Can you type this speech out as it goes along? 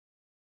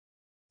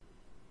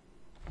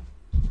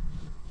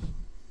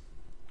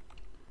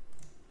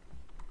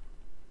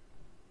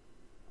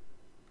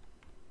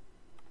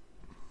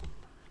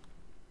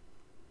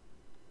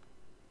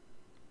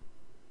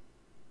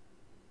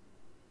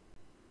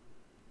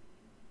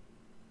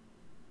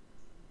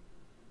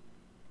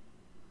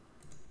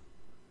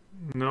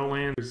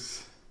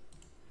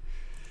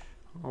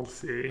We'll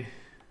see.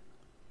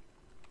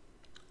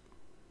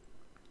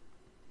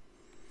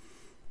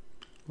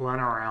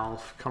 Lena or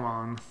Elf, come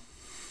on.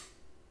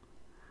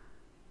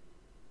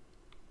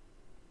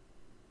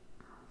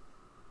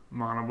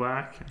 Mono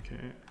black,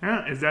 okay.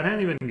 Is that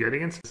hand even good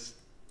against us?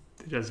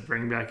 To just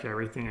bring back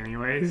everything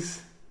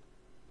anyways?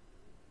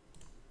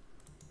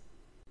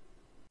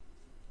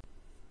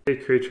 A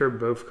creature,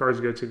 both cards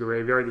go to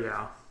graveyard,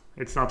 yeah.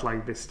 It's not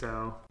like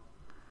Bestow.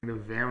 The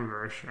Vam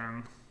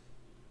version.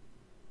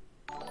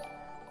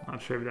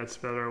 Not sure if that's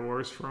better or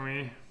worse for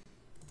me.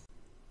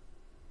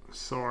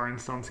 Sorin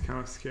sounds kind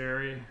of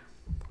scary.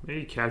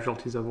 Maybe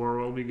Casualties of War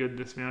will be good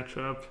this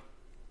matchup.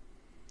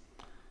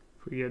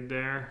 If we get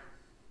there.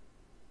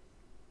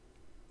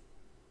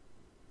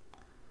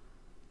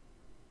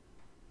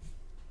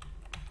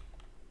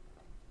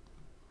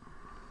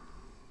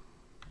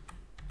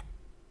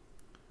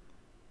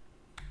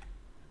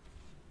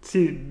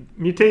 See,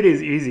 mutate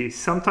is easy.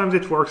 Sometimes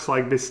it works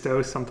like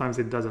Bestow, sometimes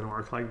it doesn't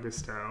work like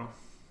Bestow.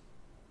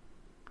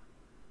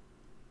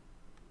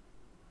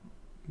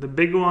 The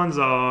big ones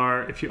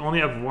are if you only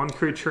have one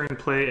creature in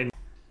play and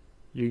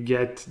you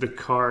get the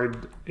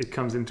card, it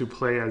comes into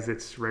play as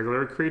its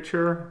regular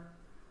creature,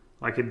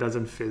 like it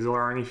doesn't fizzle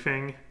or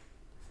anything.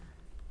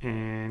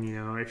 And you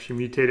know, if you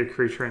mutate a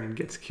creature and it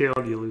gets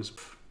killed, you lose.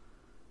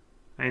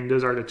 And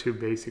those are the two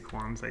basic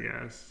ones, I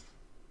guess.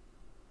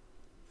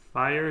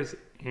 Fires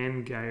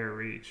and Gaia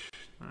Reach.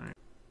 Nice.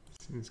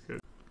 Seems good.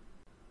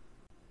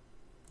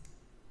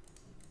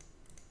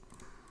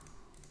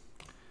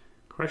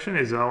 Question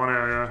is, do I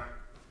want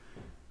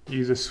to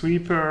use a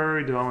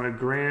sweeper? Do I want to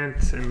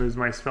grant and lose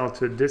my spell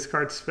to a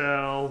discard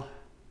spell?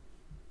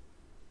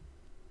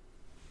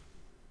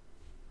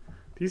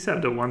 These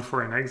have the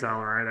 1/4 in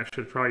exile, right? I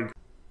should probably.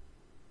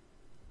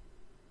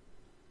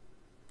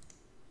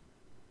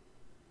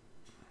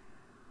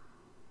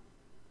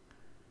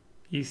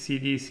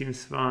 ECD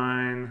seems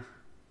fine.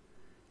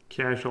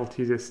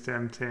 Casualties is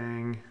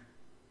tempting.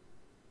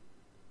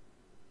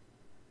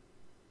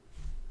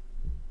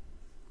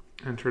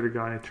 Enter the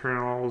God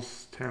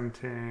Eternals,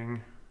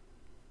 tempting.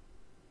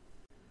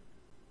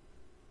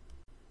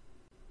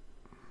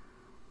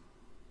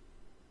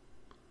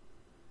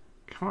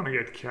 I want to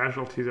get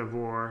Casualties of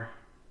War.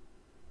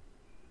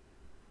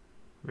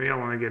 Maybe I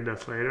want to get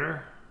that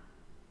later.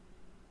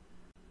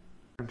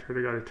 Enter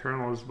the God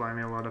Eternals buy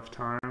me a lot of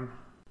time.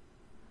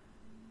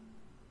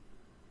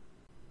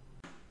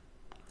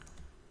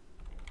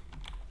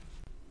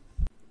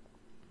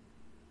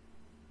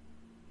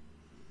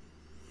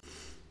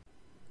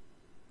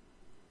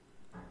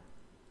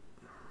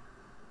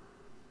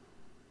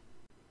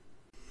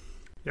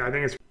 Yeah, I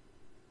think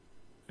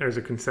there's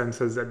a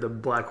consensus that the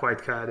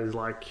black-white cat is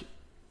like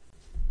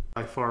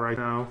by far right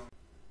now.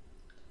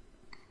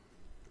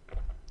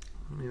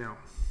 You know.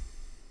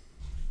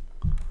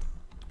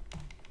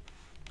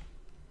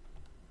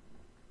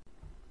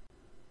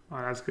 Oh,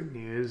 that's good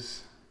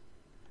news.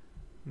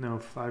 No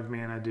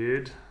 5-mana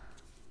dude.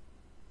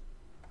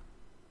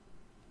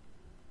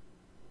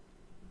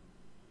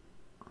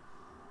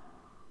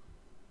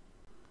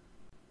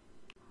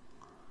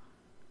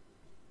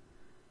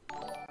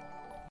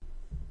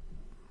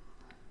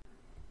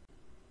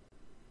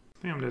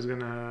 I think I'm just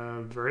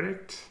gonna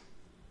Verdict.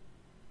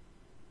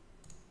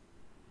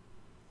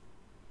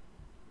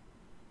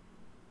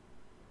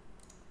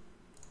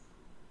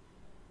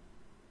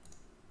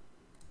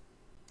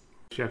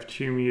 You have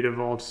 2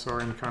 Mutavaults or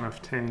any kind of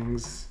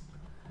things.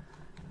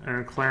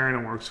 And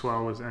Clarion works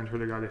well with Enter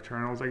the God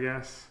Eternals, I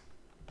guess.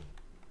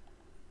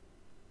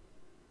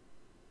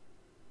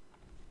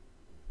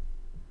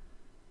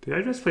 Did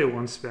I just play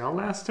one spell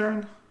last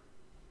turn?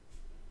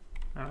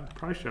 I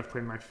probably should have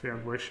played my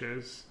Failed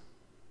Wishes.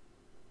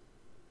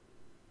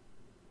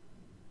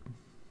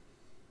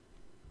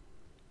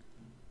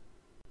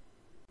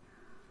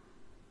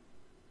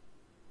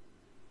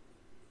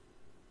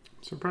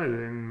 Surprised I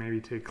didn't maybe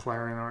take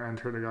Clarion or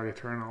Enter the God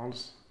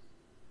Eternals.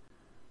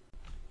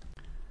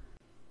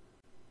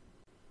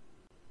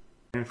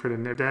 And for the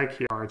nip deck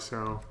here,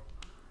 so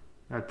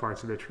that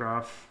part's a bit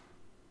rough.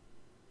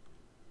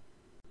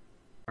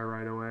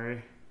 Right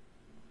away.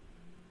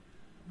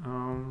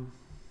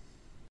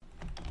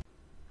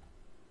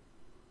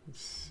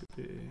 Let's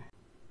see.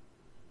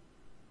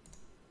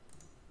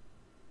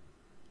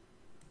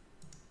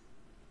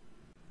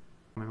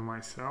 With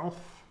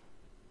myself.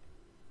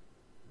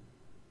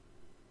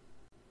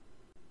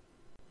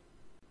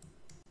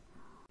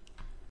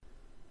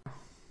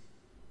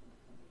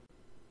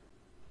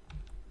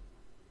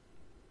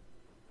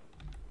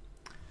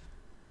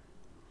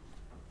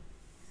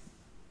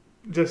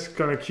 Just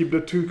gonna keep the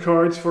 2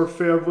 cards for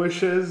Failed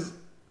Wishes.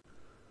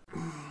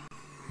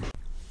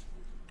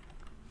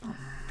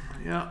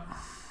 Yeah.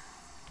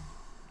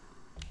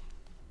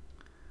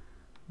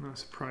 No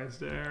surprise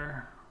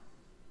there.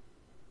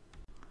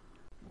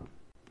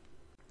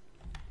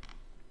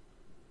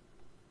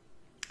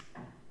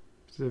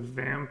 The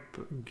Vamp,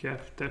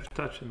 Death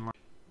Touch, and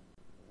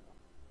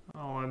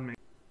oh, that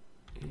makes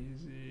it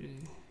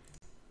easy.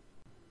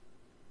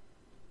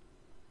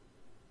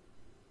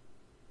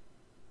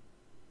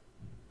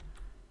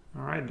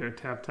 they're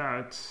tapped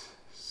out.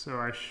 So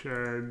I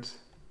should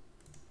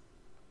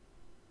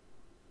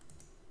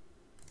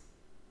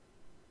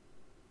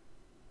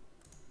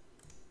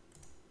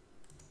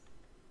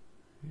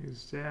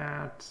use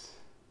that.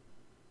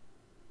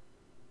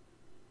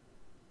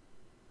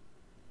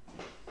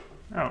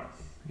 Oh,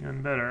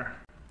 even better.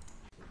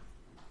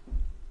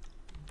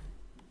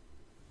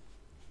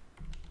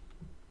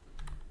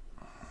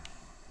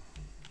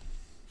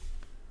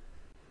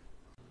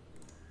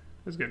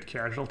 Let's get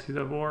casualties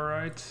of war,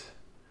 right?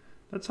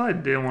 That's why I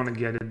didn't want to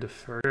get it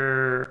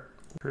deferred.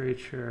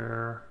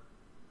 Creature,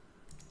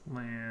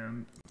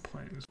 land,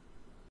 plains.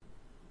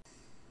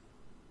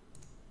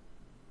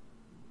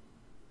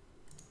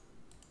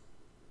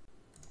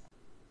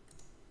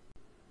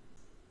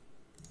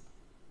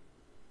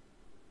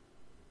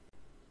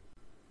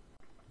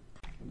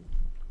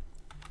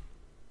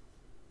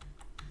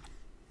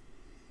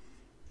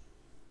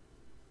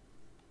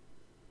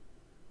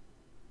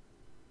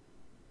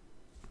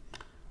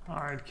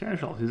 Alright,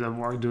 casualties of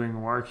war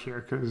doing work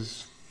here,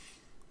 because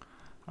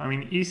I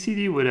mean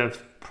ECD would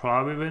have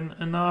probably been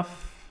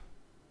enough,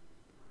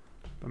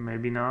 but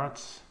maybe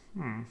not.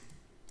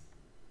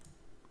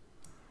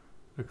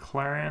 A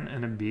clarion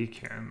and a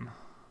beacon.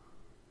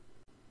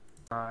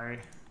 Die.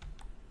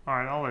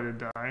 Alright, I'll let it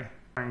die.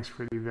 Thanks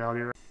for the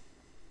value.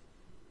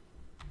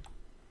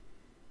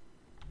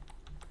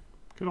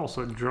 Could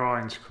also draw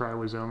and scry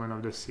with Omen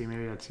of the Sea,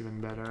 maybe that's even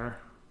better.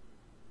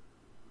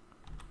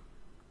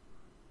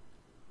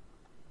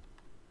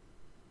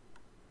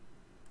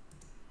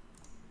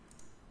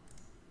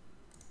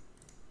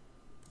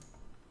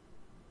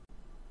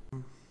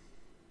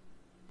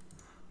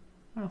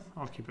 Well,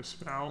 I'll keep a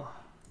spell.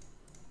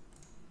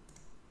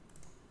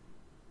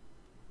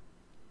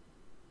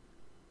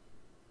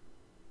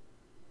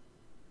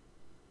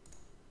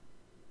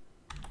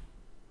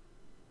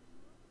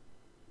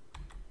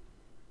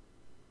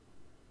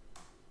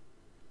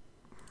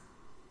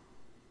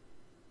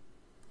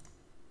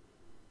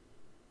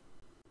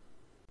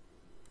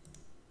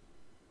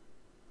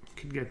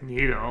 Could get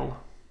Needle.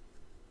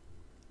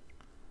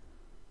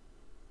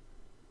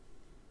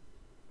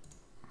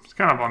 It's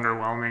kind of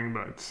underwhelming,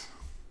 but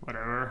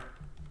whatever.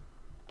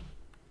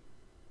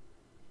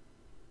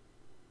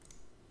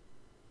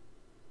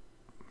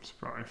 It's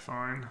probably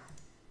fine.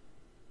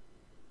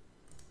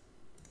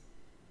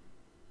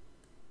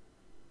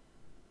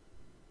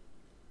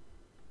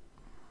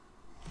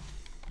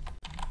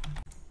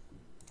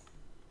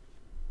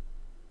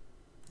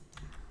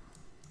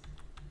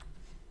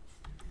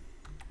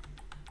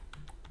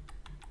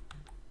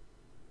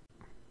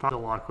 The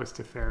lock was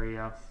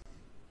Teferia.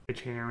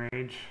 Chain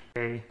Rage.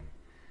 Okay.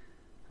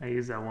 I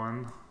use that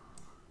one.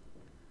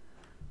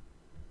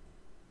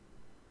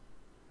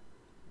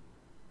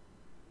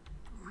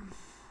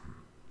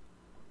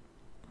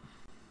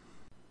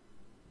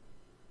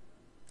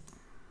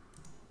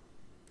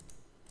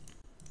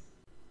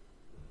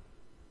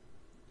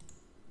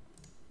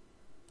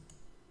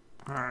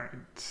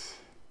 Alright.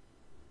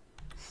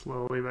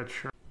 Slowly but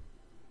sure.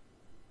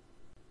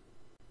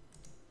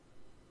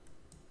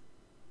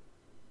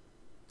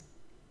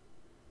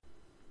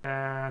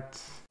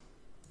 That.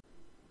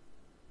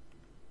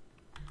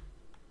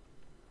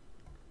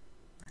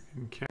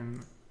 I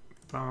can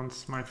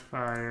bounce my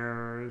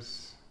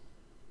fires.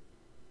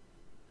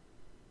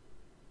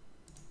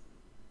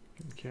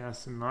 I can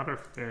cast another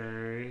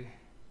fairy.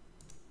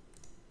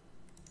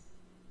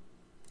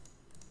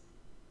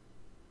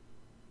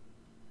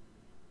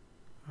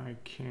 I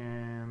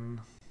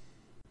can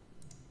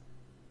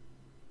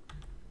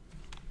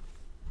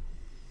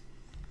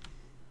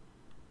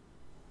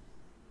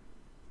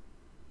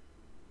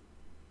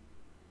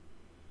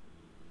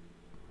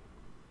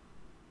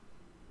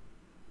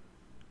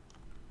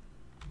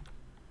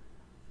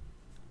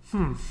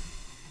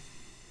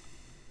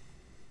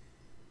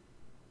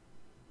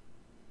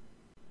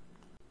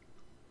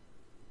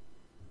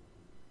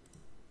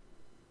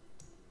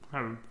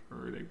have a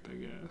verdict, I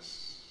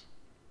guess.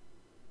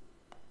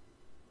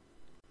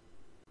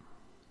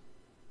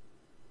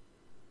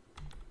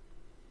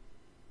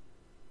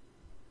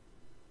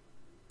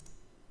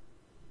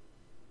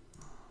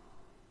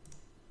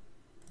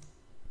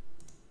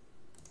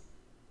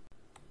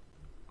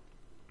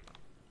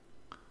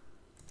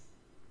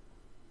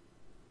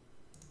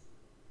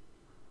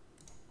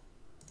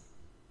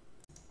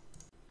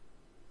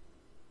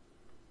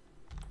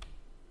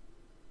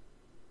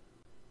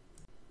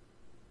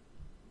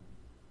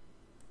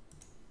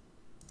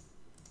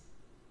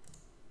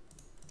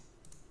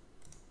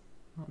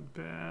 Not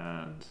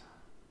bad.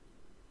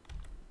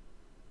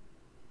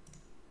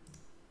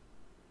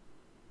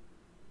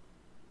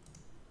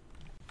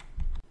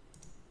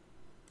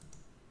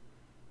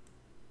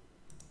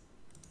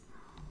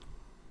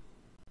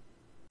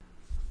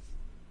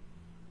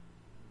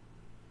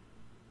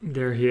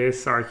 There he is,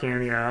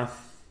 Sarkhan, yeah.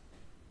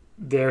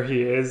 There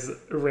he is,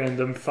 a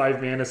random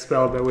 5 mana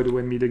spell that would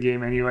win me the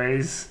game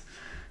anyways.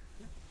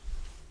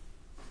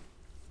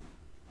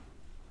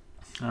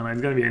 It's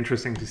gonna be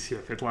interesting to see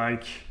if it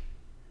like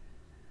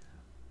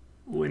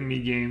win me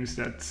games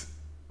that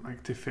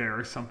Like Teferi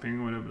or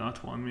something would have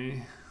not won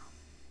me.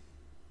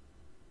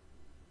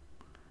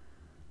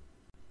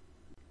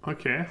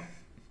 Okay.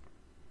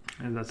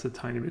 And that's a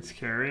tiny bit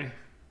scary.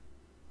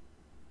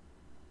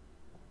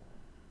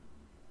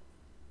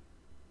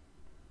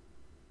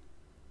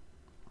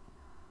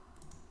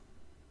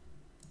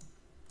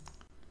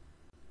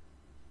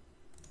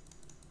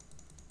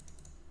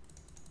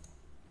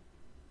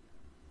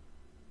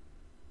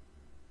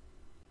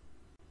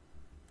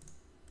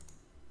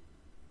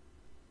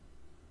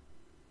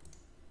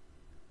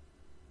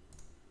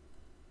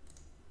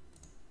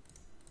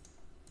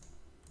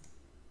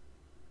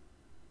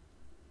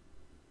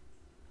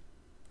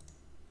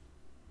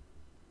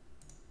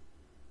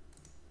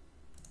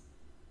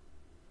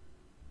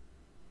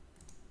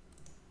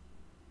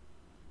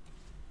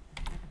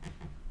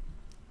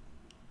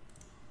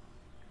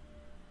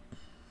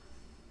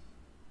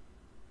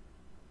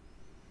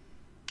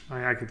 Oh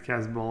yeah, I could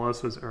cast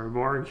Bolas with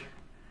Urborg,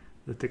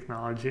 the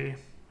technology.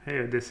 Hey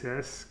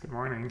Odysseus, good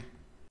morning.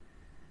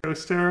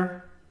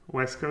 Coaster,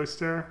 West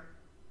Coaster.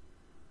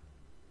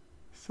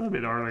 Still a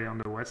bit early on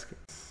the West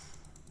Coast.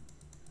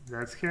 Is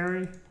that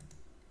scary?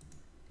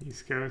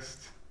 East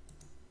Coast.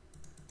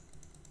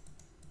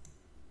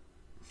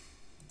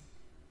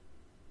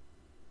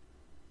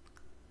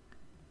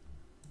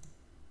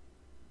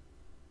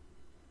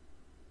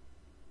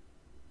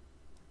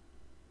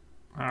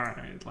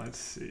 Alright, let's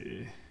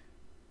see.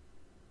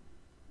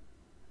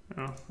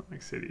 Oh, that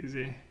makes it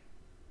easy.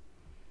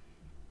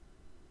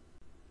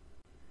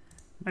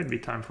 Might be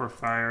time for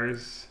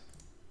fires.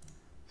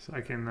 So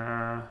I can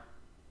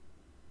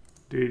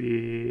do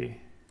the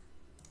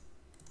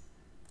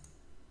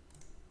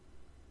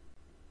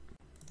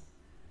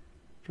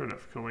Threat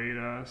of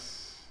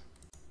Kalidas.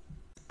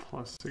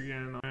 Plus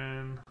again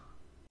on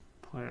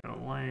play a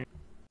lane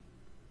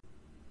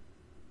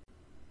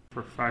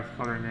for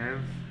 5-color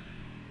Niv.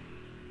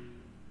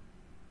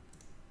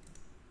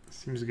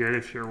 Seems good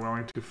if you're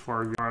willing to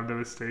forego Hour of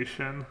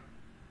Devastation.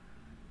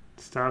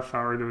 Stuff,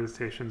 Hour of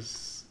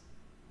Devastation's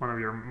one of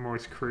your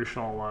most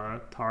crucial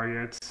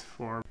targets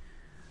for.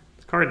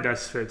 This card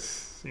does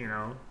fits, you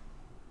know.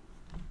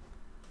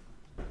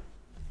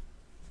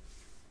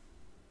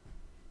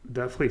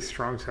 Definitely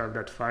strong to have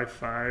that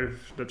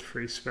 5/5, that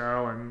free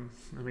spell, and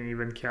I mean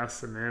even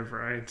cast the Niv,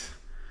 right?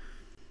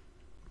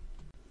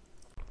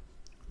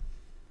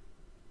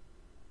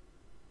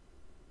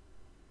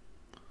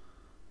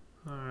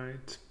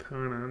 Alright,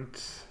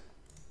 opponent.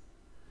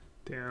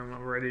 Damn,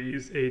 I've already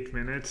used 8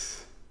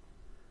 minutes.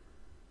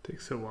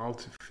 Takes a while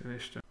to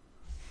finish them.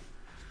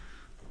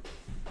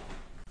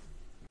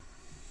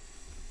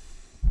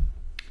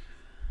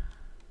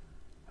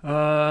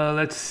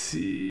 Let's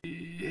see.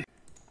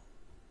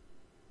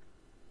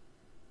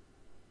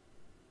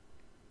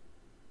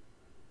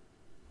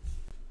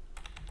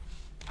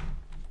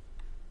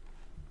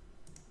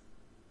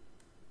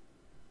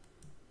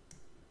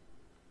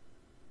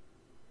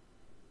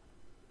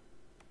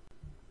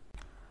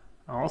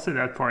 Also,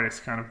 that part is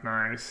kind of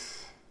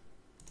nice.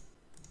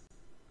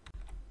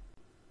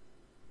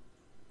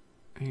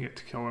 You get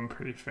to kill him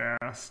pretty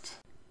fast.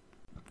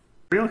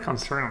 Real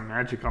concern on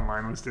Magic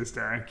Online was this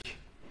deck.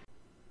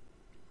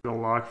 The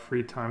lock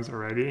 3 times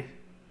already.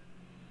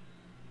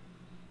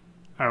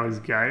 Oh, was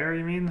Gaia,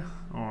 you mean?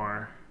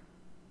 Or...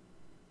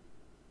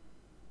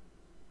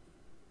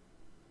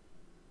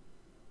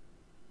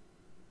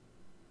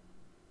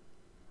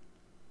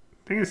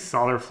 I think it's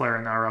Solar Flare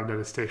and Hour of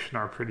Devastation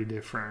are pretty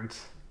different.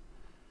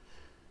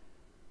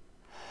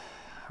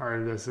 Hour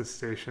of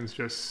Devastation is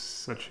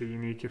just such a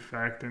unique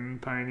effect in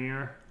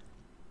Pioneer.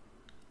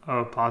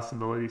 Oh,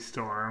 Possibility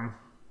Storm.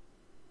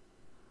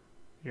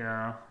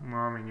 Yeah, well,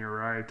 I mean, you're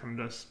right.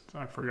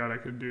 I forgot I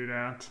could do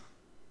that.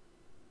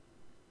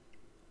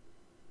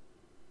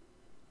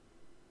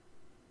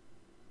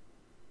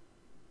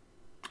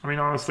 I mean,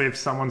 honestly, if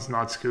someone's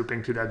not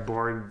scooping to that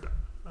board,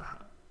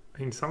 I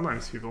mean,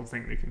 sometimes people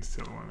think they can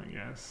still win, I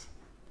guess.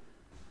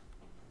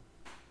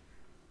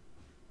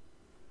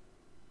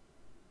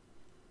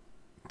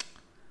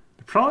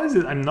 The problem is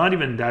that I'm not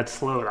even that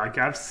slow. Like,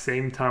 I have the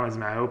same time as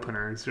my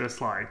opener. It's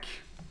just like...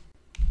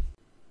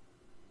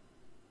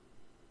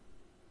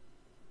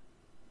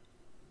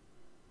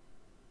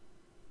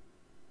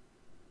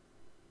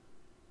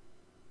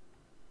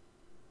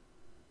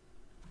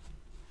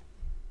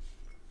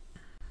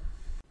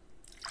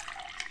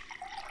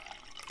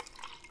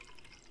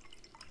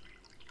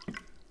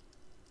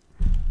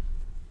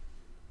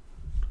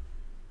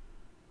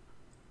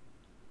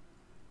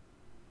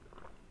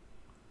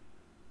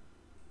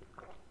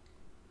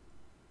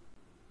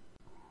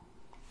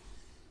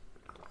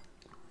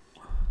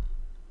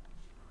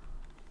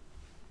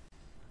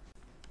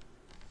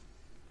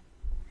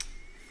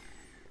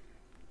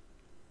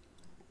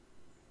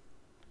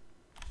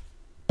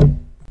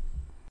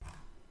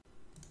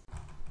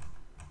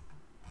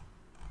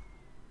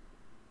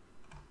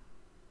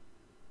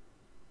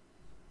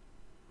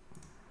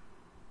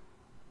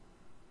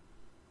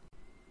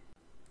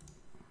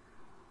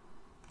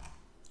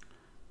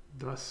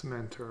 Dust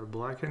Mentor,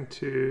 black and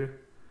 2,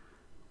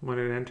 When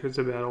it enters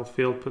the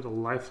battlefield, put a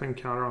lifelink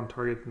counter on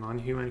target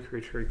non-human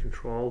creature you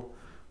control.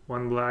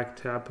 1 black,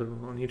 tap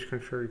on each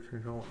creature you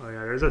control. Oh yeah,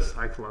 there's a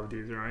cycle of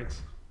these, right?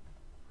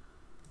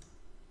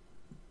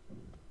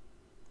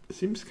 It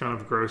seems kind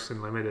of gross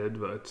and limited,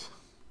 but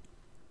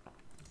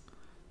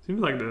seems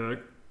like the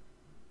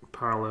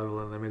power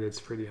level in limited is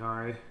pretty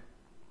high.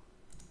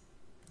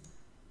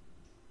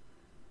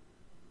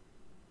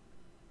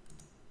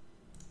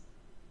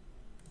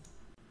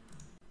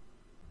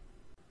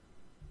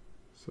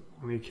 So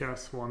only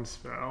cast 1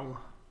 spell.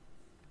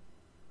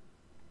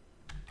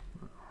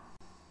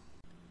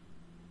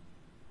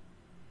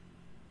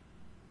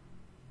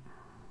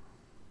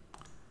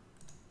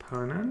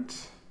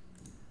 Opponent.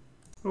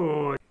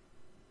 Oh,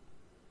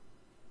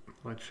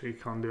 literally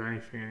can't do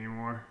anything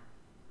anymore.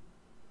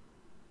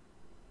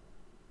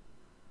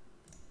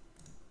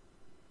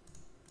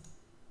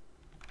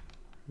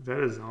 Is that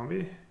a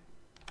zombie?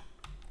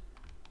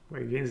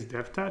 Wait, gains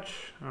death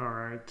touch?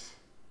 Alright.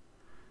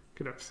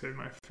 Could have saved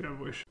my fib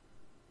wish.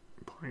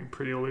 Playing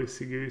pretty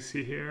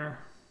loosey-goosey here.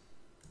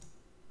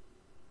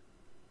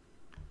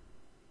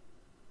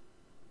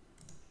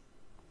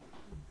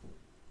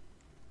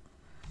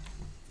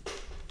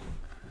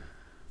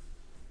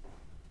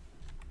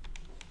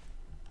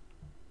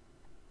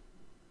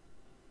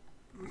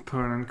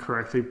 Opponent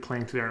correctly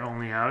playing to their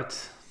only out,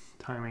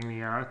 timing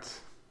the out.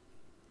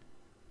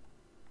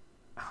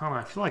 I don't know,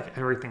 I feel like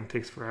everything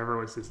takes forever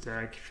with this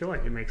deck. I feel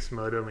like it makes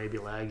Moto maybe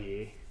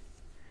laggy.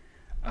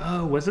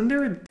 Oh, wasn't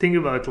there a thing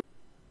about...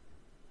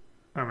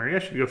 Oh, maybe I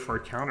should go for a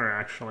counter,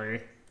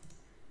 actually.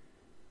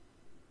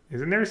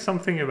 Isn't there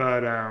something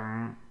about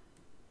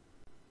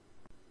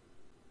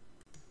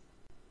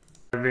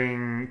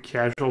having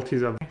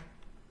casualties of...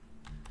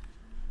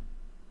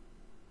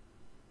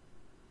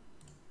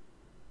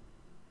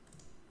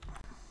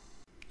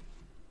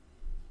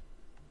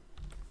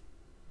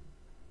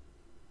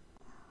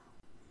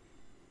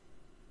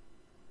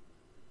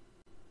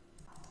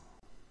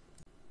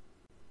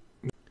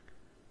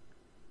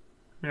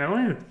 I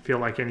don't even feel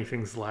like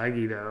anything's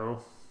laggy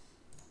though.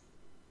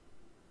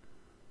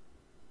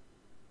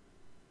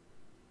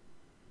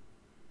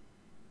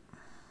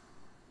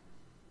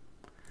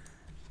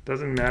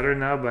 Doesn't matter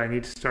now, but I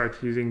need to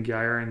start using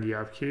Gyre in the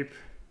upkeep.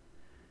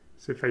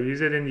 So if I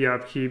use it in the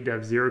upkeep, they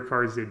have 0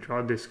 cards, they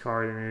draw this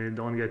card, and they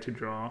don't get to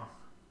draw.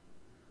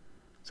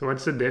 So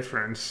what's the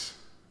difference?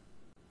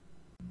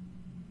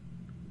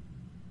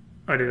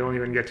 Oh, they don't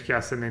even get to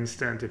cast an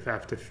instant if I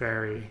have to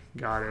fairy.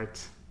 Got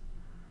it.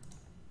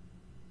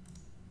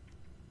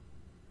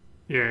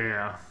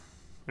 Yeah.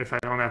 If I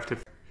don't have to,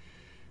 of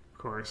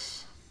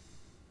course.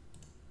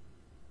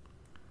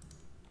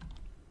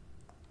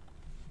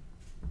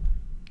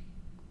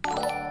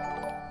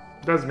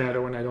 It does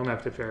matter when I don't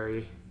have to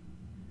fairy.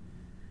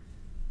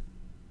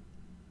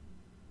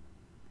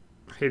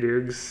 Hey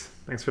Dukes,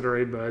 thanks for the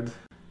raid, bud.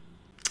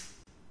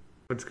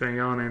 What's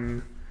going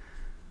on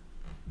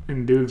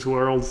in Dukes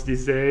worlds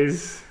these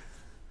days?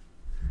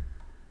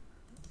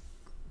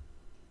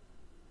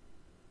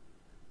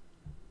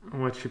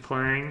 What you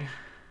playing?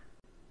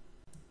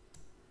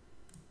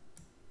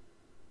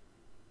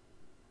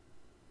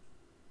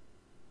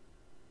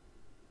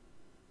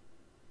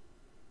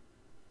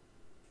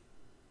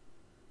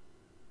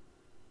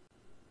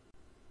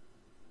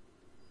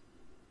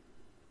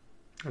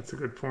 That's a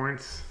good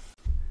point.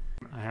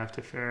 I have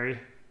to fairy.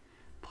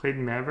 Played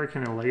Maverick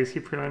in a Legacy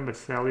prelim, but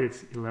sadly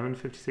it's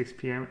 11:56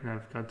 p.m. and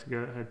I've got to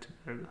go head to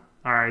bed.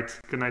 Alright,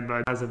 good night,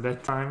 bud. Has a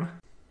bedtime.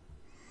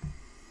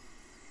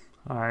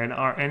 Alright,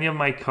 are any of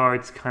my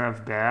cards kind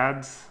of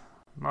bad?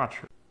 Not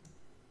sure.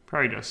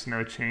 Probably just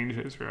no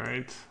changes,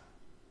 right?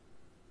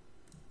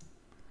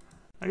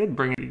 I could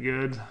bring it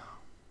good.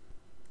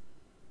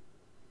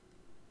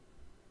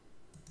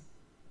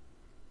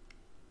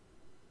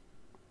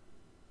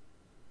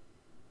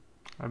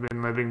 I've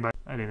been living by...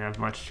 I didn't have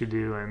much to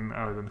do and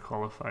I wasn't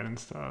qualified and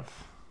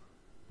stuff.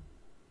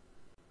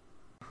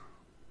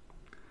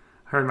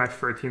 Heard my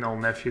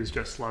 13-year-old nephew's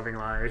just loving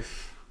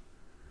life.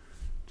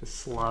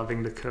 Just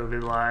loving the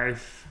COVID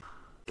life.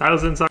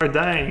 Thousands are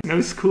dying.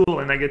 No school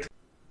and I get to...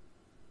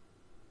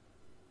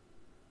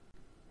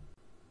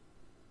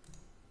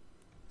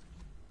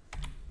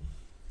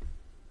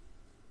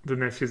 The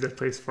nephews that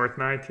plays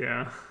Fortnite,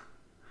 yeah.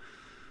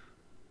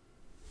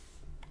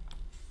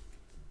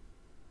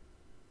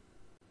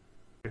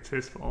 It's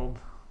his fault.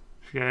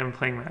 Should get him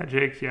playing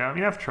Magic? Yeah, I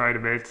mean, I've tried a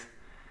bit.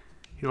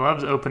 He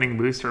loves opening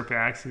booster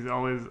packs. He's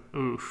always...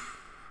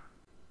 Oof.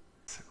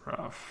 It's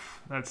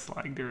rough. That's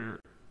like they're...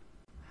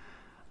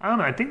 I don't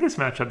know. I think this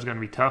matchup's going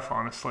to be tough,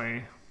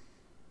 honestly.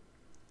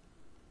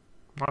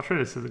 I'm not sure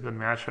this is a good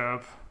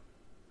matchup.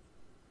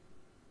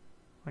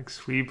 Like,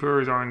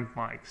 sweepers aren't,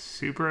 like,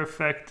 super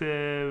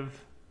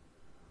effective.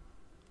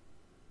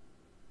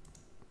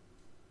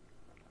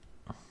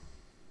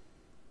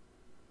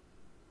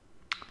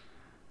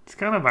 It's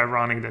kind of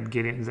ironic that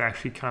Gideon's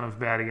actually kind of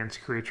bad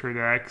against creature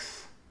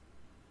decks.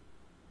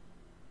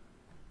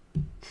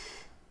 Do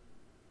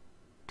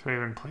I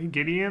even play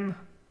Gideon?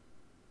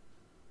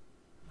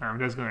 I'm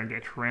just gonna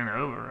get ran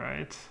over,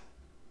 right?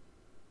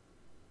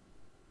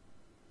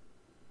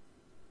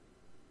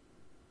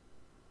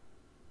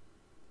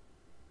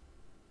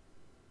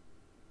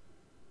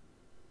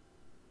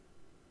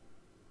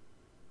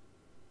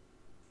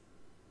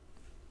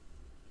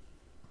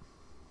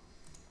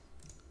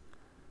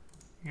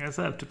 I guess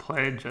I have to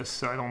play it just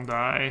so I don't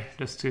die,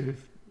 just to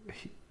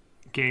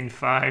gain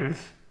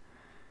 5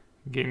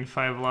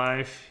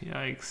 life.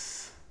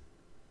 Yikes.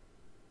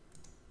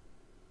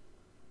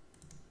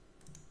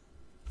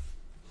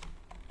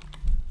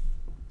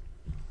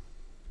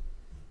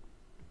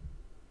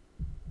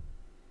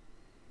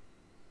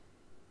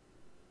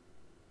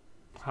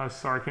 How's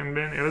Sarkin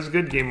been? It was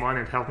good game 1.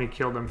 It helped me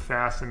kill them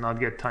fast and not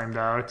get timed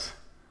out.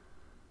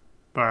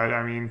 But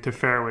I mean,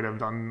 Teferi would have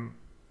done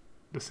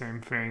the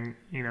same thing,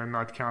 you know,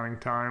 not counting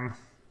time.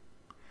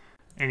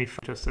 Any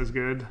just as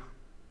good.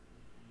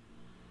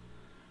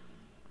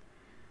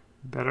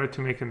 Better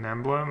to make an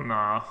emblem?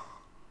 Nah.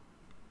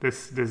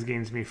 This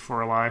gains me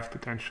 4 life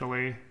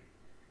potentially.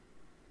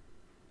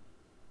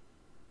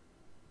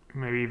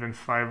 Maybe even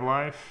 5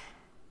 life.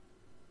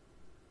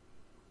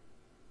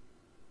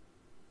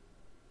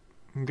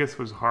 This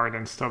was hard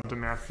and stuff the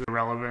math is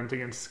irrelevant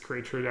against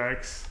creature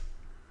decks.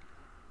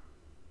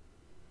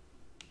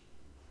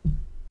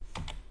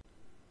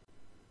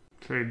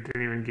 So it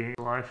didn't even gain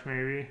life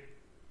maybe.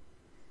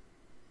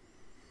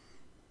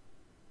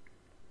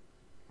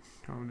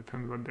 Kind of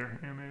depends what their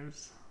hand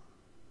is.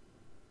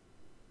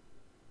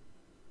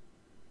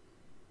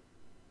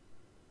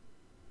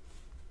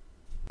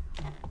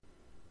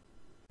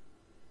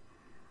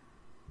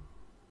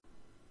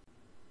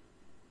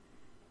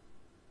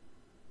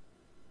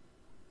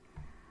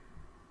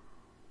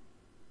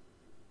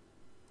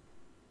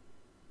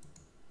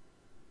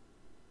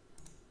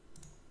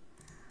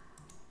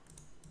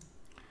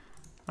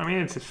 I mean,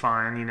 it's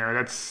fine, you know,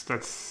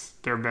 that's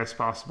their best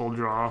possible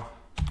draw.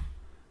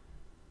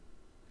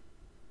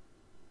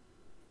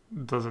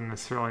 Doesn't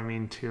necessarily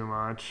mean too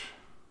much.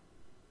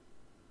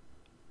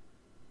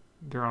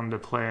 They're on the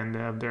play and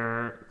if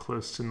they're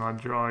close to not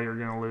draw, you're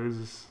gonna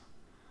lose.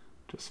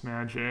 Just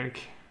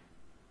magic.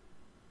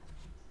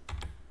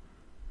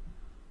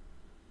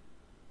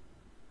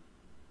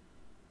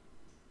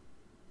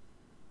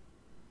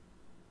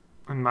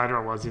 And my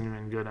draw wasn't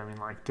even good. I mean,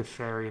 like,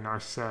 Teferi in our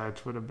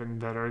set would have been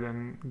better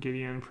than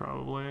Gideon,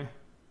 probably.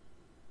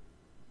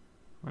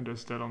 I'm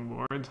just dead on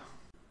board.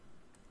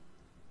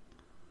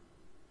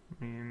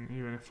 I mean,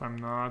 even if I'm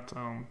not,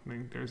 I don't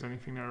think there's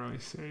anything that really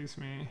saves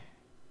me.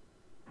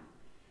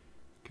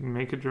 Can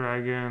make a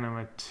dragon, I'm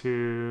at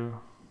 2.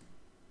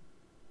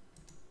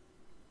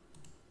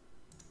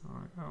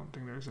 I don't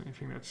think there's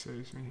anything that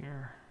saves me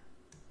here.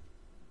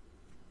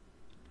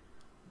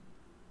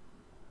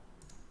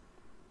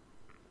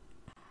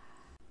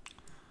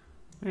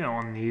 You know,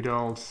 on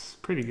needles,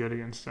 pretty good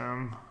against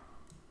them.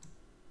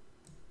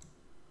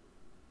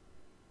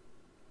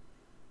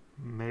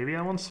 Maybe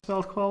I want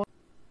spell quality.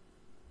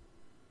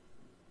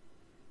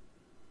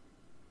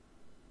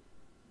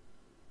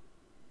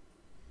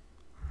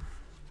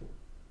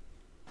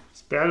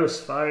 It's bad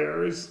as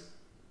fires.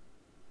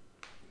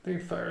 I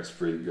think fire's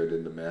pretty good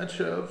in the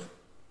matchup.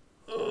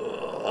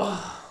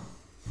 Ugh.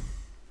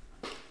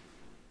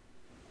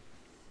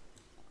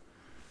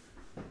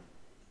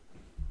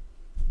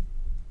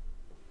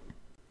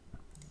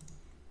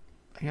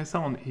 I guess I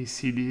want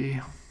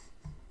ECD.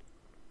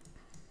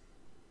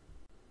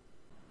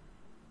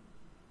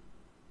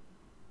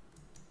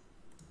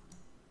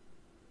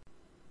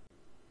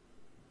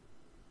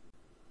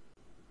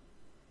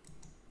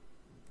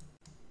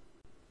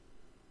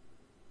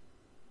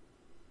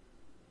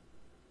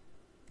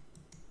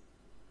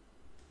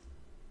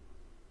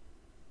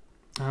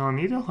 Oh,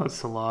 needle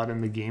hits a lot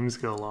and the games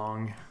go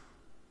long.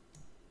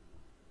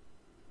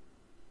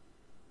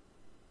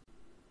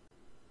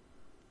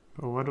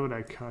 But what would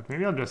I cut?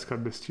 Maybe I'll just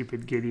cut the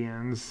stupid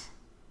Gideons.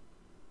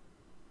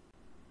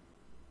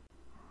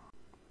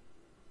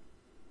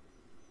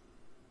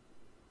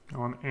 I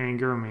want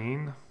anger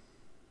main.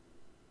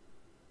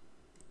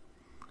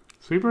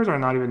 Sweepers are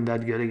not even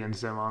that good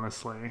against them,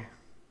 honestly.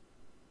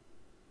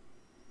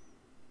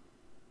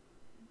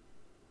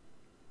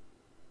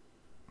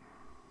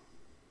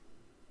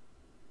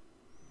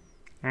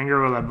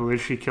 Anger will have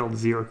literally killed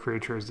 0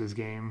 creatures this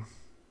game.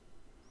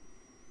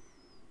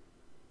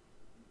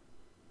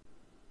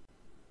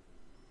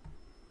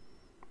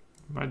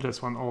 I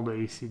just want all the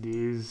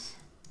ECDs.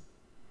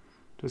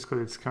 Just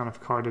because it's kind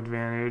of card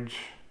advantage.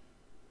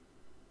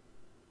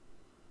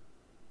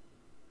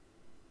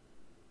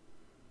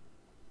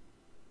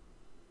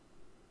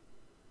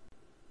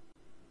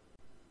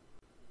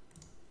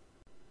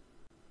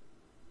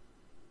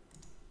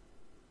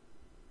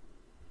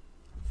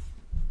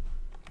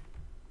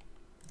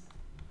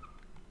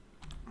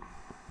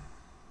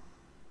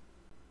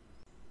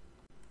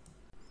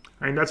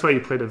 I mean, that's why you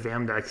play the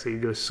Vam deck, so you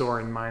go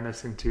Sorin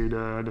minus into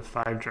the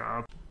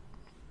 5-drop.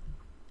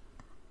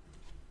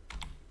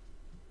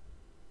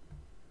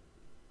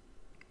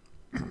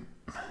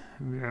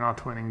 We're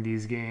not winning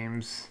these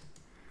games.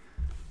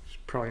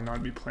 Should probably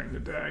not be playing the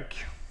deck.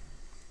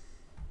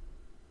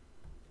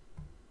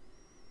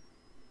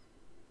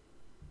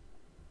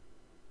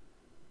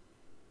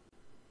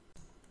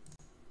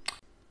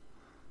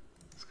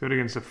 It's good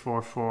against a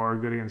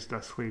 4/4, good against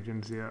Dust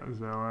Legion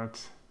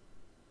Zealots.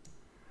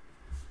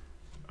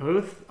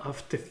 Oath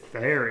of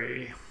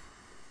Teferi.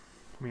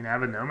 I mean, I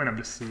have an Omen of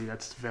the Sea.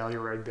 That's the value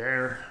right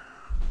there.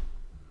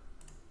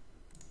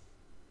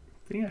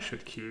 I think I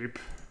should keep.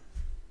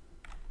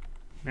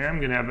 Yeah,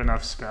 I'm gonna have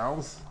enough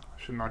spells. I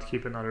should not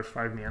keep another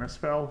 5 mana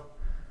spell.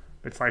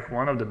 It's like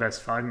one of the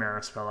best 5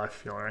 mana spell I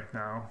feel right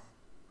now.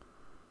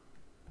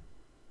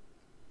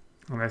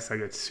 Unless I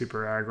get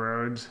super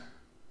aggroed.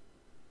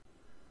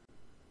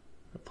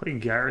 I'll play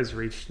Gyara's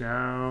Reach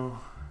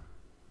now.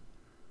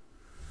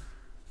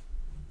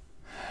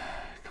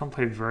 Can't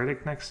play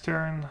Verdict next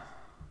turn.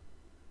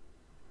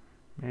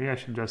 Maybe I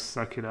should just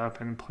suck it up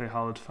and play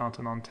Hallowed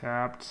Fountain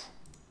untapped.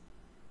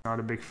 Not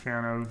a big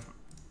fan of...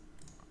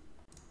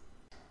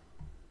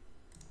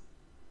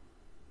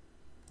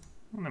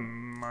 I'm gonna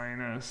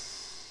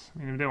minus... I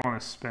mean, if they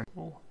want to spend...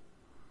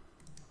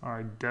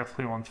 I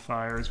definitely want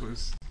Fires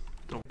was...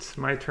 It's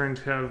my turn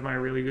to have my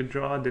really good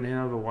draw. Didn't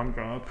have a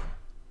 1-drop.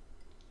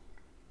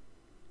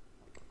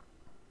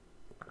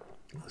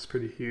 That's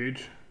pretty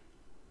huge.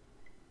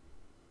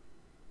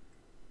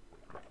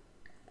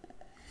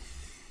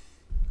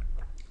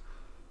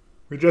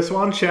 We just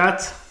won,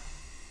 chat.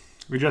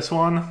 We just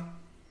won.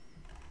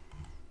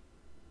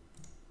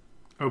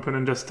 Open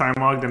and just time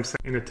log them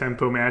in a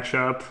tempo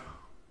matchup.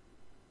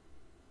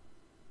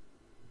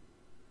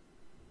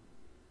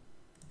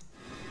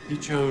 He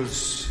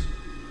chose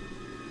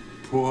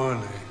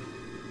poorly.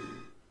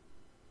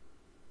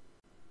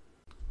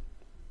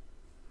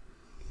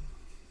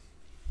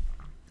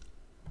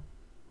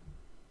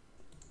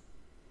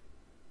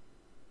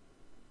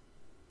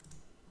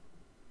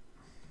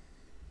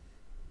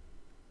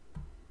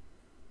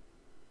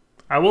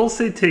 I will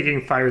say taking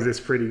Fires is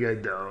pretty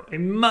good though. It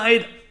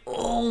might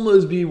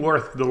almost be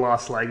worth the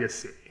Lost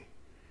Legacy.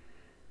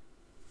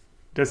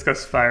 Just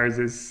because Fires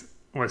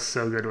was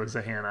so good was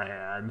the hand I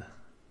had.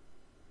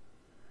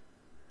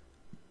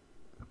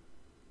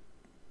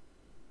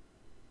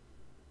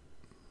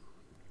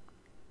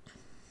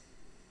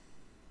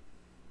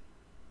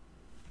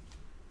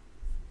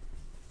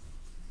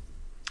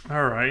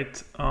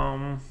 Alright,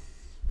 I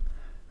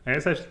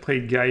guess I should play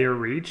Gaia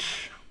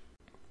Reach.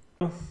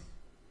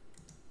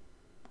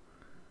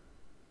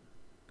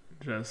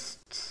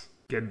 Just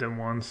get them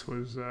once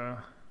was, should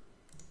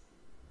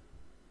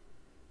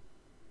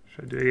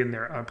I do it in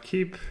their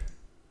upkeep?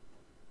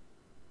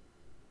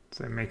 Does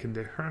that make a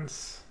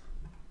difference?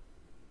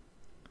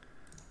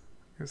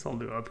 I guess I'll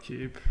do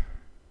upkeep.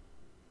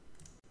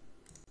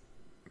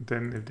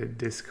 Then if they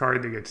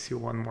discard, they get to see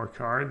one more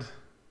card.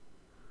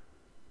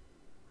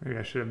 Maybe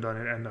I should have done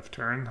it end of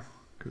turn,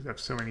 because I have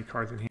so many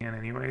cards in hand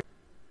anyway.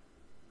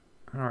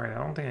 Alright,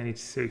 I don't think I need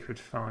Sacred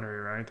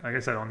Foundry, right? I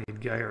guess I don't need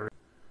Gaia.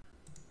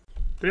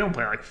 They don't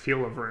play like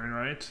Field of Ruin,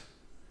 right?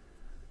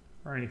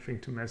 Or anything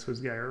to mess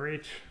with Gaia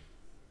Reach.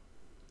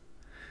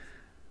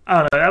 I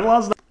don't know, that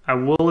lost. I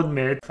will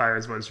admit,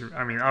 Fires was,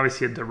 I mean,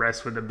 obviously the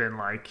rest would have been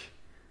like,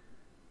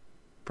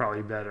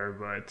 probably better,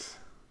 but.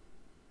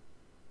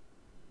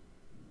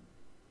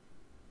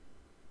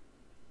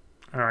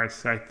 Alright,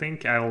 so I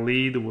think our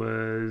lead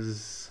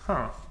was,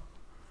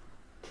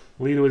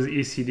 lead was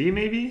ECD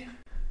maybe?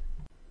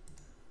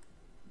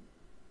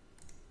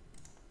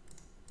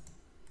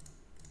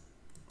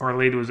 Or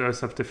lead was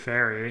Oath of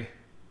Teferi.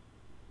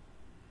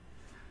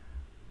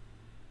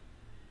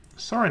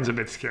 Sorin's a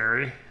bit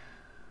scary.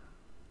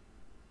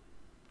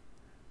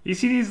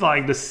 ECD is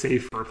like the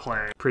safer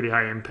play. Pretty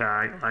high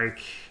impact, like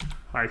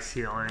high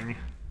ceiling.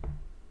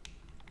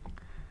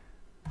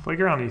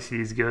 Flicker on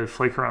ECD is good.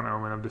 Flicker on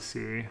Omen of the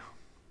Sea.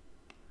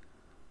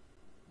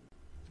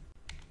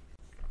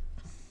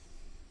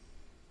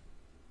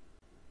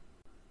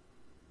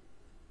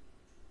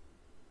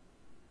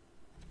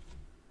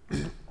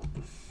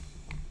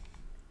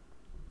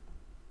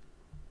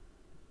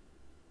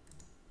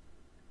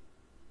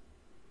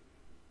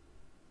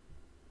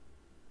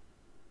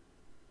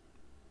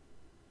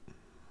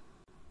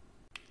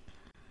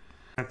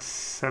 That's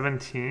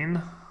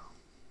 17.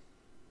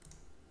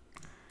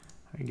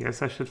 I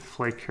guess I should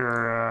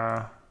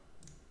flicker.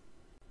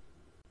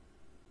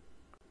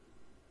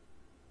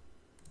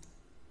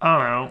 I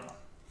don't know.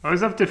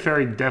 Oath of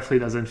Teferi definitely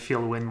doesn't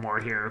feel win more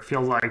here. It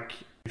feels like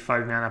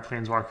 5 mana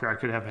Planeswalker I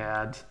could have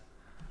had.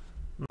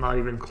 Not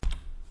even close.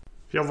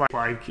 Feels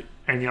like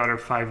any other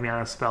 5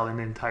 mana spell in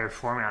the entire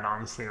format,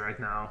 honestly, right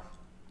now.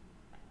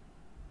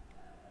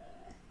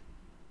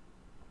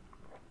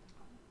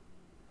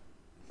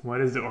 What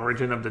is the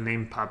origin of the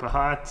name Papa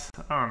Hot?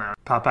 I don't know.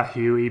 Papa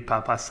Huey,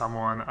 Papa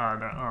someone. I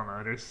don't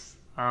know.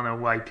 I don't know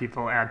why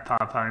people add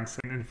Papa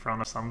in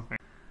front of something.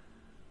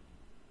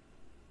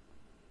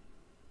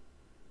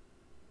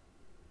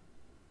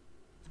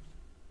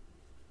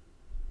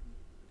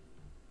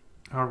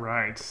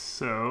 Alright,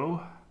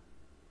 so...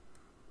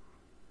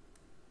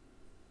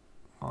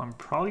 Well, I'm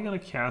probably going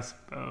to cast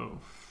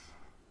both.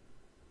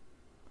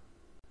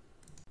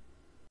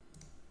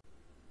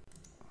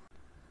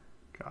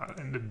 God,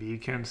 and the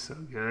beacon, so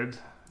good.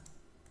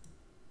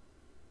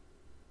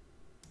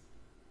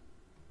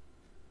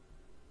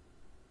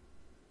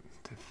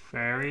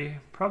 Teferi,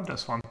 probably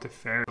just want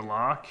Teferi to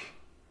lock.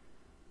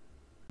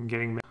 I'm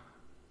getting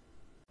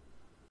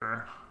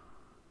better.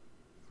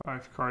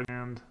 5 card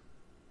hand.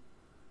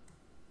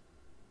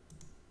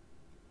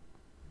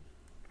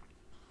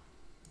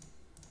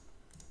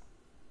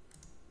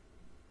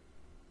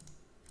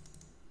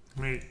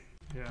 Wait,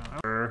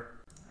 yeah.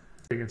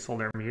 They can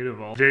sold their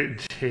mutable.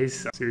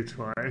 Chase two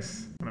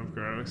twice. Kind of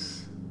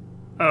gross.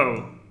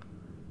 Oh.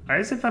 I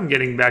guess if I'm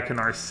getting back an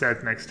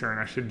Narset next turn,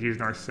 I should use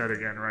Narset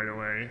again right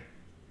away.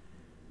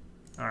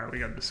 Alright, we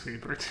got the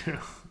sweeper too.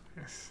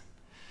 Yes.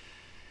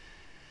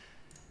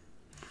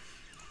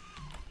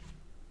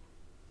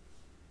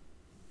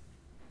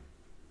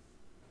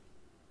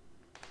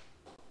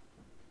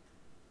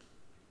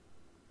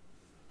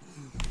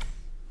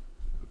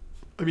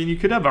 I mean, you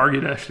could have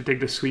argued I should take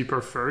the sweeper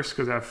first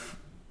because I have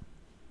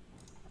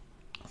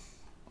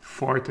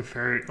 4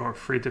 Teferi or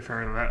 3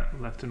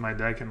 Teferi left in my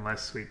deck and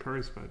less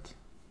sweepers, but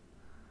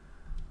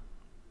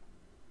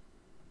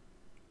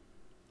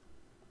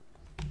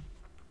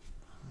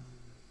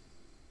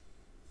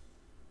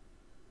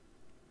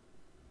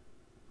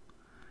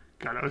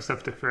God, other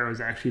stuff Teferi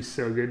was actually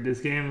so good this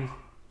game.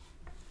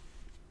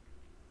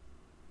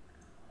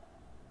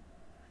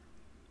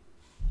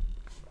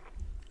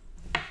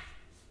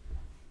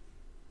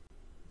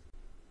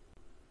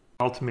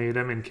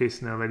 Ultimatum in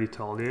case nobody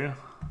told you.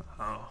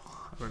 Oh,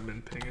 I haven't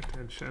been paying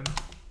attention.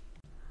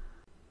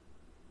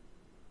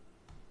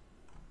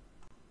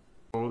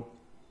 Oh,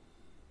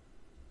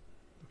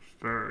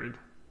 third.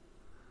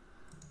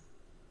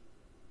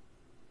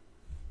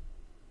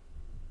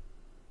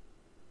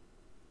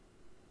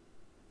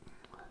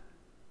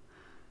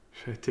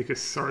 Should I take a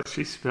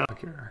sorcery spell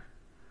here?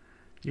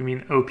 You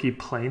mean OP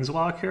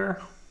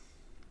Planeswalker?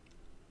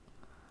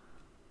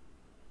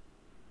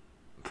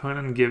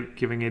 Opponent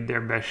giving it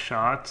their best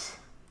shot.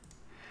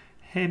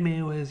 Hit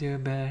me with your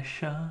best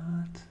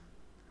shot.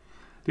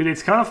 Dude,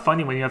 it's kind of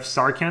funny when you have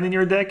Sarkhan in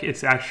your deck,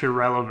 it's actually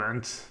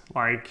relevant.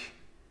 Like,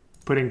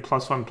 putting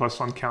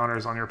 +1/+1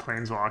 counters on your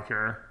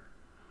Planeswalker.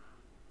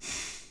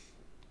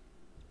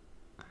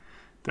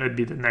 That'd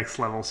be the next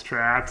level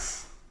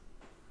strats.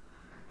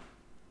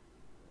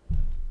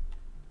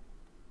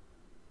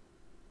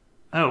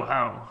 Oh,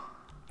 wow.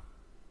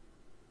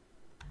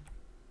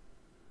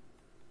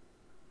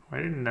 Why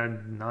didn't I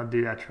not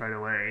do that right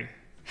away?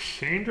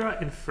 Chandra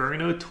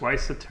Inferno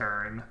twice a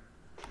turn.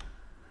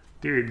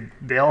 Dude,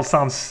 they all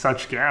sound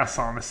such gas,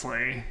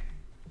 honestly.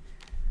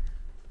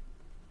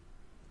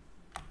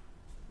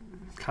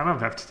 Kind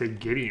of have to take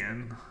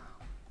Gideon.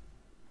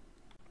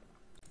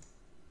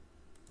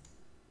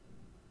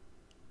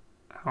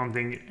 I don't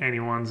think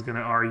anyone's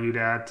gonna argue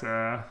that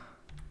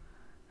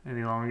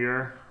any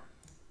longer.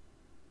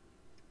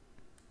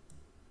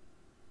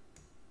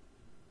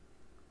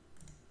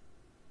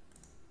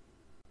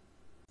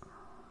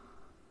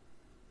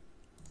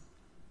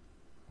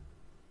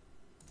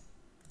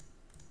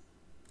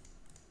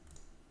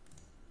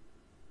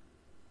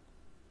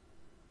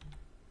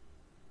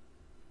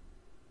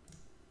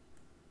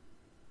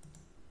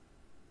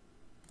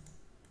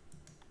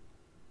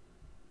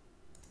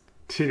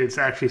 Dude, it's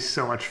actually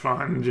so much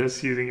fun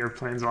just using your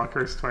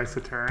Planeswalkers twice a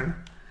turn.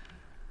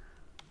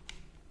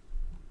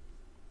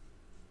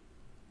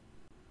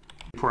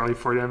 Poorly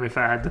for them if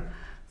I had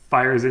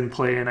Fires in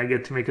play and I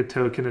get to make a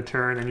token a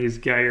turn and use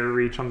Gaia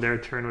Reach on their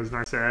turn was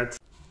Narset.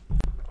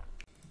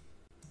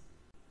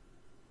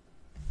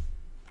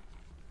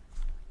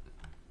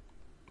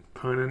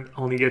 Opponent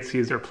only gets to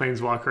use their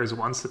Planeswalkers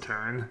once a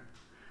turn.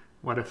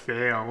 What a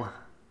fail.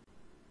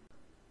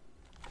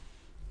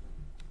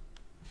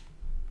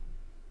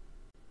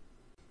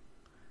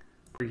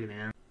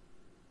 In.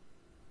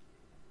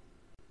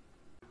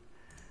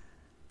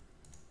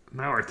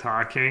 Now we're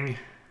talking.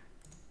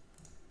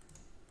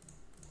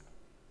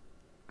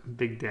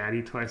 Big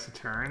Daddy twice a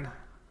turn.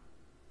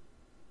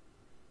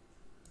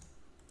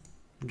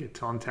 Get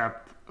to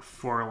untap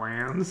 4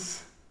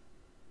 lands.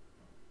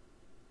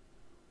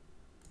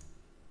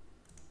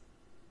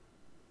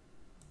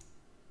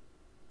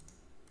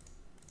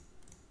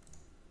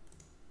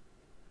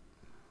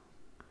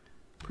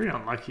 Pretty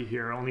unlucky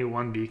here. Only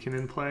 1 beacon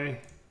in play.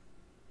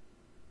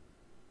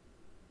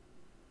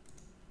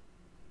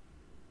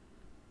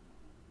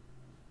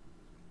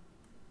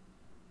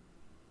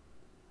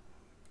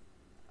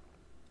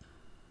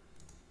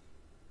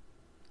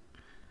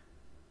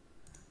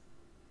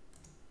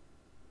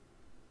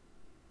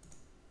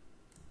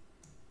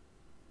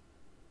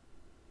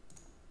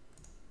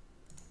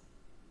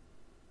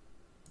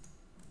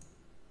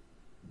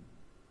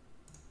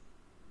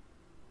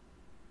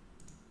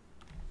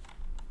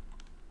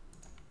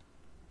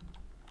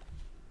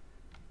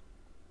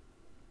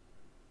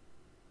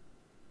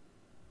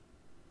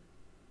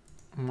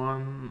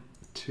 One,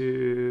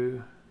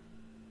 two,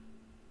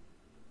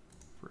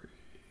 three,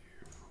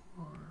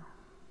 4.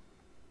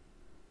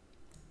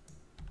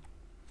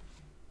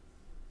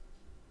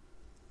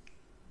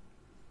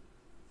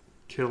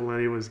 Kill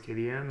Lily was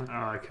Gideon. Oh,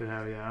 I could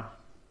have, yeah.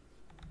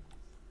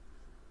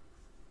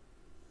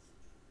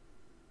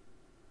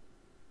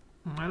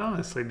 Might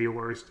honestly be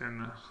worse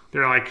than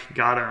they're like,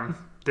 got him.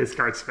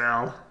 Discard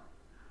spell.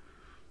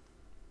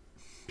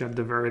 Got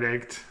the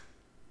verdict.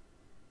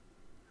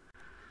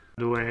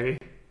 the way.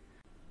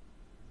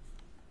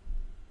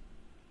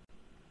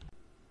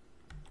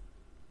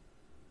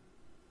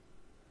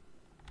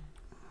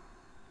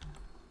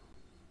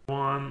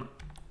 One,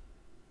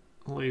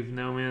 leave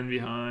no man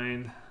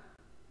behind.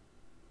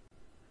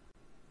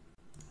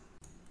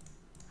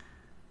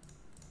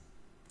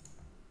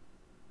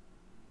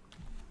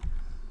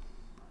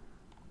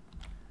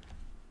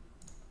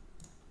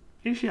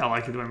 Usually I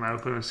like it when my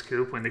opponents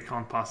scoop when they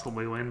can't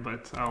possibly win,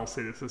 but I'll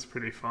say this is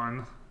pretty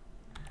fun.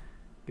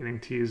 Getting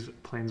to use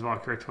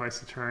Planeswalker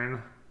twice a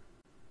turn.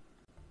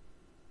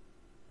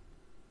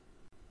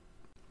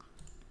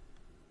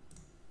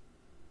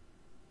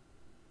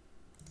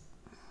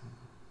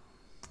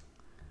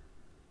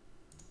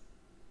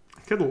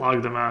 I could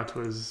log them out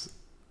with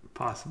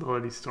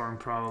Possibility Storm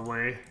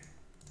probably.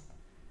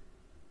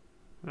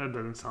 That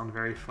doesn't sound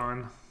very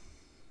fun.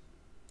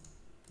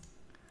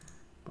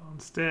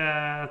 Bounce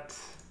that.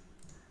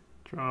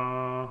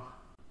 Draw.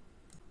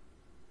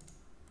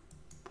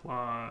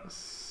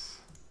 Plus.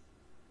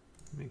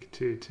 Make it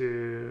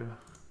 2/2.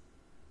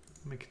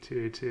 Make it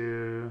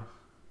 2/2.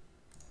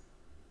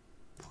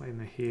 Play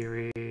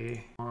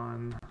Nahiri.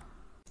 1.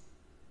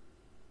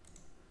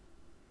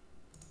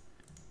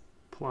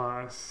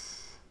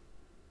 Plus.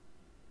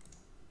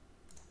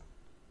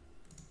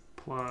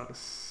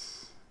 Plus.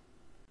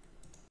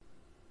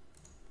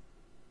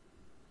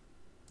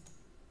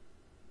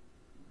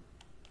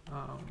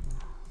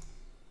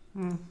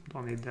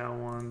 Don't need that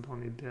one,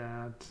 don't need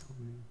that.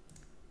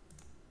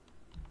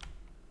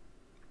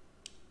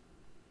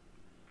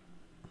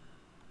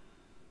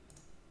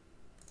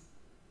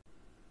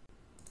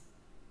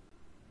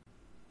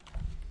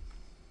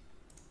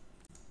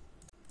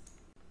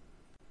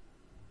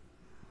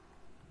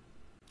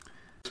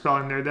 Spell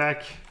in their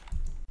deck.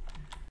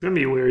 It's gonna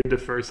be weird the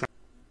first time.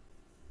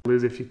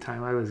 Lose if you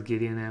time out with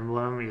Gideon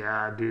Emblem.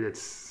 Yeah, dude,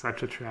 it's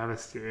such a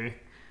travesty.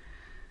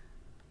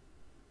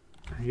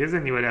 I guess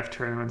then you would have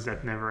tournaments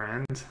that never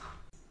end.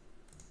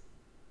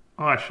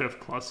 Oh, I should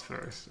have plus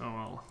first. Oh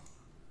well.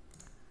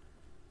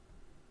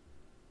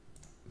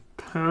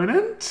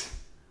 Opponent?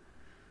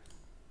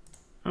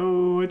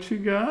 Oh, what you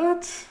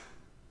got?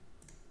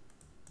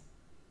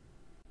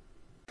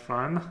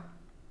 Fun.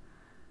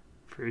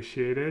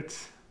 Appreciate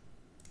it.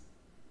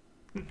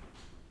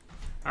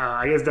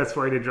 I guess that's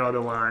where they draw the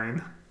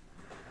line.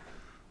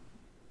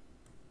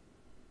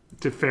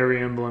 To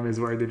Fairy Emblem is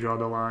where they draw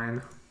the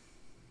line.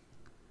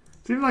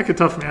 Seems like a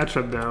tough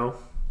matchup though.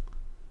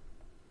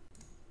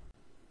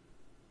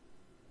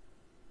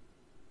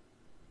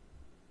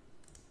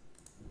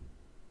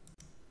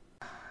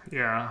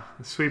 Yeah,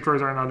 the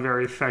sweepers are not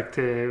very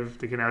effective.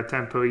 They can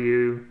out-tempo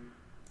you.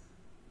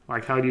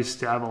 Like, how do you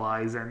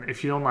stabilize? And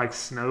if you don't like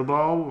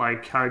snowball,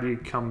 like, how do you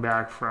come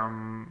back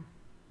from...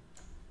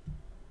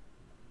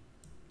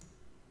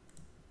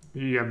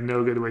 You have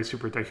no good ways to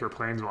protect your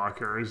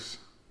planeswalkers.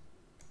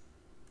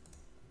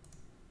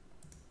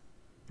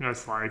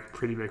 That's like a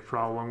pretty big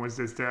problem with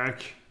this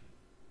deck.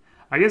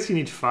 I guess you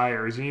need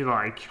fires. You need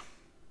like...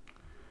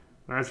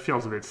 That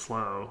feels a bit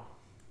slow.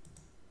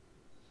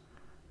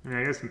 I mean,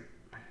 I guess...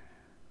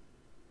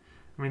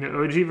 I mean, the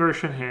OG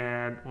version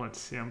had... Let's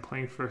see, I'm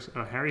playing first...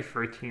 Oh, Harry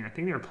 13. I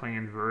think they were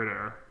playing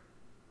Inverter.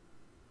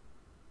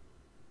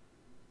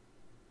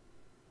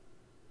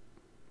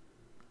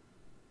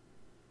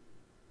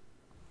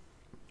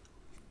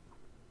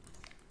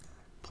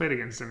 Played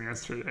against them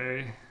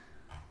yesterday.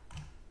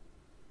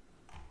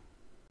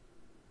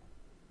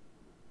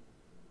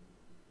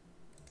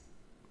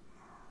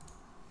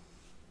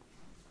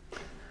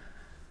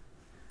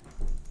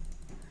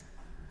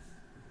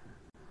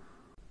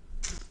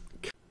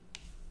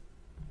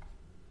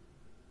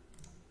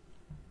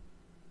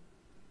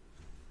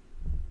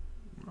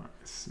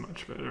 Nice,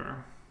 much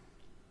better.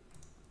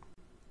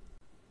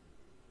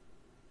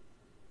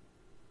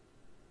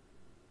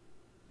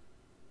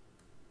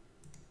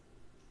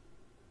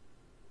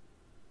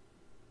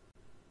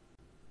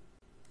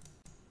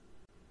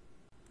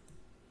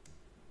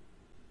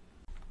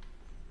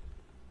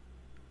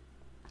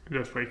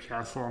 Just play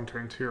castle on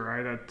turn 2,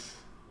 right? At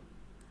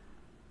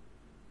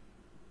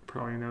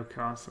probably no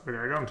cost. Okay,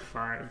 I got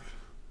 5.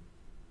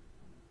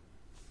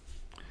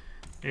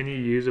 Any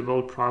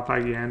usable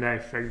propaganda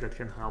effect that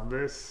can help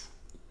this?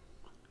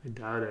 I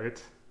doubt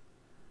it.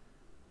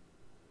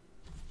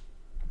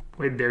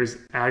 Wait, there's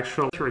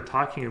actual what we're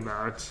talking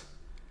about.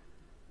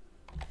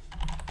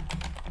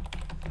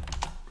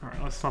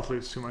 Alright, let's not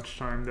lose too much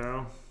time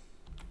though.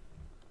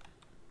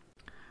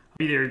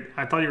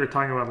 I thought you were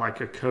talking about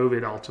like a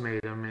COVID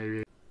ultimatum,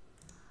 maybe.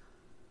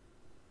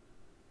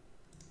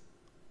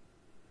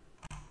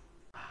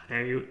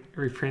 Hey,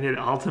 reprinted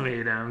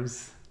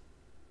ultimatums.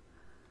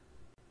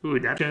 Ooh,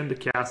 that's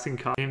the casting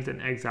columns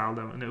and exile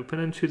them. An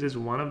opponent chooses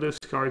one of those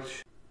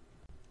cards.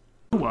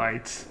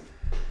 White.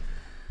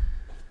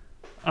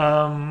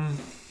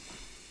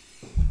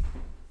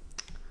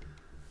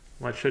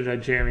 What should I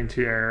jam into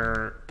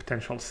your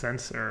potential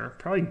censor?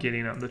 Probably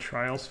getting up the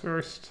trials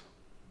first.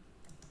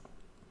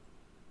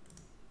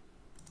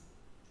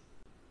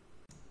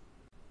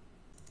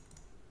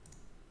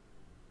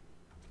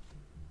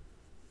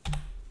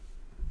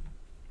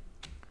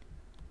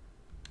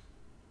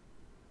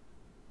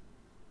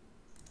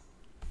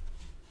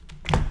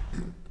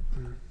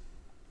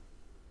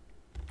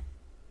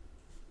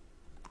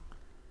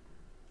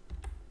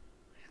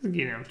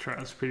 Beginning of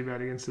Trial is pretty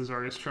bad against the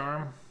Zarya's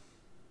Charm.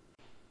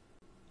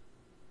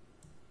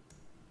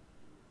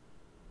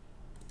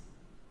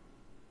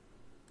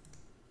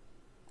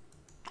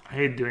 I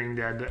hate doing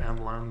that to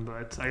Emblem,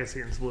 but I guess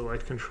against blue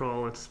white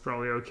control it's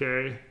probably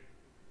okay.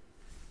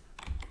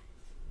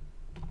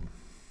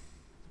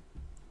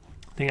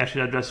 I think I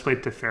should have just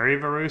played Teferi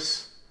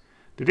Varus.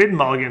 They did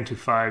mulligan to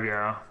 5,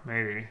 yeah,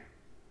 maybe.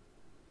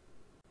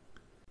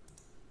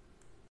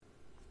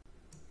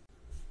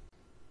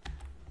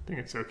 I think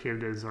it's okay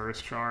with the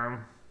Zarya's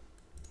Charm.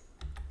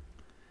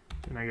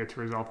 Then I get to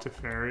resolve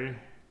Teferi.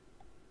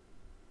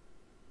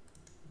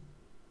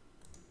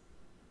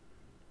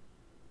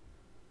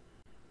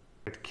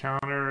 Get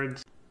countered.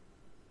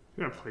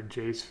 I'm gonna play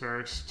Jace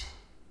first.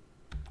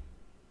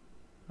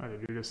 How do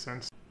I do this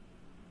sense?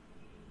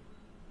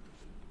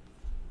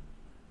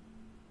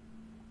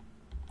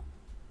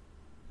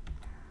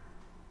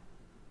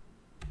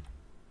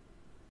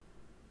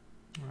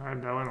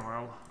 Alright, that went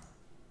well.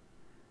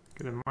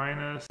 Get a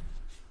minus.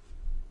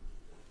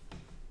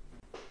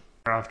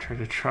 After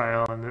the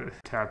trial and the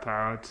tap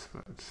out,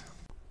 but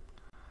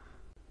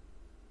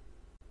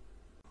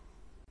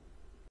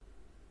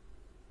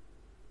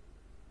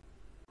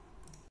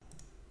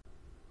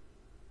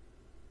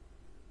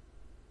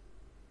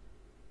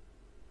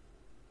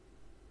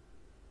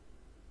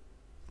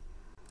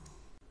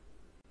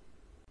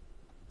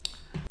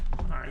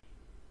alright.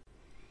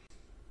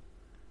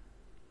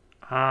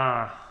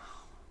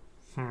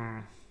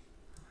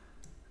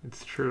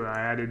 It's true, I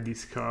added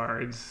these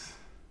cards.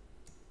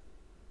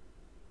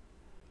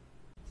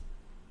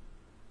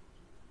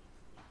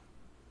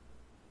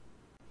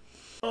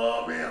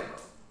 Oh man.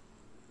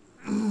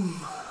 I'm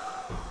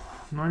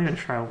not even gonna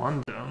try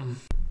one though.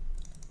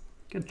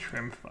 Get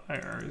Trim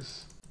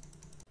Fires.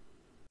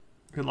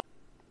 Good luck.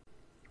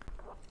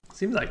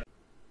 Seems like,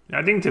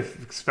 I think to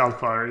spell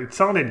Queller, it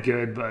sounded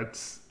good,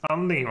 but I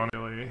don't think you want to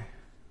really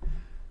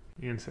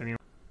against anyone.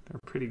 They're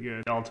pretty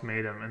good.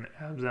 Ultimatum and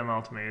Abzem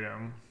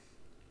Ultimatum.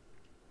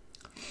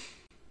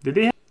 Did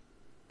they have,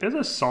 there's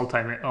a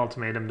Sultan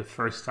Ultimatum the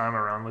first time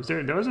around. Was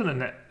there wasn't an,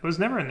 there was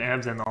never an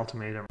Abzem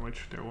Ultimatum,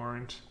 which there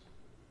weren't.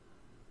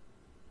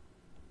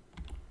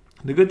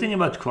 The good thing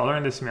about Queller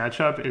in this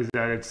matchup is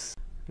that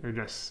they're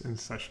just in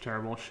such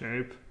terrible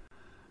shape.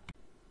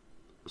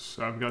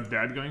 So I've got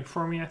that going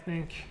for me, I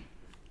think.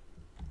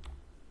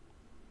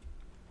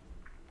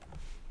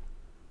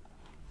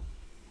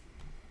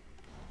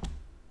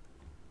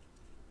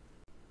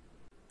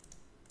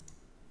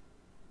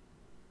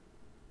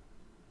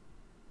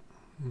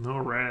 No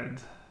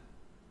red.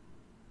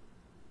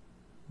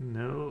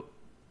 No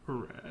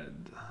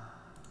red.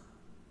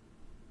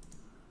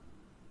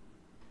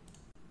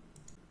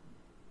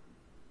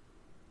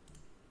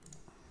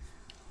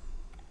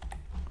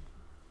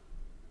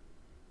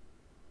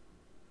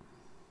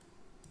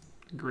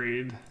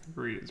 Greed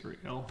is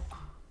real.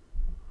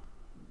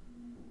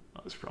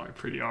 That was probably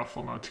pretty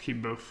awful not to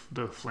keep both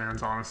the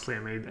lands, honestly.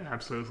 It made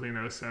absolutely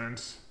no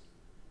sense.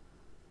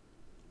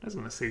 I was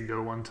gonna say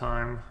go one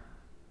time.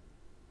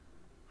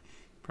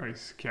 Probably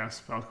cast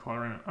Spell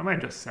Queller. I might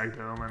just sag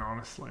the Omen,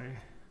 honestly.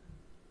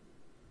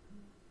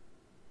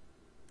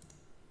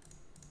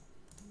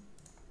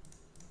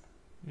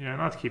 Yeah,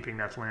 not keeping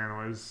that land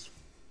was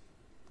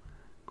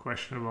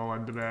questionable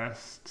at the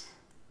best.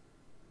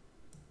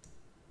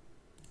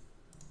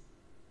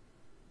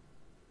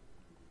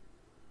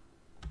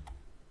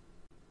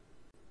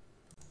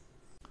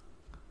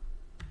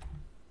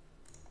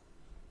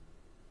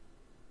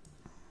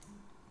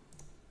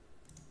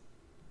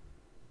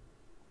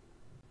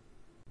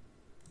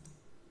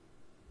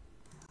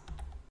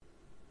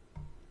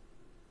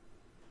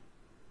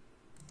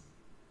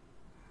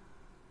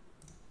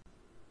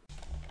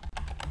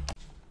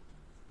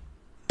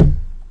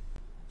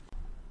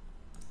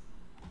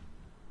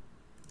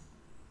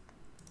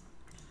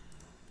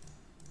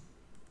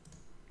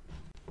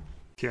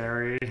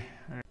 Scary.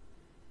 I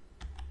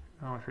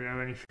don't know if we have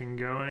anything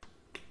going.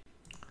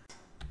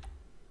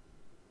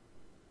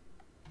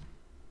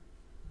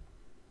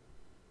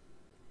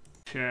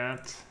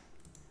 Chat.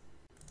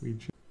 And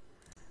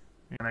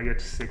I get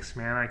 6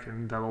 mana, I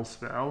can double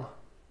spell.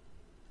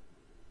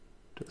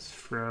 Just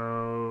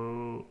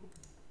throw.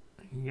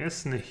 I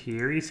guess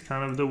Nahiri's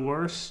kind of the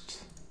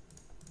worst.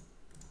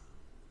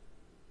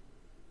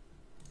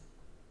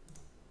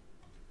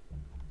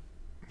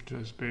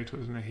 Just bait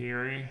with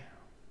Nahiri.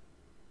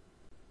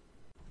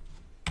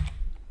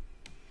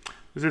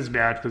 This is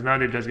bad because now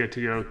they just get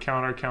to go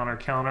counter, counter,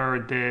 counter,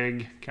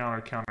 dig,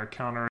 counter, counter,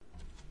 counter.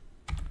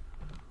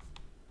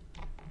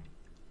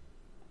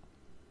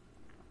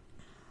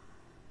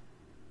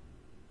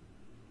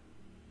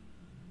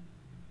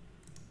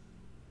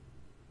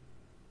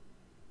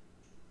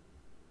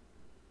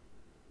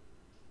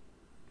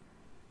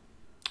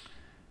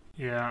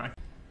 Yeah,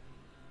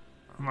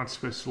 I'm not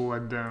supposed to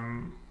let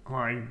them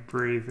like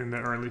breathe in the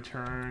early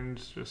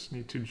turns. Just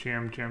need to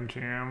jam, jam,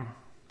 jam.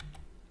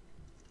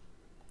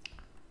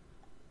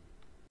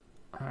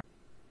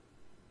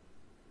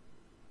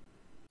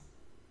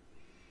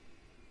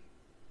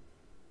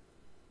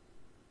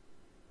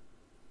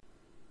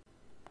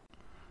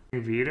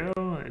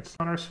 veto. It's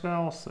not our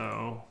spell,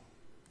 so.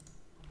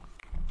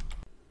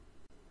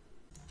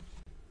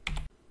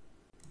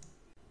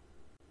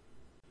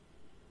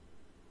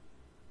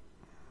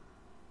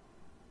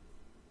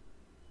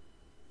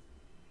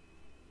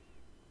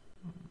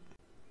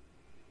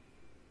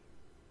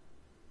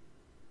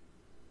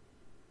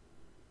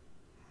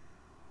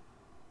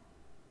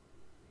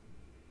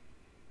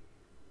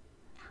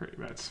 Pretty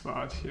bad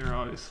spot here,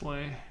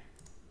 obviously.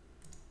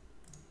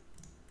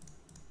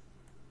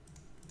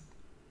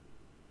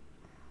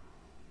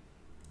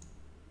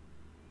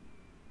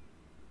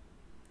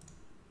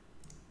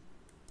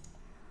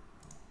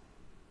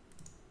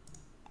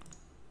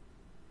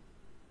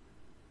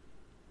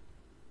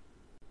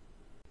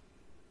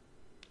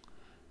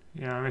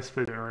 Yeah, I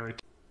misplayed it early.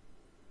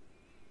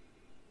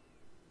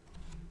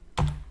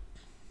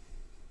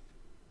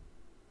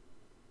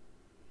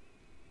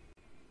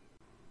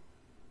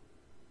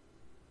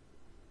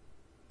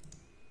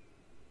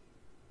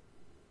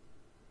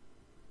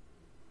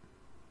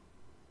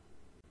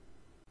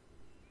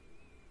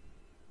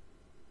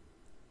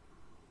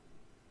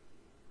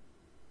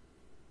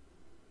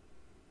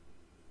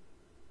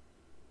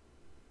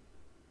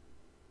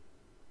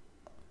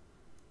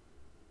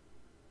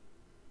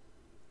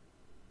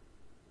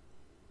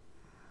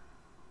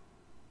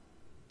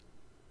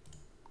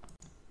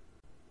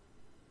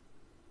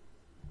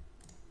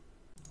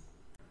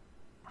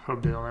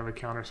 Hope they don't have a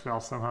counter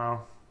spell somehow.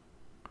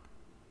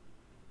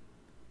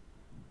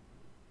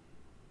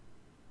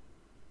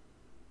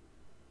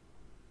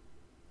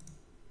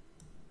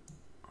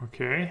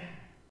 Okay.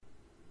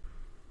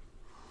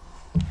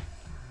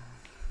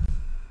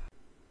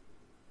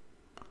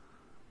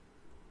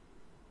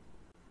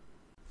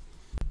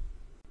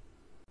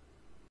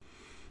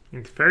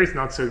 And Fairy's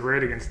not so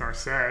great against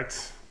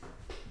Narset.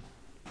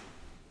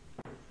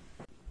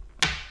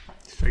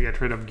 Should I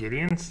get rid of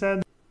Gideon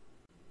instead?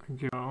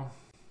 Go.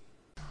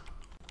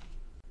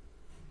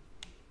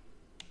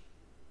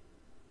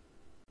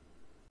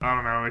 I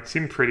don't know, it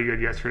seemed pretty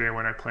good yesterday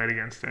when I played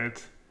against it.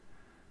 It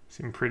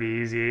seemed pretty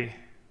easy.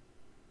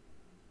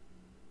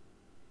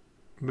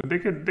 But they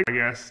I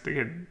guess, they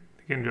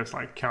can just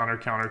like counter.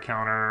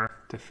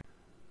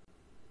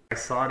 I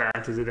saw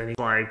that, is it any,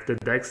 like, the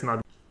deck's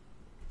not,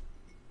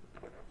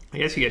 I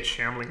guess you get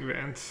Shambling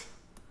Vent,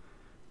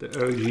 the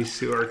OG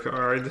sewer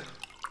card.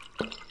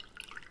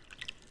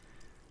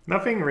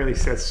 Nothing really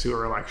says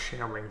sewer like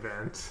Shambling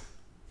Vent.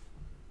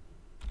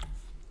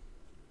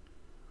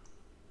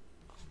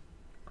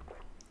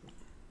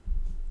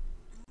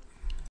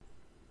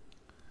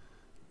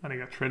 And I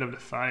got rid of the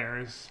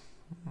fires.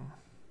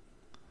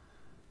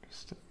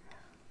 Interesting.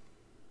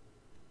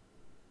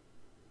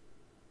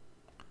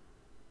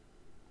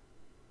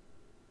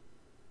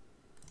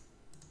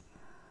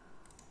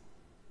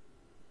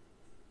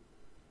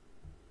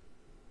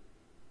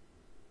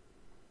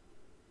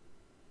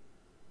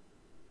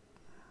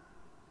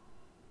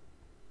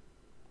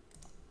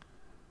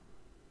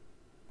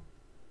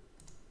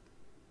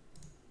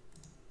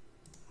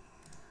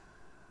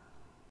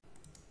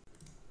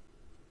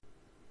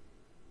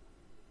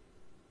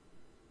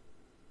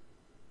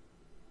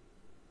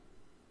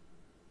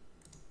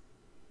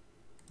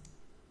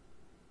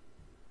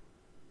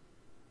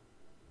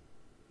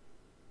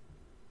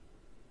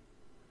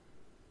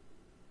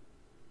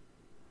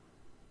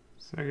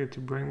 So I get to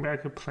bring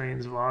back a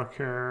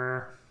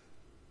Planeswalker.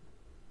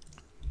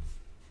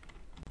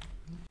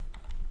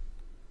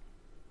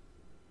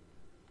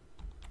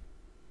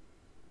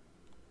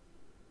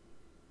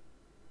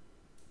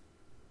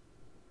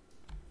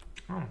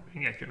 I don't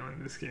think I can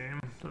win this game.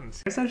 I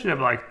guess I should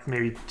have like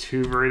maybe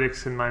 2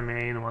 verdicts in my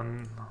main,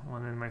 one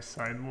in my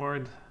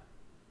sideboard.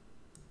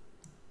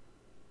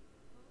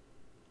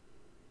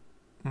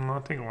 I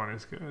think 1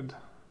 is good.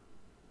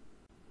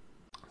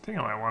 I think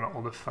I might want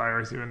all the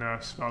fires even though I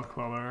have Spell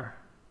Queller.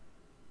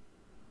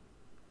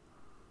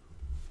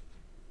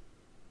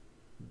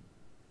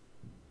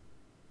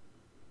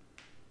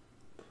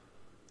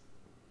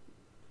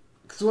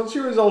 Because once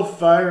you resolve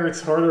fire,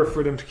 it's harder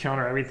for them to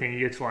counter everything. You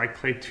get to like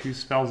play 2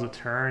 spells a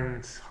turn.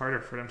 It's harder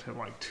for them to have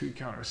like 2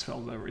 counter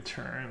spells every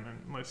turn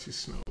unless you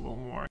smooth a little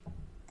more.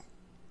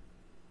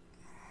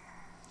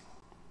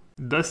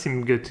 It does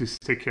seem good to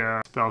stick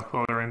a Spell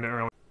Queller in the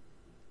early.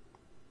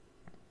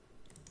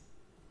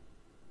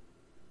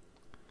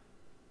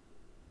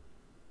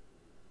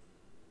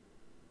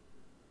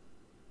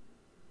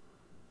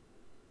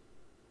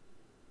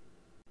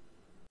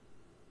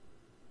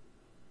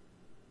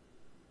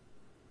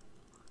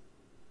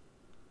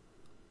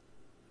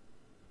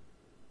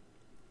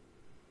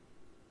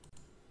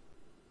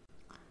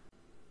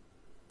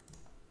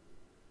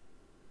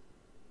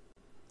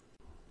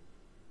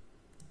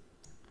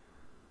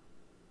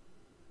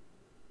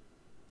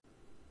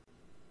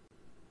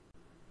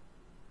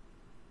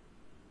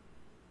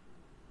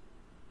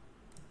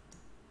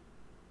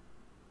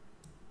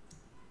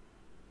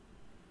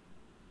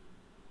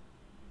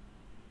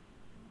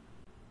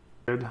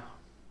 Good.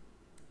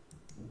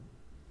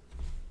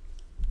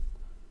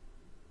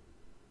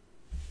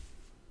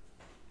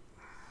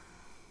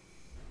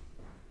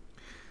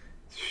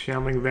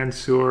 Shambling Vent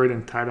Sword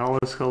and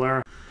Tidalus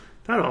color.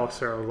 That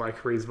also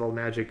like reasonable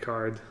magic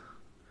card.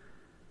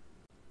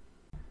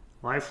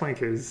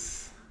 Lifelink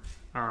is,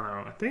 I don't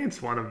know, I think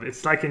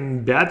it's like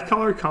in bad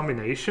color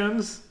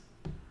combinations,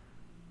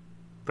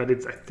 but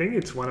I think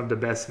it's one of the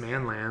best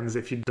man lands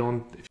if you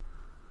don't.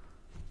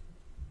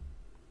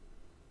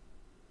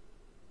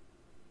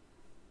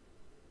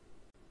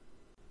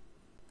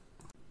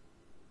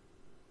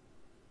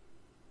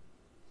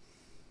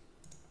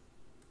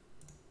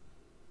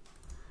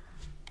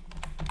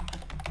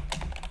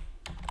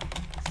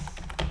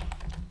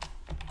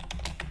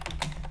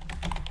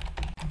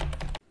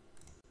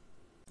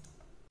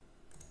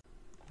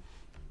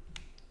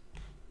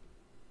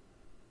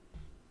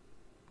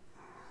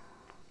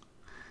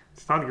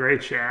 It's not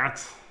great,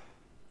 chat.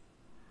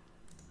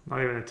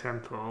 Not even a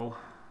tempo.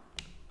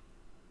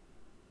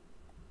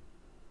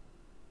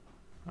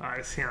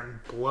 This hand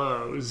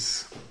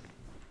blows.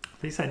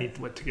 At least I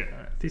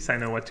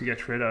know what to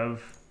get rid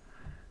of.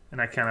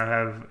 And I kind of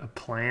have a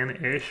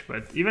plan-ish,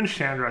 but even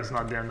Chandra is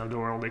not the end of the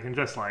world. They can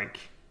just like,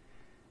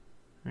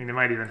 I mean, they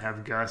might even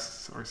have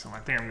gusts or something.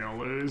 I think I'm gonna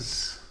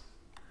lose.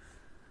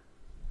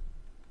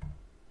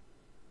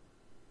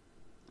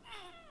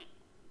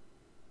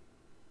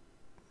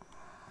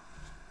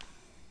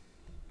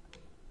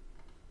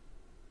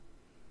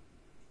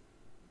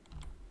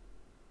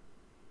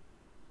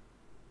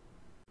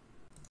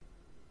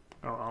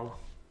 Oh well.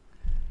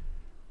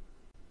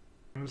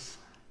 Well,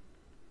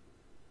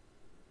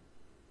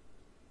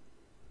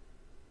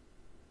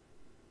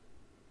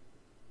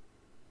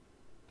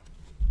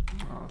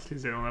 at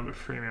least they don't have a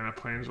free mana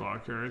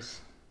planeswalkers.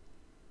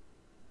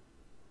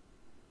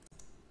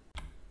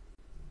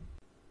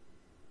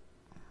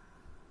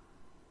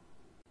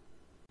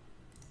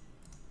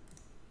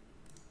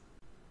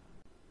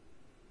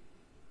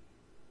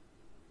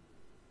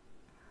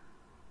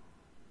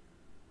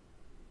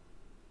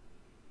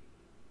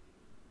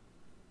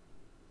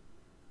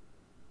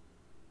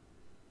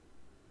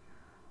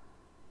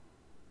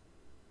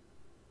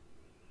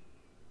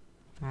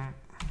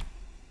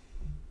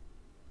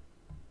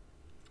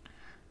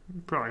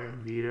 Probably a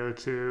veto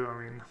too.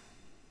 I mean,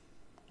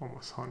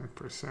 almost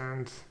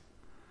 100%.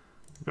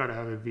 Gotta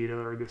have a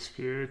veto or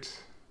dispute.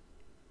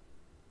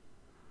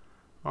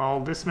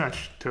 Oh, this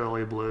match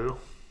totally blew.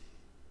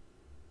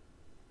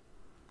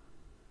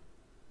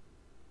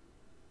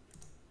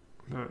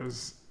 That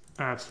was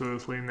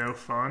absolutely no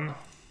fun.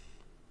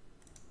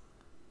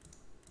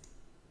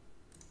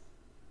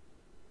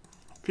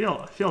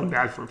 I feel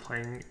bad for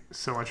playing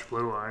so much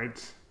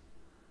blue-white.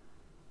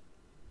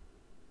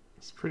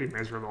 It's pretty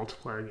miserable to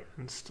play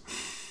against.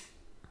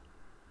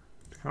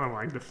 It's kind of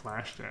like the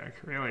flash deck.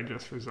 Really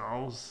just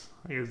resolves.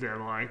 I guess they're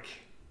like,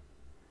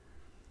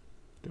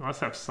 they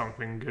must have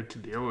something good to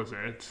deal with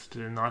it.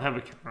 Do they not have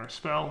a counter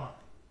spell?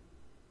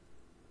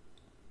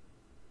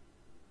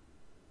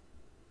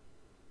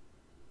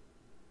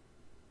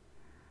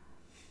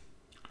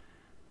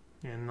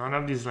 Yeah, none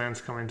of these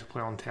lands come into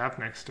play on tap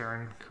next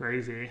turn.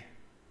 Crazy.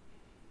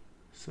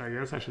 So I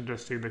guess I should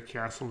just take the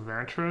Castle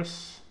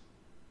Ventress.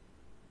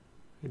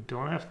 I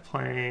don't have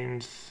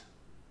planes.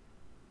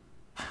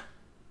 I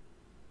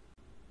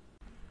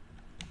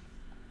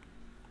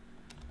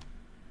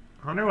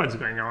wonder what's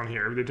going on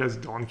here. If they just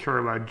don't care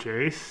about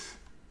Jace,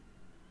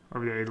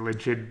 or if they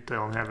legit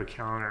don't have a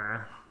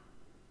counter.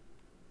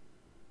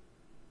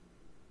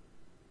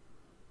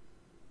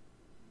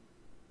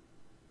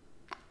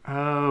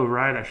 Oh,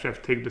 right. I should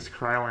have taken this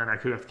Kryland. I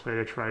could have played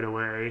it right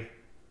away.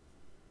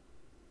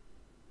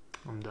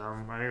 I'm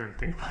dumb. I didn't even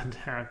think about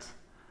that.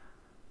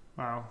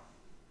 Wow.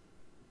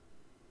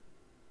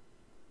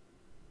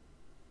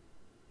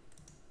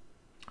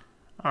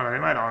 I don't know,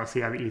 they might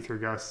honestly have an Ether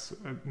Gust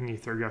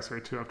or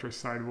two after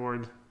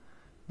sideboard.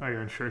 Not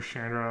even sure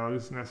Chandra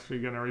is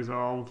necessarily going to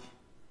resolve.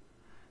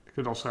 They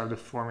could also have the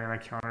 4-mana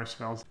counter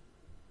spells.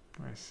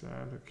 I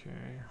said,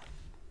 okay.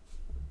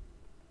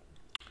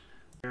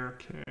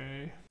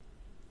 Okay.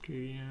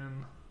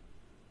 Gideon.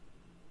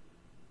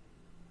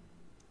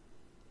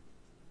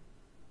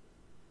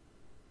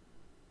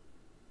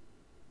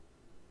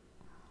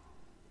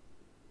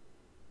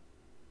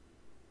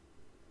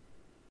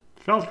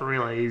 Felt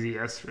really easy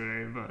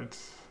yesterday, but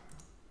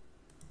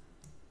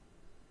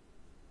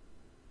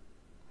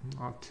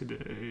not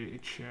today,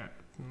 chat.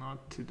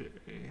 Not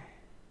today.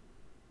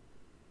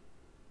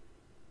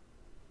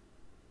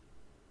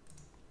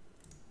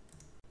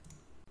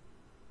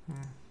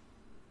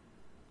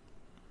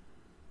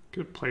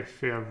 Could play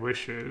Fair of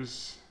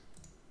Wishes.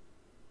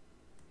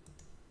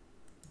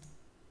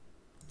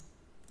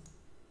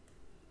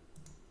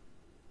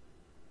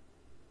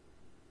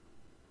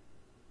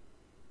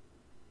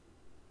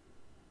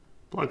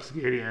 Blocks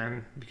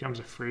Gideon, becomes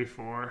a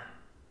 3/4.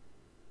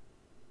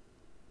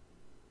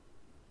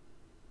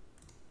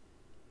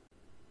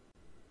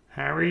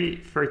 Harry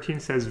 13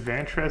 says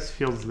Ventress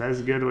feels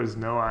less good with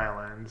no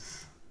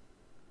islands.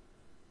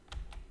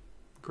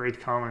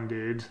 Great comment,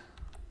 dude.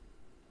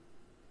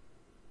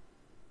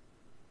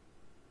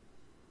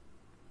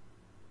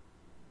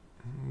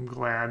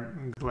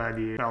 glad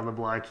you felt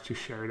obliged to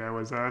share that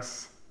with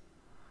us.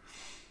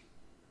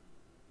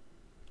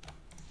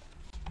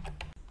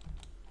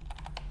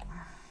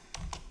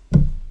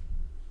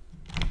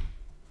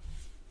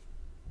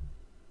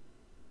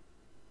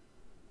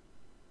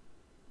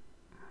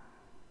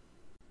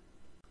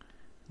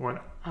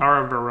 What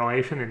hour of a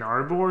relation in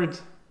our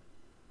boards?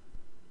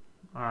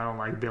 I don't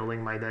like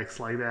building my decks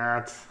like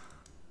that.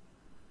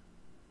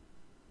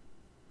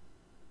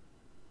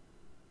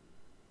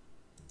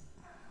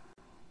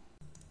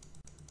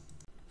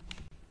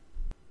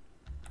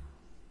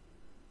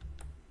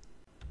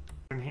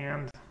 In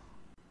hand.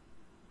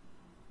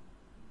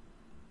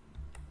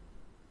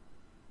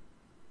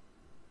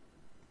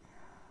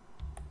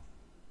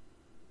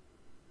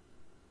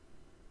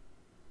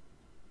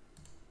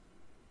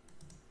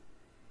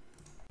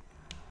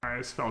 Alright,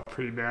 this felt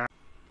pretty bad.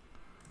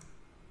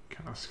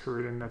 Kind of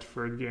screwed in that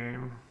third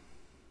game.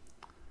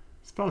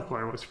 Spell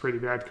Coil was pretty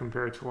bad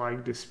compared to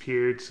like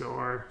Disputes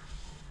or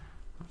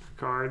other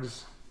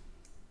cards.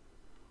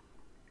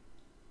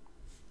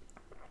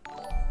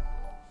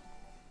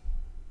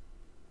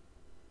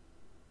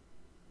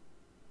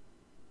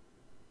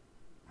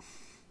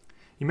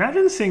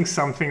 Imagine seeing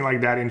something like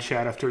that in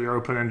chat after your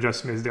opponent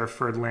just missed their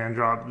third land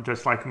drop,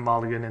 just like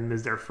Mulligan and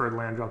missed their third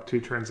land drop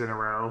 2 turns in a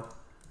row.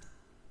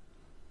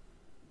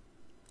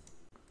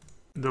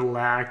 The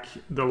lack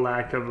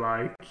of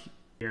like,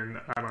 and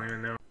I don't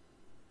even know.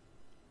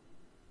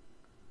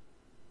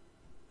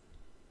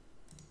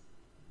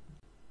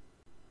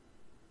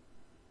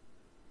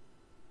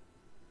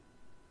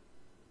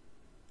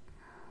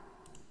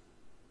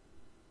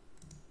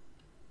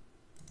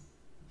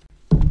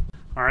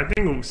 Alright, I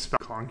think we'll spell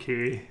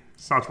clunky.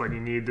 It's not what you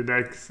need. The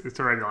deck's, it's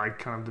already like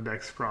kind of the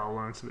deck's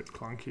problem. It's a bit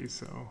clunky,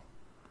 so.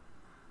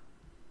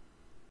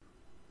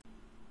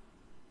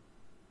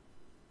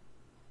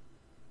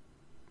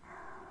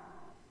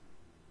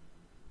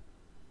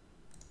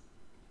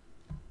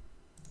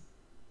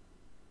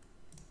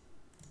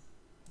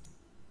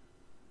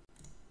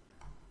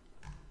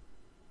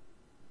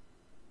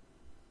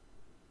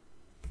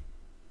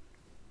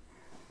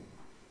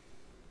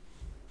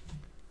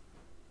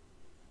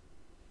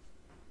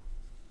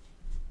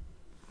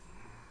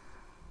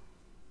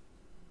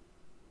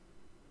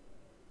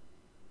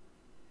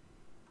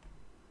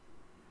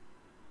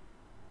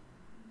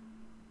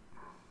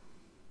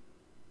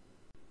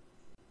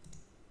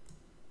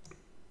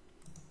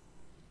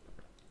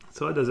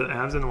 So what does it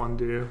Absent one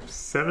do?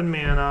 7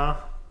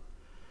 mana.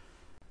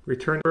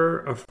 Return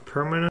of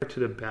permanent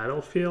to the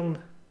battlefield.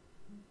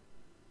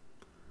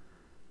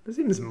 This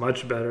seems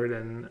much better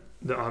than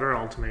the other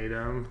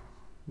ultimatum,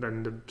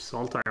 than the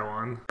Sultai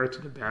one.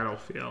 To the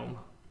battlefield.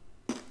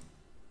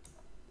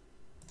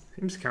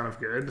 Seems kind of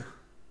good.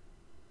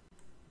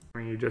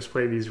 When you just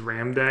play these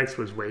Ram decks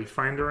with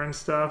Wayfinder and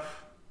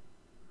stuff.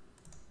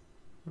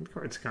 That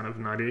card's kind of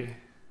nutty.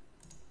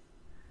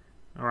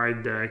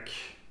 Alright, deck.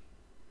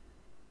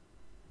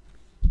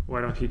 Why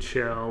don't you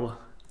chill?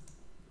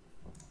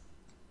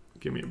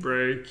 Give me a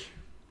break.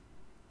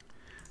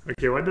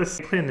 Okay, what does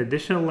play an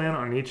additional land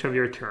on each of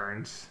your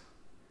turns?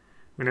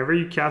 Whenever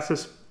you cast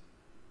this...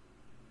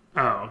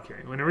 Oh,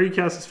 okay. Whenever you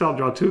cast a spell,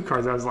 draw 2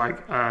 cards. I was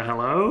like,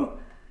 hello?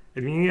 At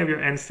the beginning of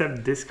your end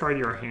step, discard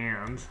your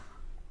hand.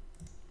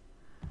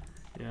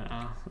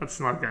 Yeah, that's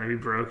not going to be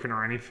broken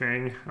or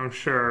anything. I'm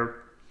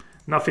sure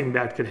nothing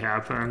bad could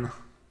happen.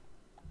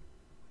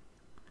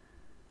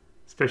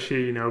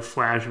 Especially, you know,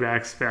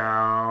 flashback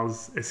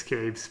spells,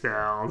 escape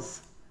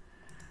spells.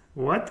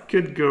 What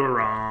could go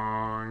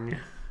wrong?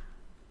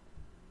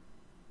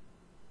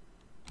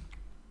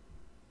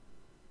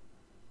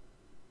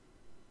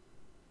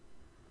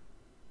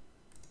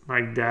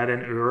 Like that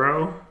and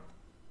Uro?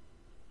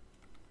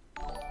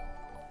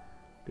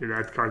 Dude,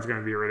 that card's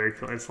gonna be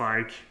ridiculous.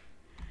 Like,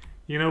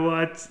 you know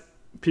what?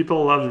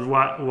 People love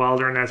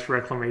Wilderness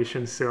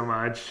Reclamation so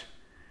much.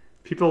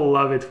 People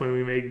love it when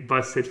we make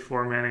busted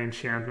 4-mana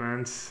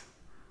enchantments.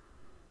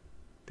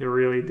 They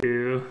really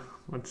do.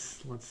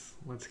 Let's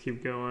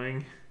keep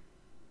going.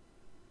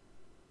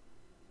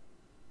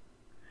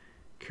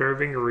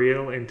 Curving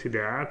Reel into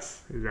that?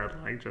 Is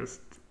that like just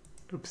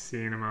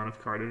obscene amount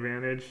of card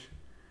advantage?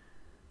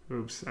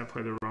 Oops, I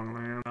played the wrong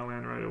land. I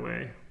land right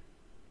away.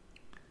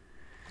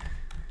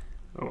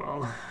 Oh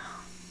well.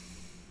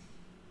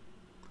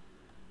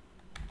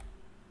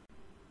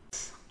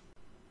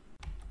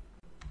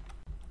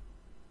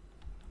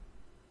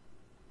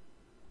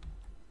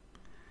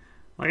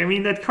 Like, I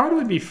mean, that card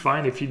would be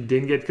fine if you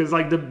didn't get... Because,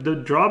 like, the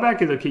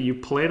drawback is, okay, you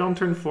play it on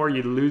turn 4,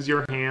 you lose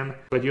your hand,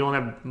 but you don't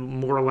have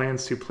more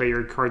lands to play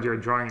your cards you're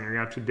drawing, and you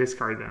have to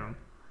discard them.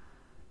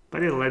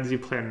 But it lets you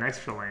play an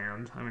extra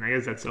land. I mean, I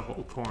guess that's the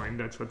whole point.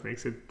 That's what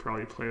makes it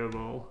probably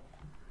playable.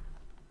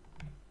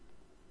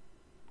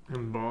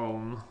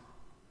 Embalm.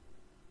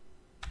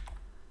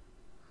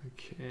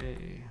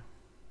 Okay.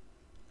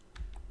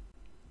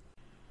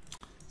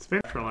 It's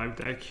been for live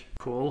deck.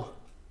 Cool.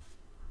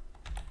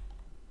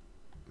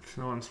 If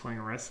no one's playing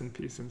Rest in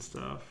Peace and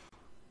stuff.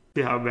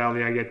 See how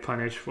badly I get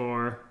punished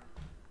for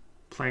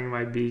playing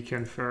my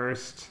beacon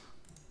first.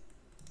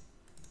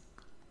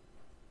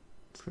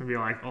 It's gonna be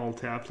like all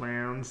tap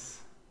lands.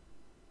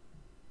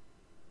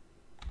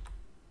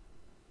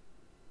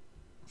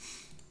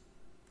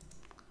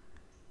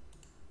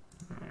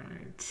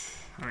 Alright,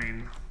 I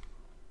mean,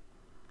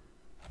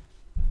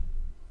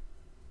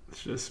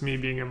 it's just me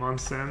being a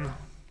Munson.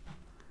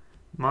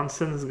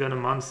 Munson's gonna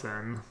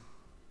Munson.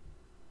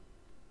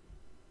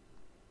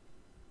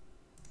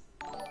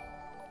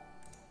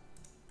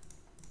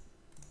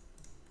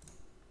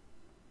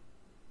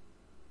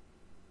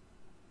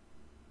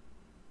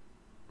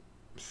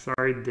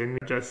 Sorry,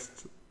 didn't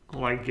just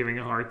like giving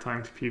a hard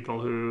time to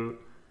people who...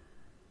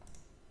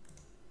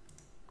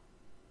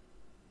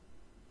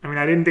 I mean,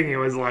 I didn't think it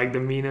was like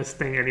the meanest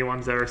thing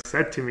anyone's ever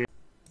said to me.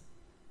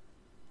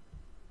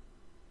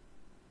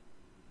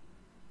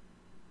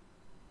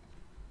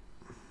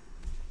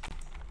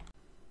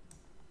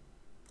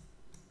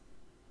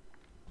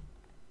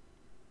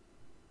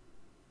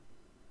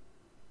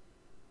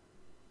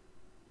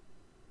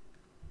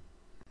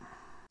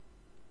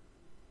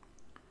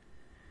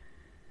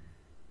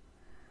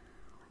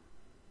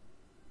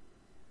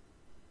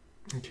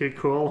 Okay,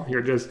 cool.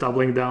 You're just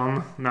doubling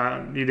down.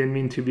 You didn't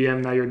mean to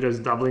BM, now you're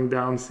just doubling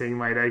down, saying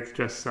my deck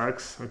just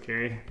sucks.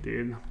 Okay,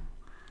 dude.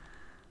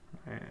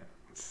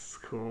 It's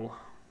cool.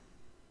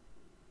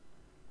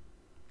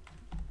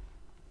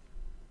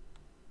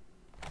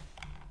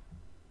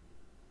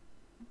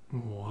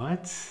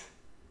 What?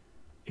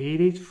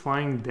 8/8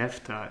 Flying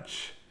Death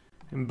Touch.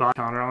 And buy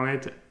counter on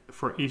it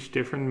for each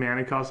different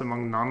mana cost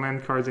among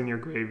non-land cards in your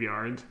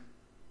graveyard.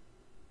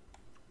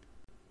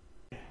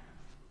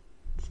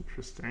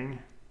 Interesting.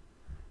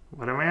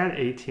 What am I at?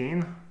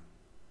 18?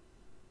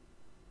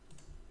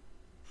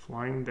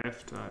 Flying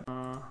Death Touch.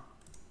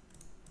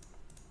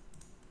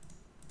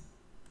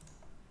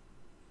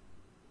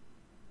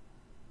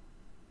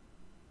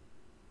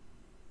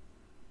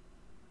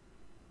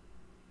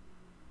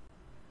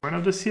 Point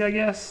of the sea, I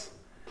guess.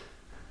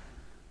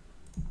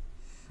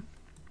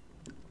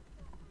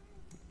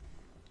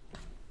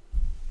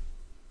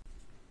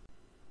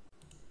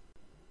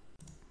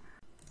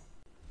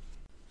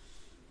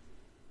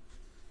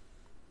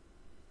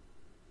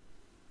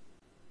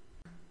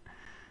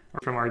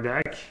 From our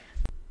deck.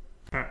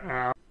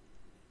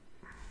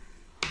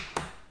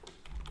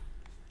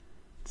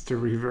 It's the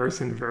reverse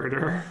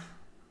inverter.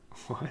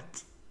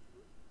 What?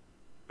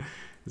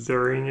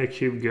 Zarina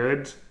Cube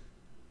good.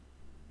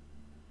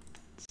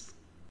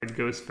 It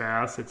goes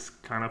fast. It's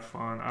kind of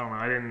fun. I don't know.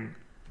 I didn't.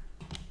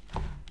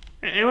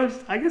 It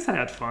was. I guess I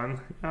had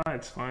fun. Yeah,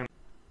 it's fine.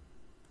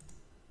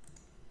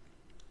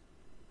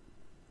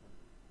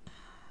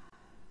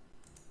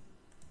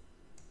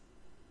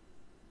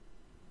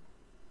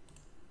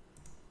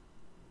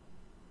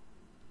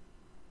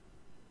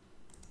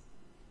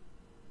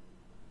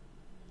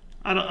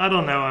 I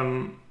don't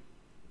know.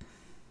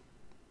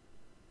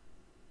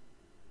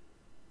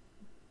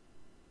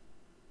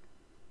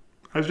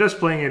 I was just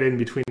playing it in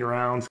between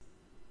rounds.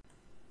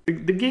 The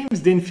games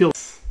didn't feel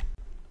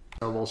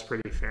snowballs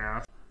pretty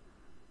fast.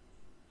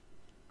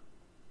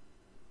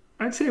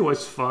 I'd say it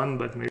was fun,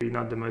 but maybe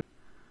not the most.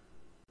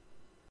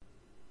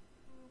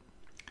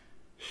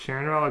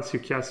 Chandra lets you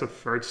cast a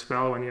third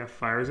spell when you have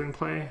fires in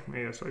play.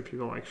 Maybe that's why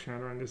people like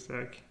Chandra in this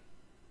deck.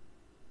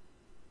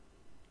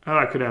 Oh,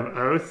 I could have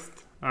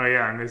Oath. Oh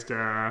yeah, I missed dude.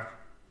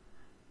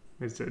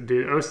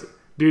 Oath,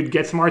 dude,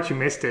 get smart, you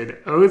missed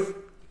it. Oath.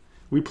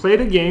 We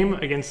played a game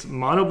against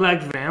Mono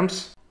Black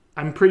Vamps.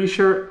 I'm pretty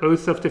sure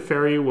Oath of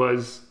Teferi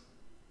was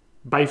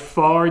by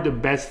far the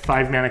best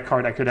 5-mana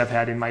card I could have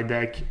had in my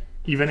deck,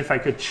 even if I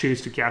could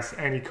choose to cast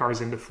any cards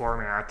in the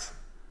format.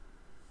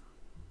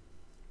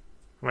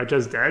 Am I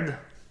just dead?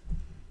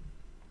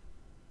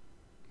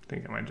 I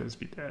think I might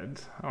just be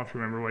dead. I don't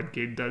remember what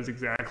Gate does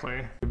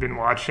exactly. I've been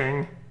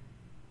watching.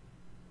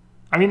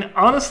 I mean,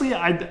 honestly,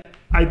 I'd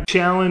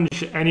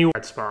challenge any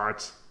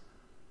spot.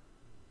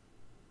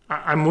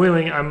 I'm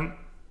willing.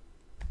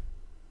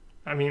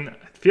 I mean,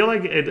 I feel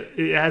like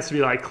it has to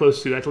be like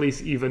close to at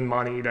least even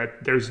money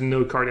that there's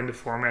no card in the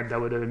format that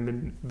would have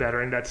been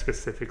better in that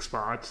specific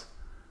spot.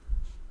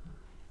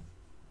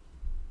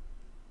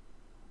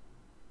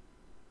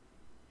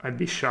 I'd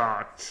be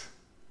shocked.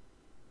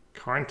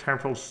 Karn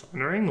Temple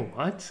Sundering?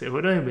 What? It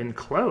would have been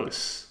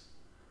close.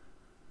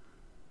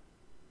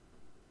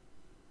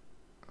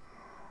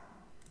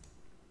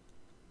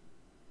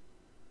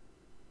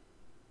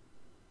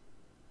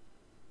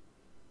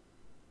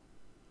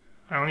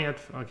 I only had,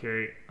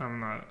 okay, I'm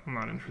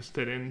not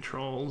interested in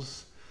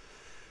trolls.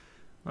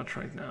 Not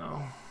right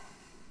now.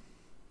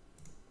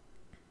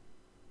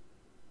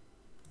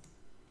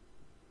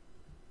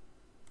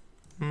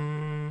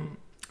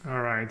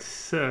 All right,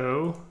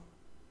 so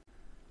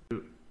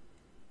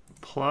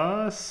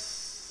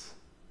plus,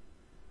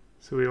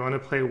 so we want to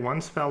play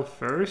one spell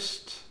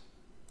first.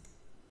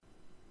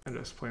 I'm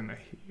just playing the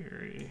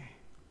Nahiri.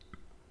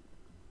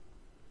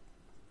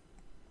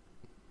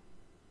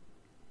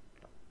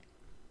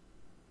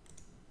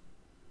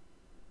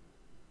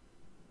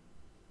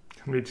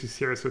 Can be too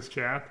serious with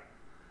chat?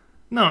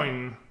 No, I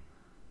mean,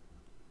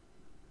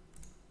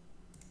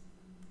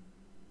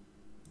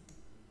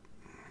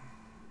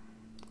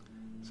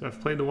 So I've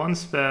played one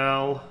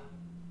spell.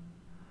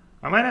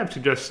 I might have to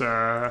just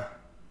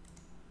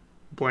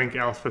blank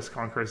Alpha's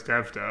Conqueror's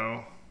Dev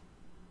though.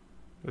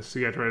 Just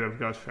to get rid of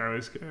God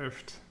Pharaoh's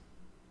Gift.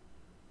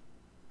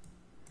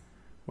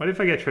 What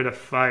if I get rid of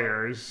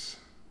fires?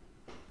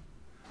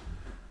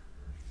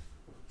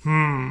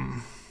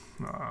 I'm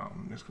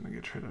just gonna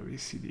get rid of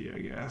ECD, I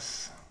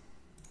guess.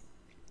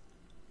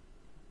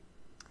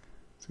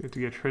 So we have to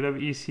get rid of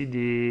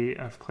ECD.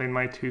 I've played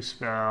my 2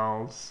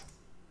 spells.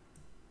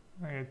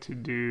 I had to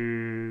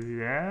do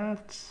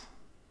that.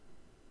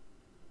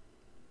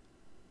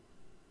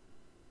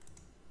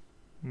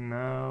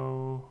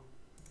 No.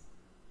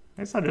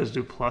 I guess I'll just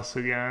do plus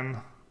again.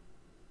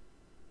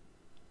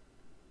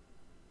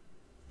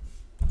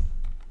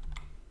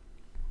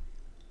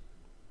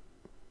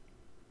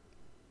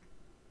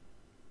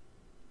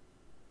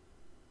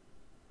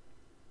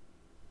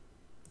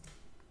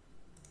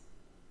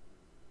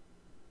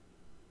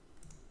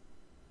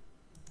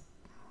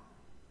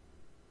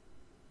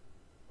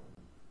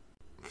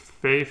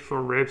 Fae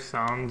for Rip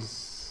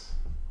sounds...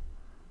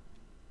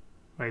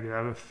 Wait, do I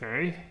have a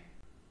Fae?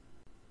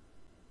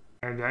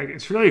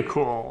 It's really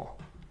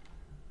cool.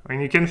 I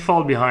mean, you can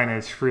fall behind it.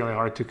 It's really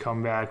hard to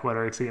come back,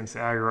 whether it's against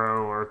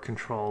aggro or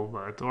control,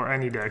 or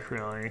any deck,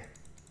 really.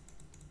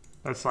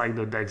 That's like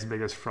the deck's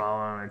biggest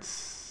problem.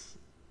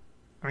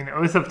 I mean,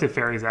 Oath of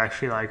Teferi is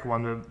actually like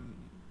one of...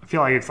 I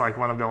feel like it's like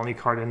one of the only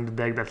cards in the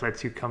deck that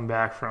lets you come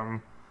back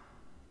from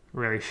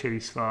really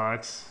shitty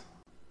spots.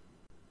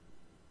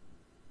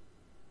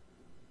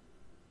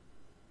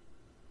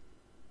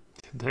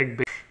 Deck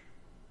big.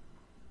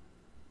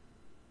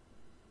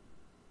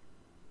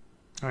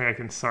 Oh yeah, I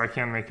can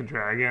Sarkhan make a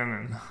dragon,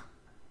 and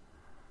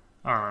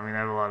I don't know, I mean, I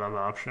have a lot of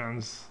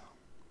options.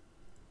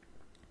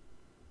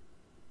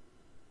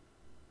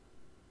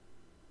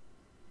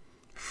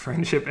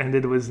 Friendship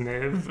ended with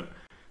Niv.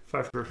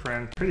 5 for a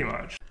friend, pretty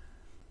much.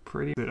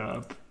 Pretty good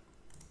up.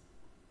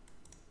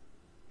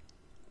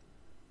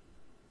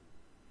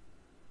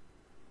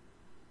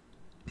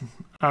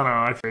 I don't know,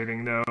 I'm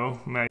rating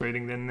though. I'm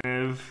rating the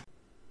Niv.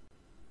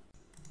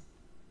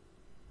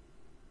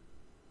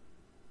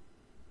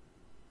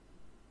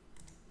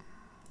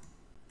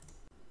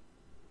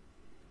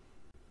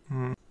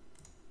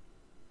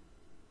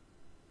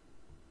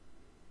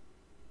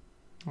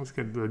 Let's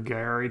get the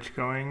garage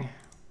going.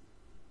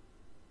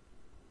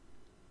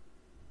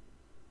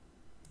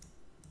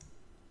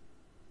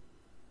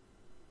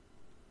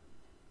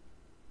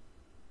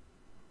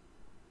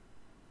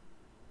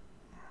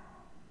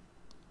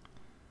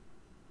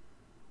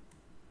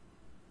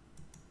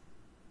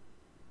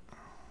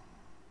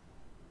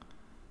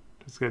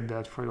 Just get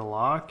that for the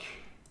lock.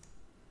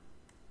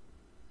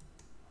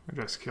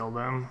 Or just kill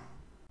them.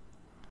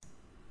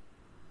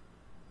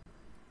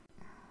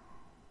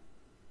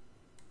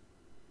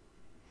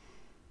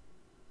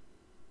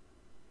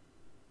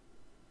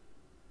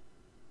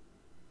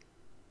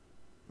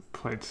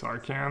 Played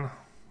Sarkhan.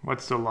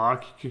 What's the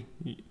lock?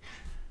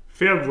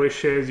 If you have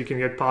wishes, you can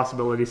get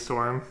Possibility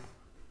Storm.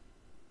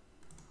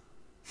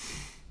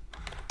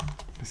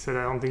 I said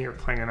I don't think you're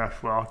playing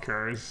enough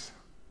Walkers.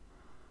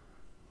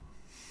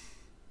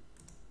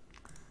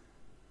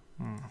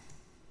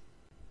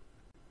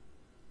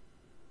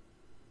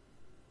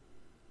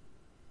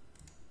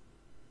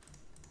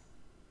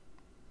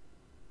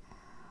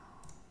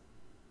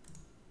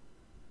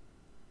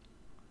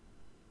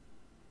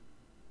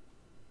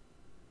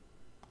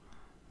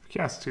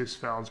 Cast 2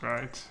 spells,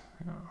 right?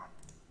 Yeah.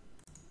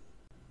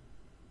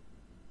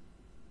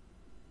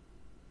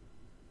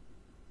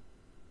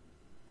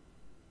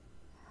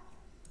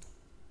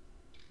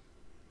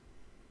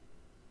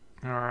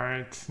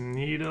 Alright,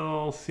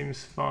 Needle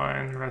seems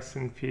fine, rest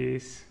in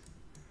peace.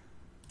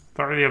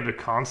 Authority of the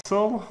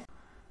Console?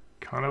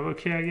 Kind of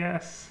okay, I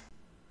guess.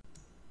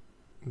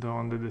 Don't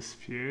want to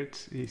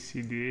dispute,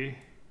 ECD.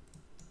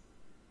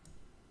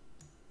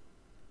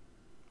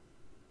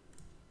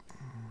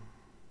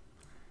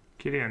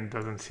 Gideon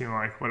doesn't seem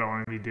like what I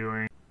want to be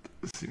doing.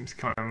 It seems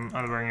kind of,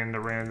 I'm bringing in the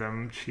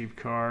random cheap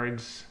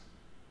cards.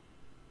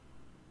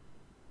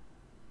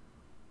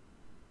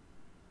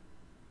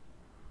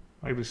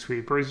 Like, do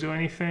sweepers do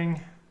anything?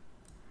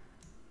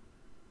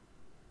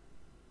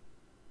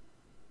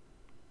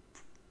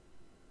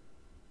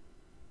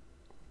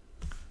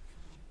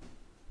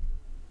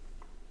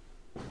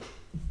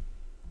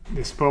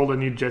 They spoiled a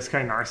new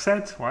Jeskai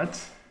Narset?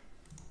 What?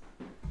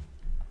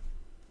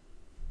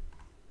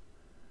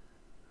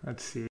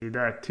 Let's see,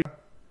 that too.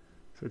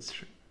 So it's...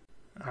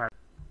 Alright.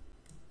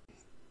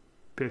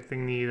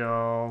 Pithing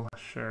Needle,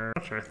 sure.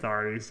 Not sure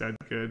Authority is that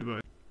good,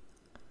 but...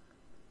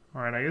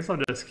 Alright, I guess I'll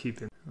just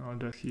keep it.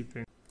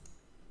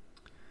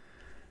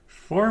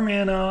 4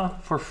 mana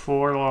for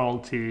 4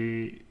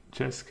 loyalty.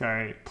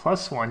 Jeskai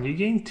 +1. You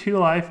gain 2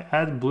 life,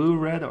 add blue,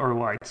 red, or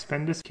white.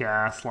 Spend this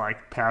cast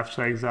like Path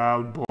to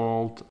Exile,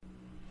 Bolt.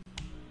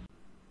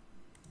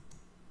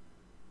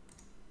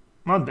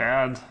 Not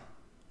bad.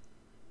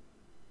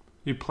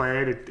 You play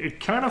it, it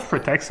kind of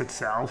protects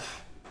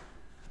itself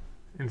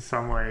in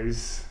some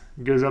ways.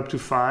 It goes up to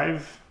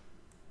 5.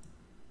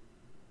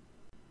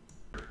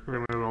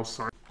 removal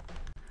sort.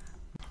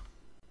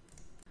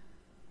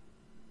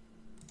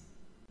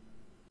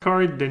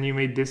 Card, then you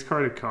may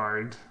discard a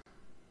card.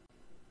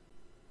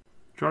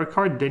 Draw a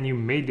card, then you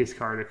may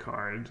discard a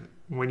card.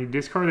 When you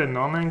discard a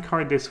non-land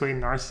card this way,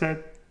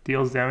 Narset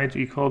deals damage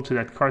equal to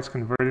that card's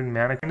converted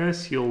mana.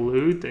 You'll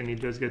loot and you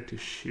just get to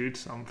shoot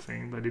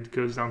something, but it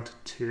goes down to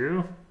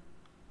 2.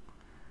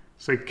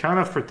 So it kind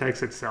of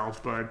protects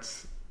itself,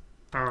 but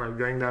I don't know,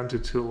 going down to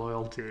 2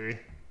 loyalty.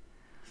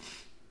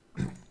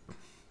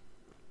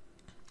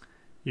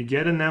 You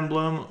get an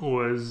emblem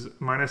was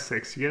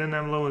 -6. You get an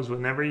emblem was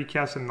whenever you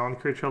cast a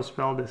non-creature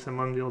spell, this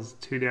emblem deals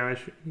 2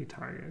 damage to any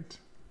target.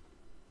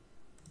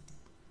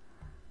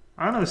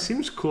 I don't know, it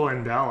seems cool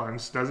and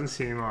balanced. Doesn't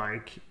seem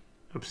like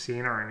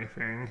obscene or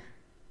anything.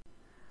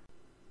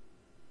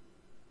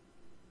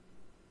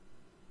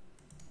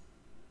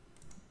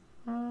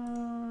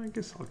 I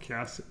guess I'll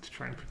cast it to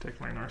try and protect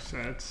my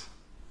Narsets.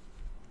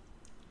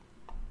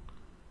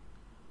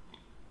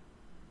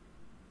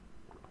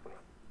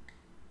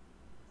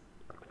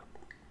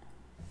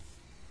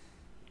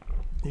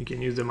 You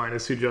can use the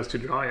 -2 just to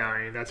draw. Yeah,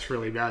 I mean, that's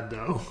really bad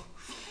though.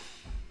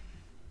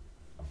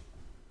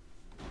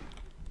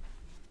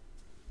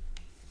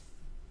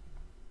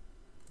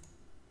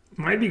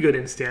 Might be good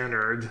in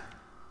standard. I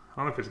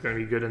don't know if it's going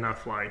to be good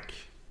enough, like...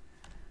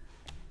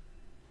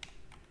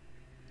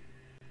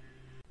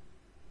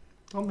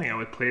 I don't think I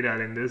would play that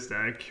in this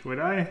deck, would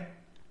I?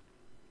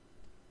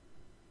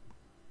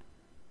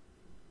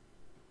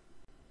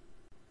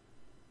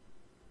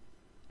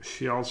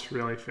 She ults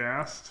really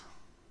fast.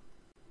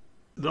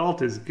 The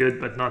ult is good,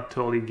 but not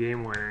totally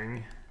game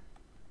winning.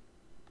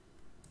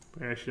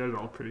 But yeah, she does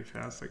ult pretty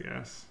fast, I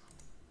guess.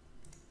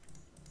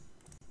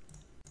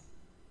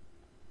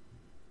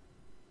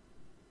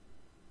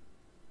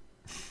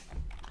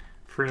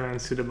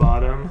 Freelance to the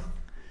bottom.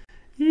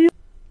 Yeah.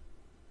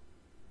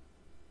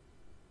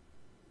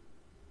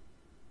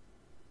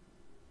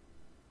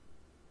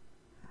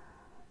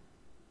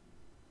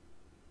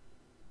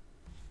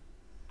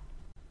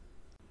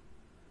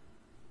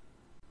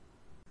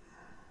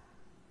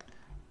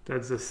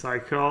 That's the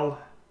cycle.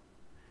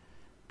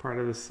 Part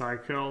of the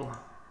cycle.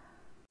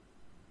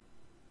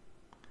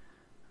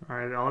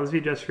 Alright,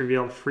 LSV just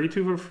revealed free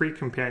 2 for free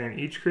companion.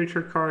 Each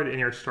creature card in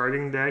your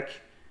starting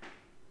deck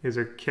is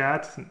a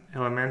cat,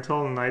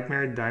 elemental,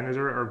 nightmare,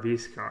 dinosaur, or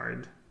beast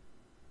card.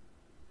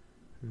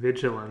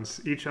 Vigilance.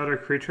 Each other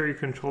creature you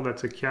control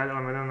that's a cat,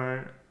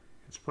 elemental,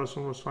 its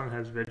 +1/+1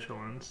 has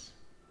vigilance.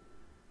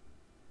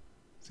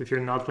 So if you're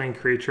not playing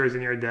creatures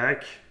in your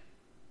deck,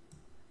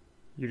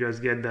 you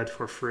just get that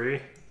for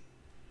free.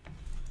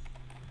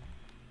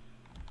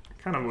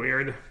 Kind of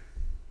weird.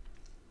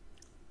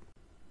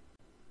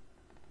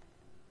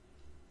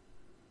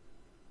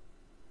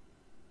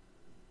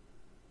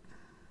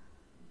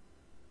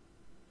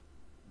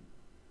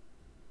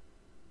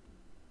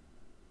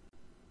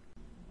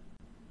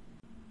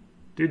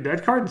 Dude,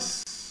 that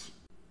card's...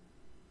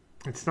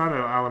 It's not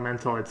an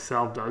elemental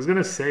itself, though. I was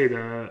gonna say,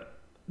 the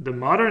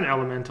modern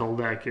elemental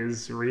deck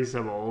is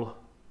reasonable.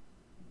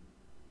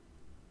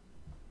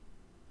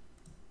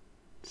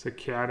 It's a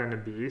cat and a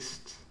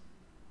beast.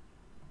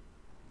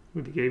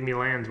 Ooh, they gave me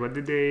lands. What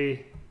did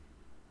they...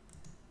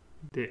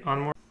 They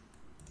unmore...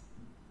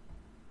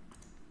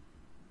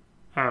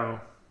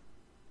 Oh.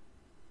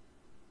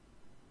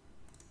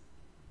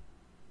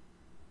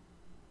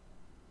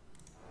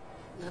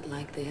 Not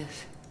like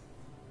this.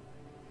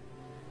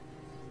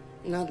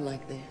 Not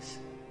like this.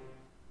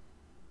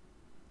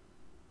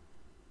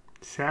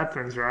 This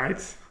happens,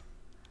 right?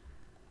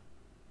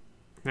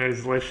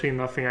 There's literally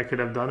nothing I could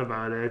have done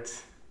about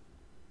it.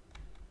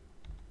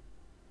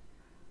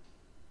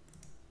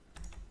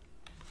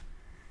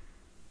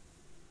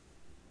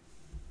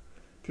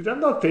 Dude,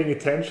 I'm not paying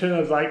attention. I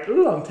was like,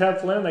 ooh, on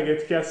tap land, I get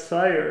to cast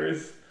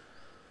fires.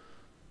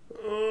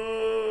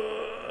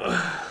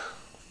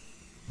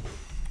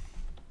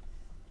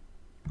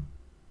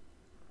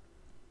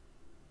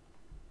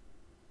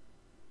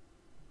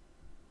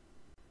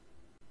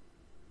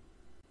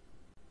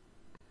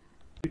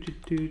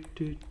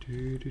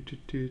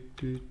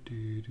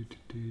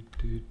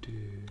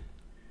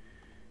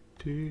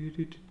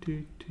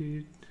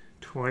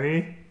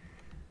 $20?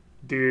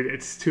 Dude,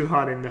 it's too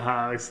hot in the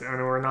house, and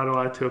we're not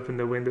allowed to open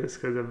the windows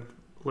because of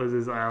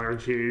Liz's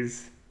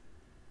allergies.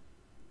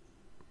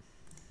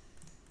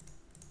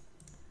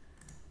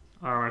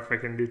 I don't know if I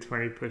can do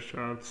 20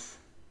 push-ups.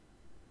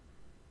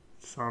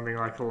 It's sounding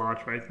like a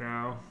lot right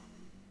now.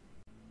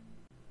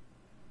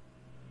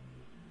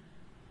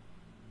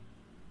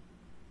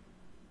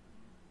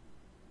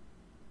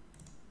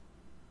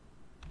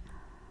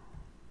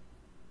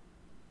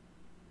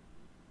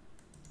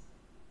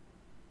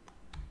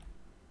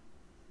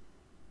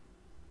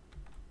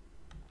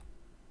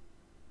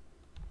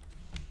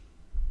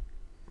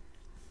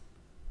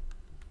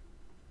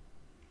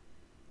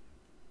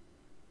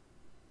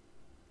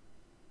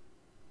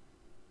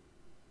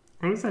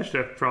 I guess I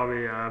should have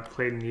probably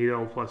played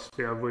Needle plus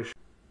Wish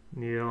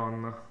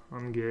Needle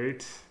on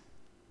gate.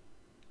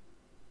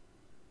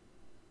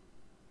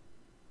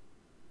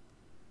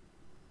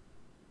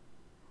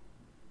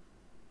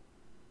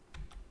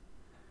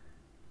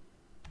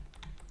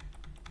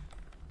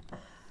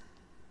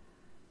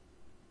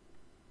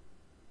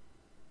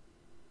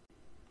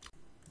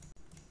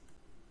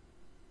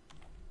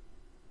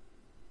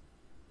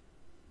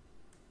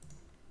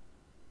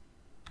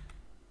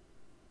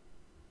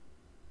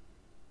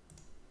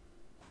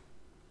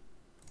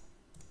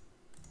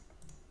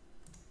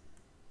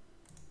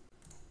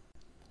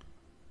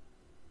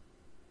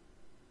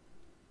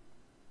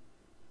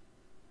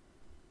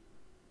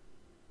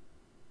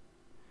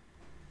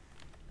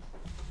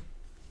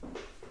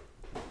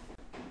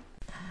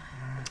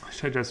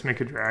 Should I just make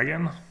a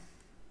dragon?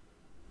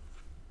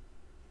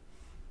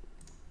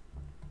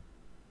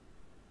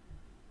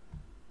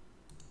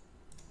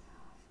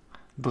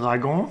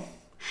 Dragon,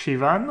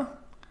 Shivan.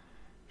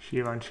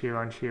 Shivan.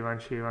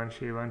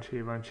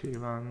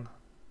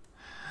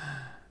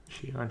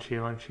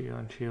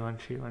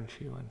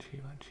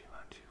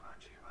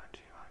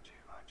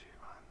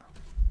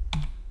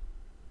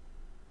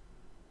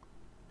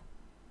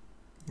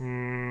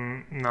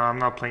 No, I'm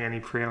not playing any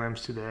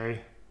prelims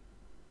today.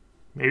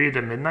 Maybe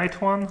the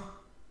midnight one?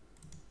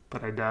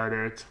 But I doubt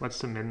it. What's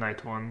the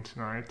midnight one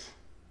tonight?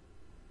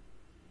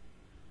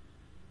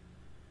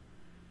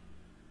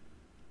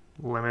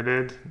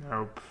 Limited?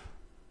 Nope.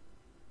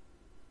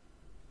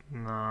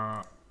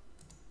 Nah.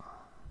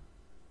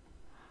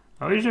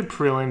 I wish the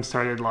prelim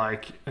started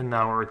like an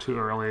hour or two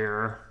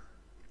earlier.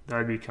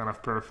 That'd be kind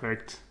of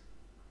perfect.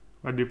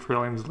 What do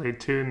prelims lead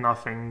to?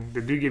 Nothing.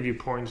 They do give you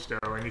points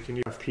though, and you can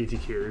use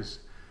PTQs.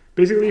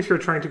 Basically, if you're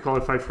trying to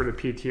qualify for the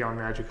PT on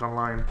Magic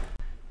Online,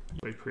 you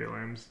play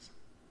prelims.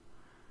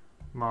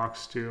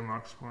 Mox 2,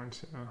 Mox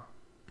points, yeah.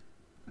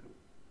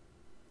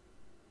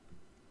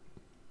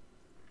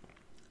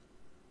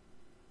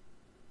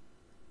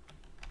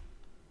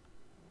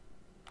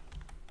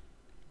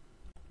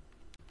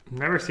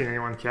 Never seen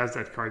anyone cast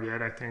that card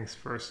yet, I think it's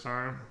first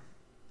time.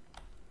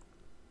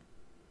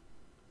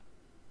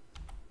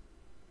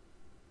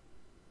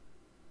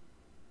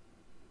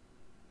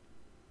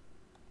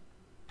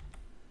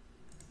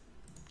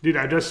 Dude,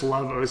 I just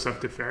love Oath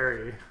of the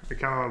Fairy. I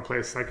kind of want to play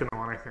a second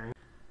one, I think.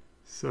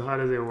 So how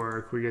does it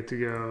work? We get to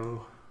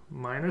go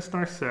minus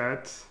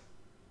Narset.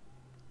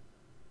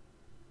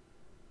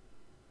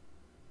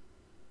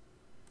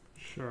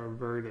 Sure,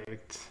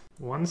 Verdict.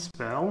 One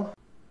spell.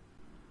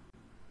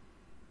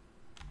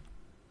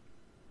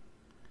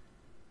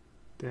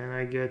 Then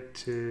I get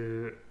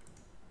to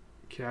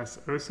cast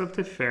Oath of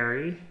the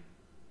Fairy.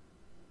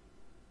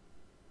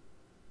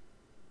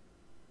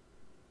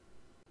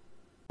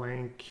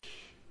 Link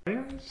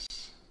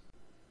fires?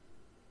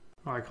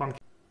 Oh, I can't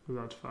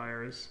without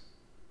fires.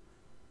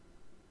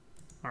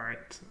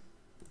 Alright.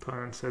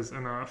 Opponent says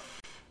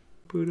enough.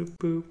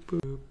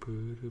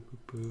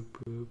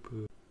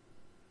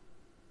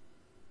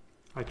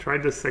 I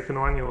tried the second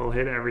one, you will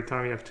hit every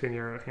time you have 2 in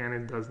your hand,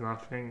 it does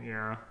nothing,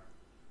 yeah.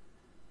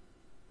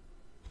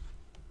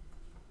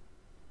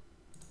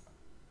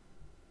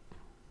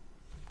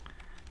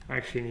 I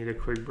actually need a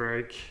quick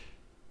break.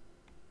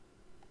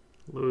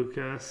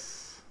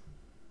 Lucas,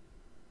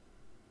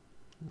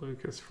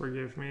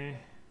 forgive me.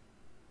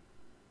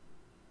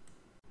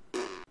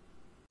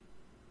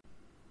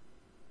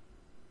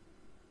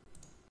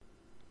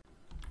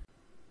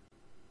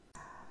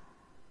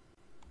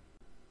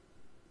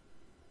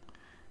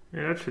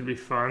 Yeah, that should be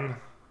fun.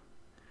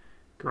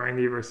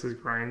 Grindy versus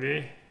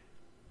grindy.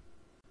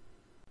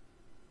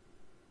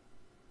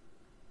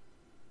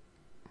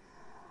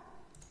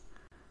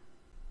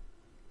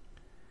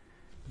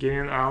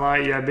 Gideon ally,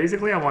 yeah,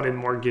 basically I wanted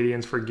more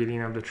Gideons for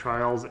Gideon of the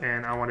Trials,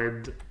 and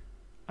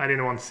I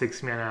didn't want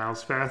 6 mana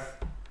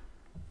Elspeth.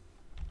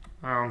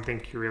 I don't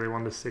think you really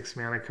want the 6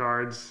 mana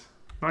cards.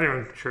 Not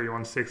even sure you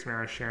want 6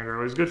 mana Chandra.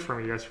 It was good for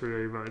me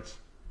yesterday, but...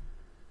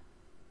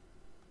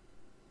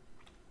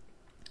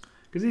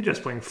 Because he's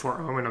just playing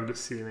 4 Omen of the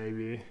Sea,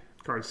 maybe.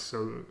 The card's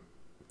so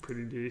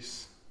pretty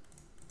decent.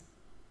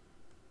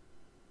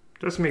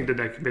 Just make the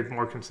deck a bit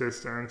more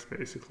consistent,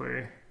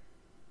 basically.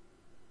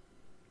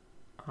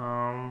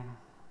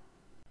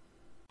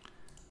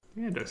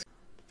 Yeah, just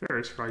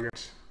various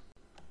fragments.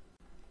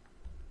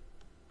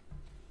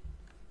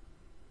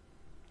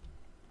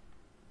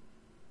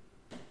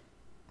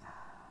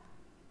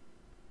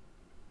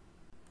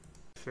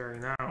 Fairy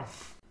now.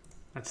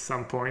 At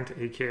some point,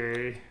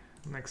 aka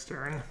next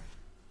turn.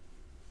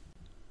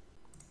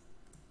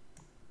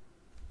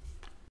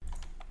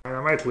 I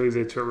might lose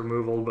it to a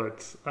removal,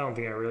 but I don't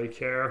think I really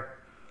care.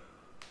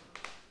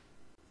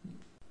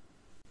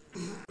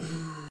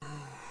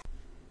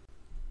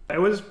 It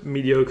was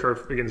mediocre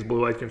against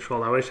blue-white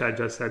control. I wish I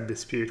just had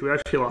dispute. We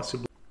actually lost to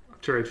blue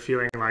after it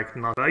feeling like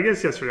nothing. I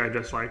guess yesterday I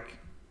just like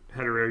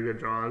had a really good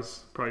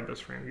draws. Probably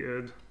just ran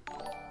good.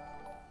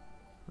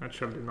 That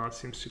shove did not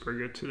seem super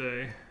good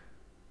today.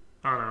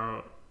 I don't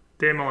know.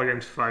 They all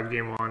against 5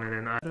 game 1 and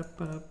then I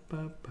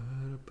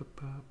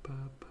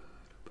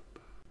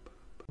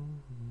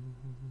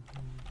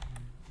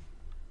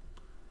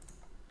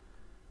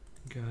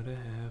gotta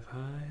have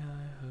high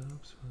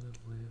hopes for the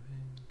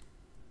living.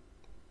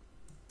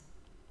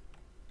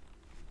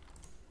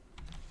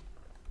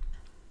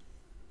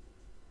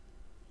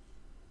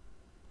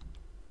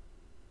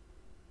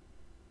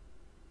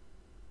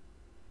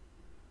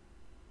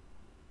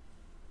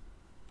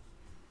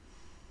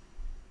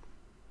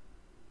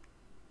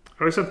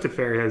 Oath of the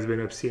Fairy has been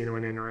obscene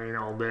when in rain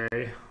all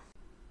day.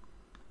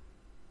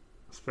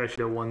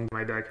 Especially the one in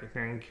my deck, I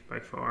think, by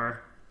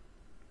far.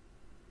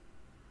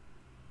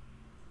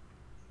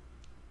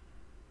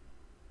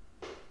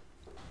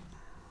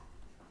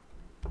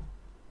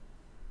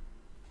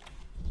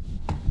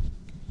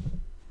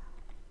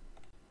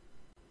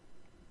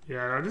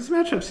 Yeah, no, this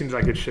matchup seems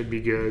like it should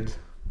be good.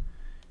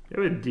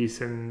 You have a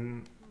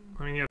decent...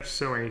 I mean, you have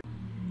so many...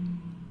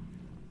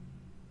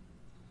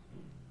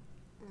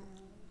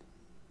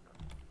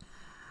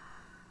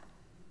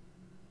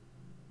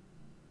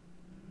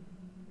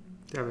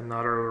 You have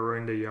another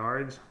ruin the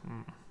yard.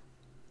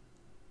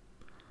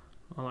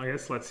 Well, I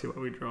guess let's see what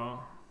we draw.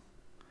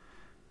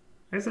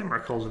 I guess that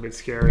Merkel's a bit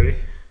scary.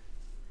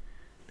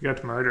 We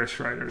got Murder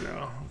Strider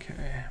though.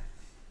 Okay.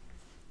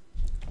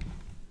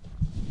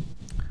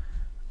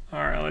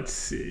 Alright, let's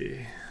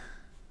see.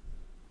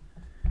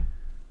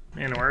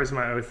 Man, where's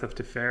my Oath of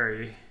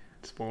Teferi?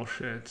 It's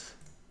bullshit.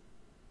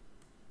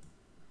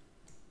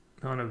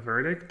 Want a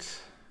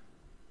verdict?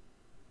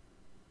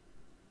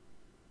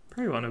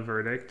 Probably want a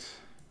verdict.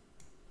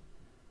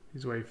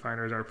 These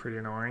wayfinders are pretty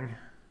annoying.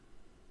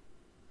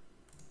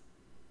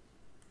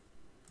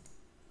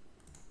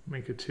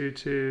 Make a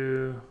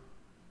 2/2.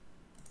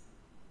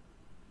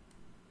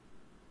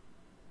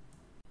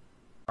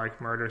 Like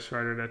Murder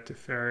Strider that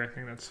Teferi, I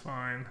think that's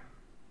fine.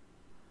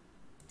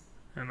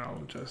 And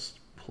I'll just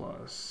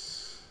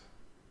plus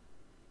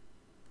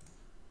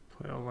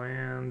play a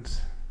land.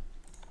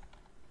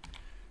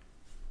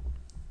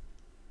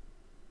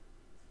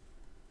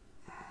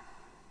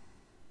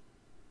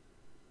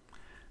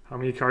 How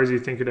many cards do you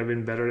think could have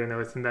been better than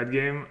Oath in that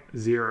game?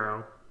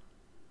 0.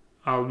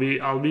 I'll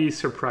be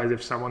surprised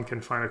if someone can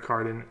find a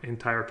card in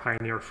entire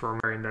Pioneer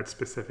Firmware in that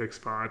specific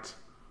spot.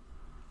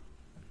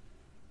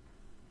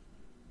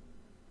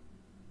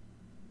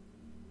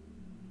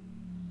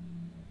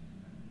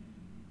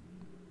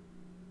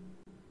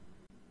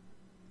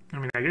 I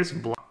mean, I guess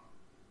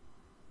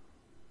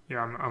yeah,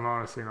 I'm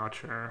honestly not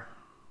sure.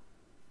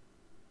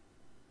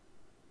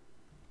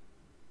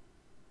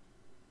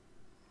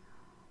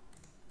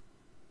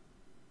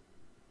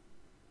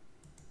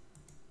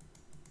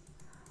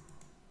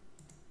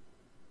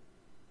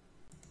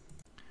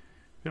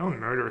 If you don't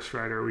Murder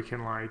Strider, we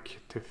can like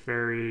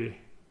Teferi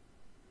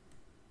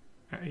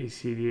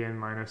ECD and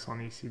minus on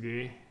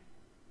ECD.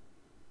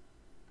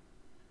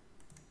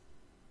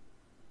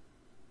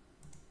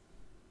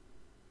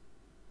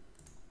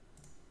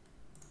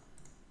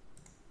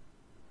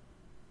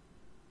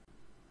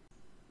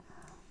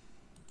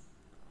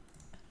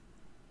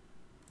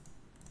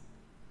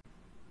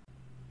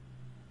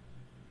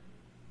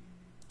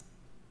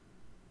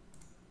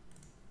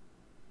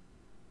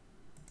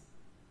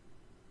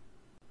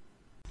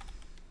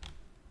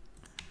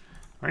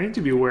 I need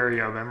to be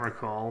wary of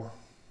Emrakul.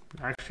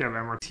 I actually have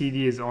Emrakul.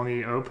 TD is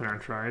only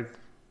opener, right?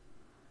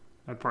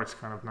 That part's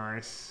kind of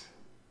nice.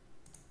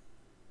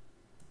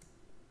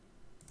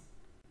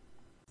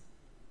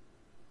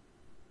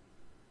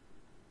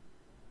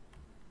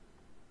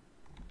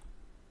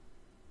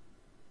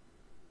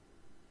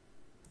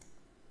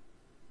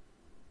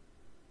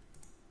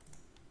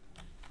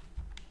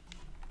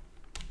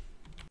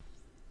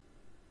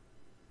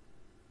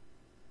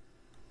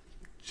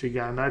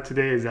 Chiganda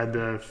today is at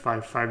the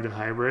 5/5 the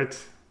hybrid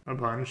a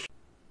bunch.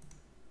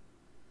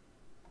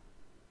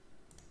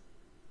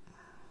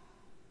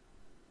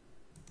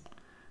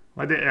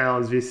 What did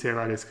LSV say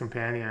about his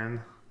companion?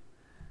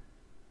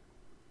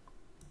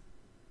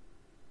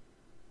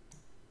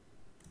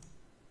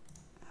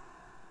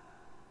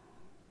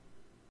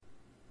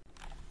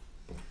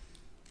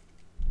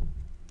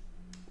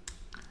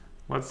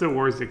 What's the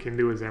worst it can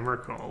do with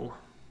Emrakul?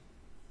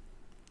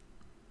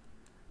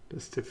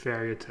 Just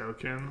Teferi a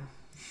token.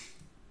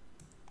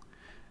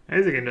 I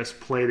guess they can just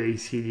play the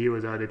ECD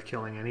without it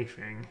killing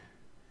anything.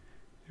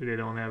 If they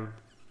don't have...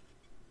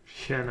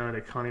 Yeah, no, they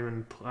can't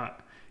even play.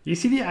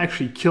 ECD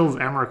actually kills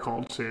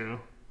Emrakul too.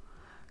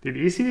 Dude,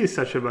 ECD is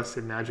such a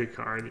busted magic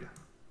card.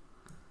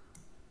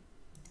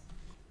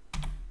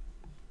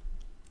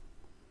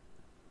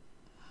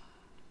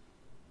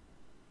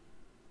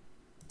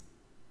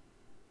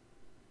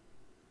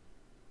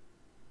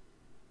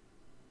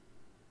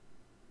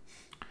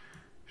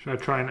 Should I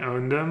try and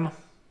own them?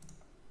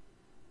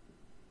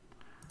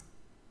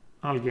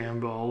 I'll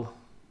gamble.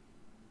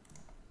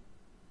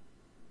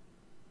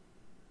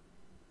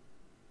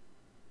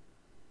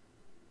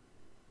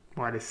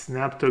 Why, they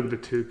snap took the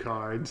 2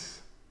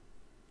 cards.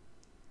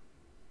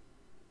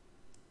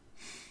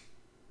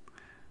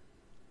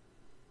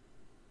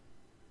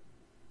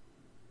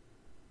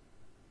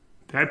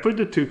 Did I put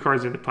the 2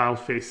 cards in the pile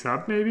face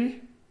up,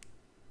 maybe?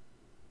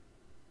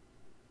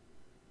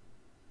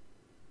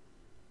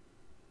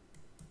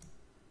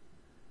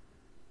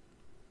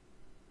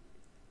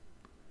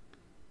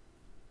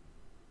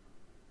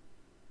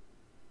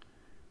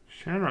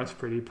 Shanrod's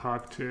pretty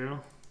pock too.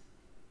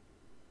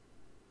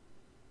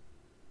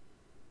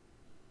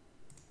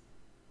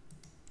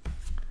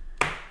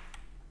 I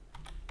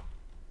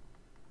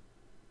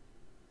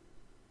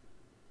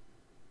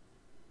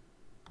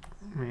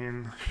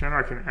mean,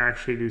 Shanrod can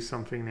actually do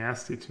something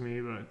nasty to me,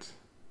 but...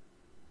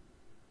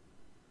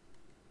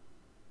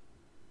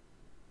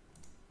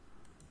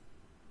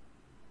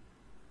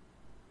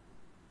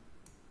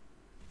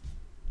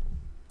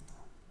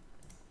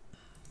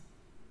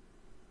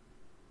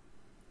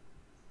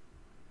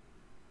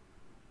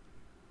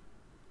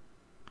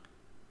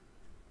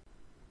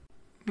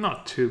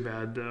 Not too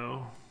bad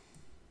though.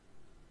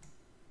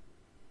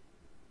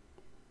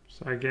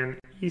 So again,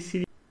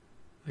 ECD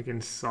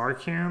against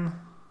Sarkhan.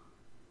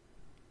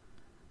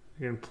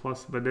 Again,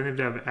 plus, but then if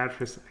they have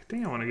Atris, I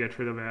think I want to get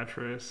rid of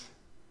Atris.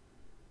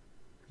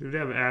 If they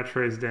have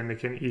Atris, then they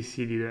can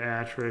ECD the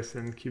Atris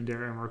and keep their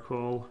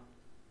Emrakul.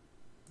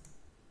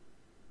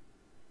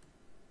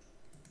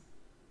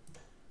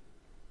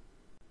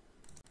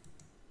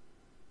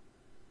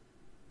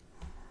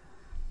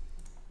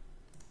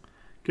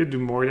 Could do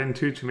more than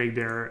 2 to make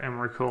their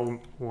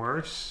Emrakul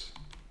worse.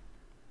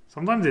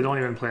 Sometimes they don't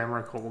even play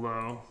Emrakul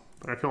though,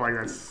 but I feel like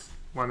that's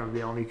one of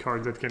the only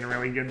cards that can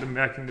really get them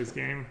back in this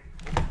game.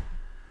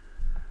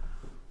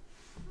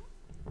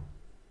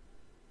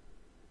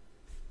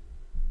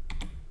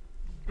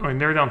 Oh,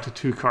 and they're down to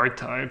 2 card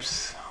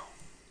types.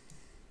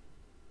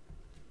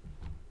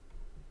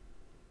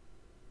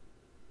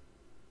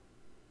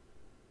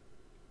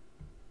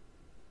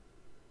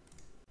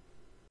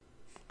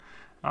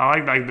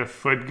 I like the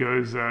foot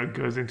goes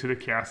into the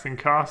casting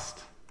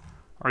cost.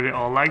 Are they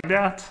all like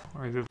that?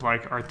 Or is it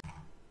like art?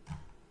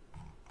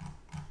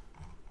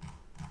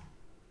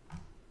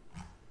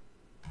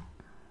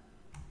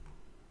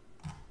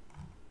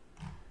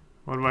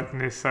 What about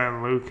Nissa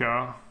and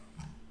Luca?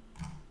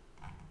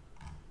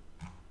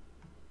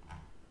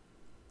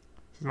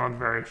 It's not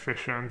very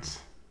efficient.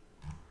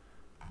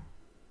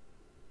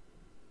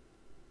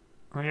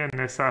 Oh yeah,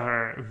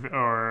 Nissa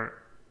or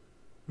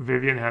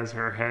Vivian has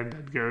her head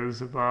that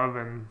goes above,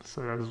 and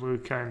so does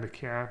Luca and the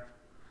cap.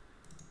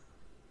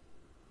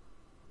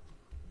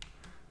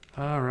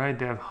 Alright,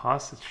 they have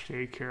Hostage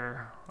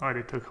Taker. Oh,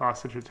 they took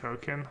Hostage a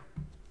token.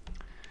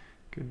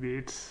 Good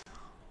beats.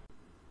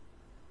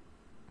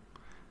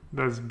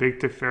 Does Big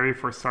Teferi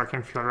for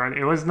Sarkhan feel right?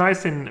 It was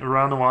nice in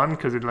round 1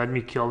 because it let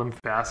me kill them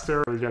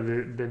faster. It would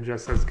have been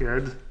just as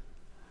good.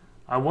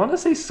 I want to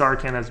say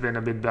Sarkhan has been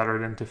a bit better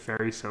than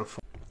Teferi so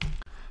far.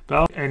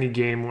 But any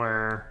game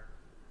where,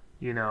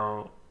 you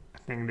know, I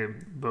think they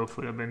both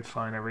would have been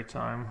fine every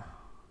time.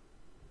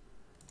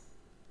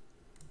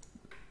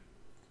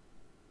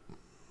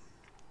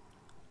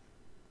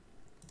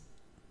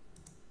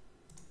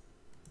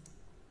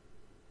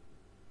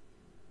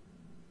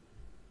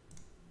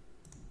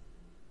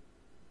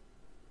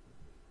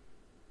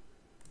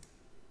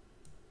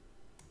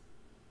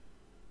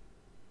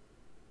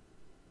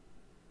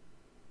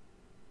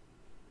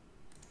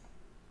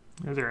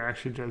 They're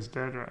actually just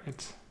dead,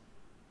 right?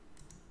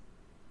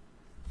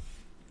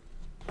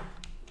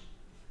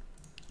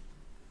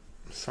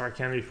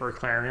 Sarkhan before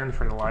Clarion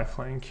for the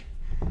lifelink.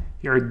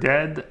 You're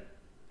dead,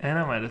 and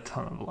I'm at a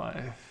ton of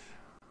life.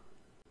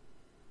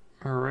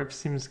 Rip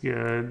seems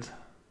good.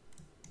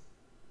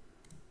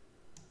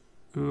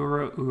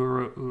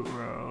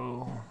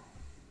 Uro.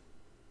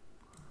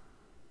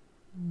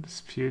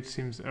 Dispute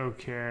seems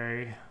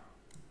okay.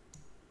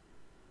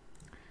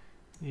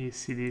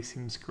 ECD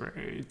seems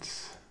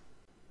great.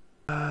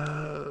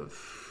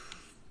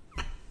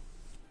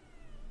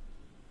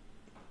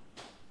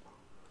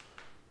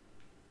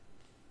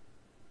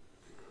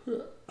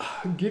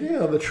 Getting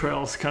out of the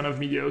trail is kind of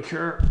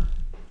mediocre.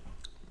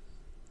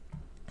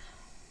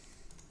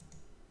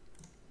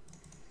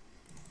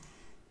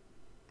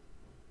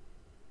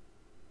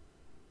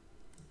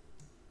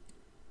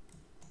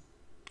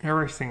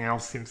 Everything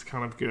else seems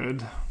kind of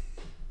good.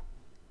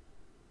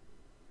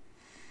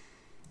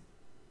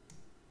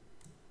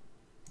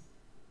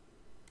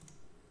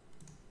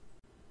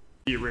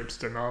 He rips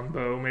the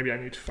non-bow. Maybe I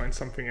need to find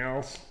something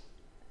else.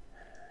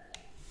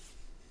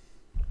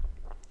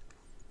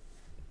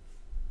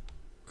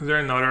 Is there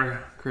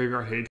another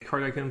graveyard hate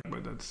card I can?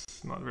 But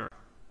that's not very.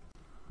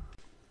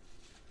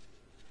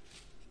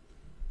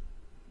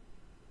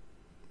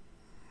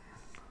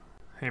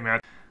 Hey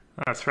Matt,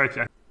 that's right.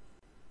 I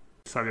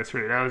saw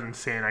yesterday. That was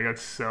insane. I got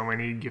so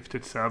many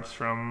gifted subs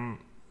from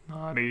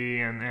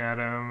Naughty and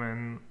Adam,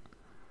 and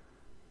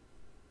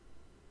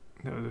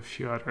there was a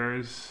few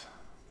others.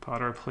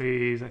 Potter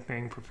Please, I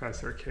think,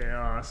 Professor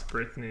Chaos,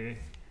 Brittany.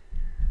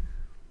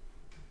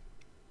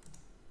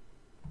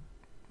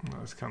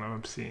 That was kind of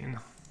obscene.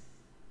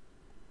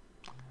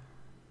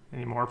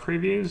 Any more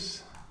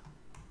previews?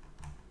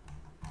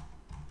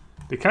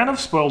 They kind of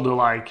spoiled the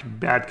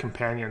like bad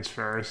companions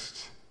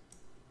first.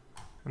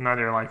 And now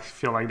they're like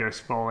feel like they're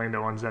spoiling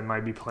the ones that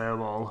might be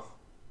playable.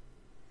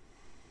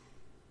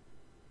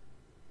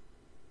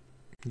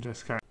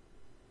 Just kind of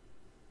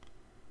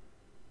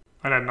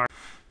I don't know.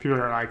 People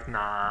are like,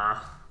 nah,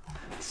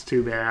 it's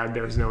too bad.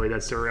 There's no way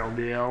that's the real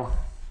deal.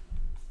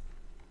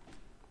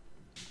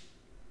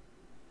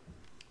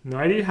 No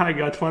idea how I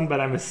got one,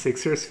 but I'm a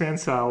Sixers fan,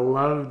 so I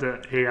love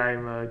the AI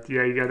mode.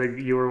 Yeah,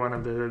 you were one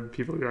of the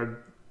people who got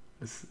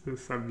the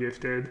sub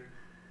gifted.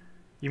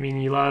 You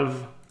mean you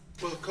love?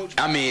 Well, coach.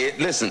 I mean,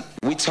 listen,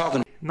 we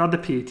talking. Not the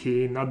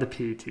PT, not the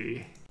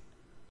PT.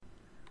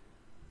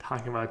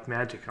 Talking about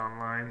Magic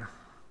Online.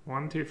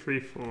 1, 2,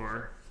 3,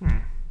 4.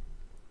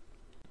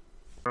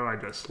 Oh, I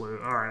just slew.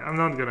 Alright, I'm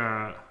not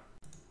gonna...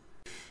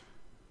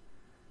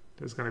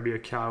 There's gonna be a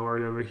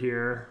coward over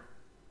here.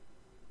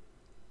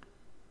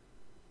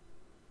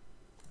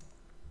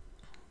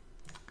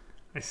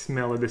 I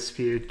smell a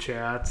dispute,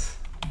 chat.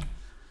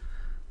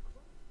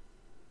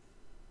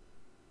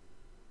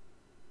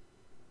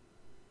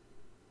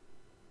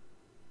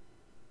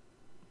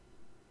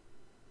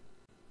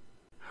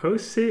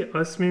 Jose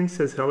Usmin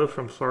says hello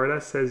from Florida,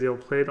 says he'll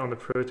play it on the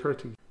Pro Tour.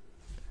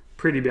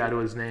 Pretty bad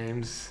with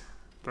names,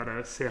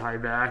 but say hi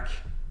back.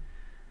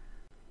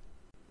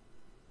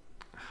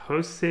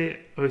 Jose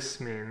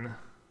Usmin.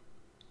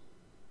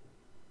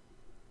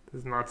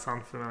 Does not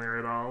sound familiar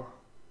at all.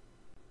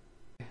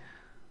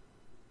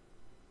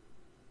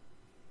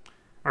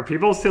 Are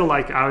people still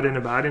like out and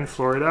about in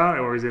Florida,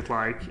 or is it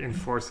like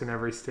enforced in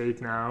every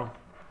state now?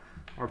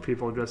 Or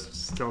people just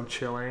still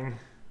chilling?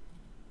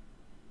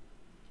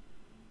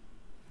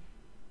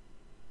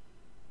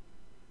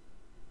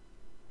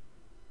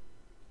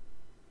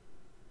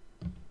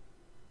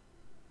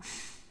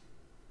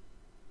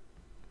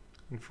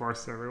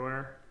 Enforced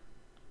everywhere.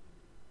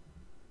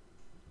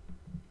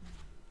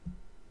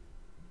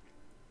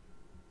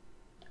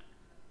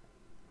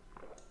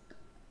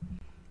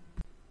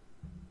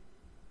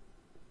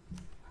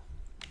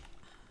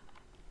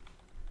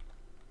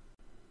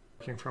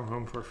 Working from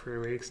home for 3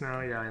 weeks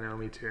now. Yeah, I know,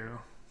 me too.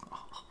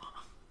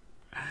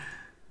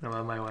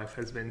 No, my wife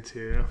has been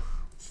too.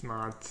 It's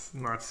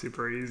not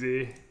super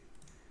easy.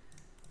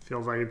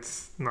 Feels like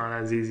it's not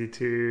as easy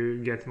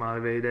to get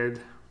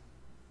motivated.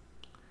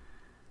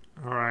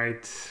 All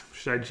right,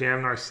 should I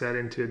jam Narset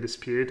into a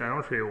dispute? I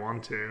don't really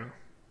want to.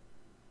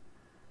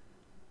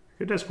 I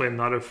could just play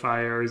another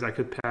fires. I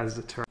could pass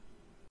the turn.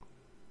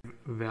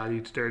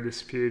 Value to their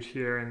dispute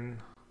here, and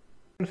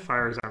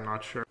fires I'm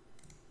not sure.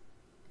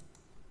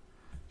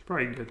 It's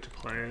probably good to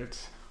play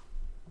it.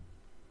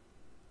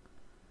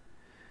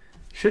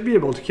 You should be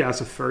able to cast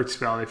a third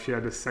spell if you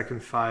had the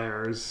second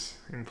fires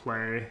in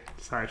play.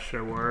 That's how it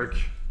should work.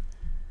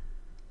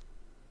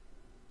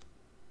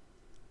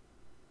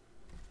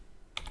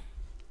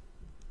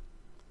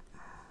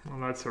 Well,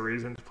 that's a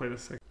reason to play the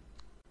second.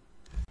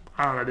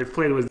 I don't know, they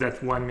played with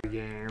that one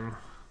game.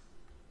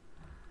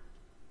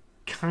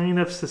 Kind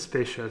of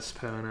suspicious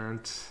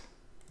opponent.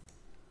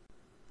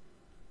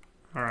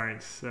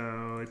 Alright,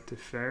 so to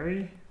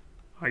fairy.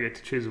 I get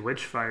to choose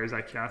which fires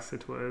I cast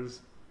it with.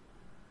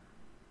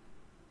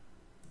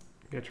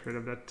 Get rid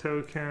of that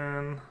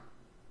token.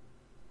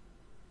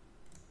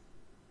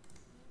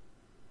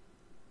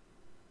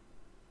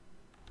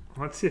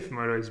 Let's see if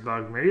Moto is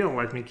bugged. Maybe it'll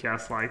let me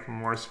cast like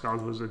more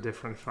spells with the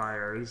different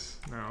fires.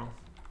 No,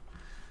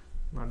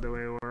 not the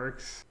way it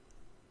works.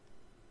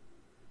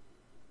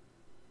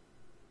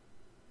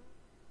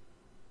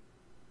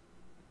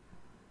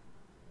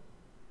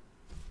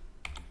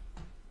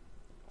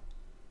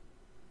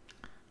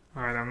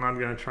 Alright, I'm not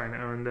gonna try and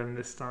own them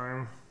this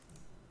time.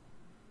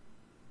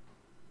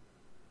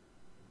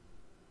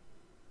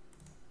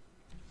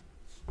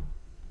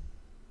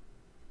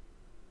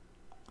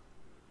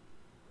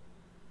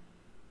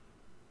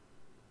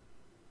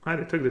 Ah,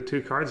 they took the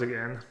 2 cards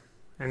again,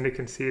 and they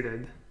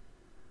conceded.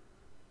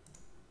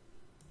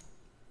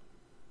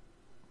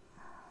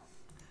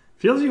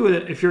 Feels you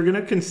would, if you're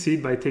gonna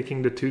concede by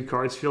taking the 2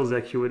 cards, feels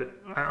like you would,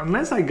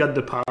 unless I got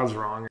the piles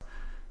wrong,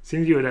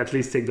 seems you would at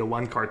least take the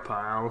 1 card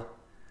pile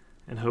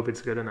and hope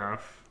it's good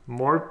enough.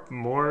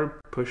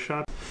 More push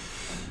shot.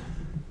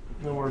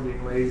 No more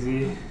being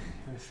lazy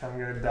if I'm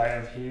gonna die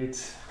of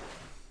heat.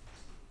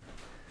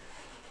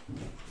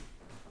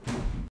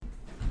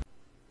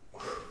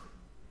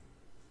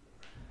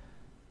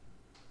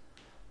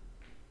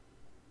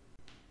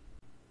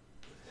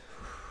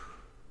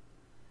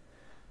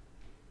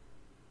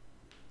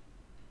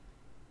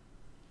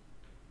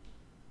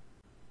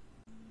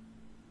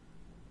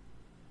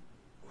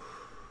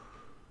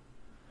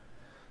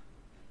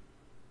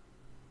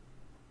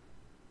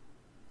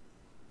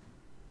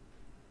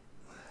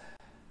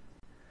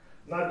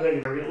 Not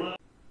doing very low.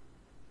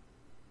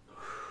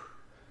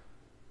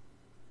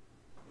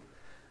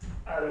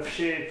 Out of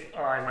shape.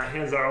 Alright, my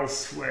hands are all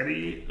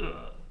sweaty.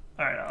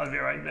 Alright, I'll be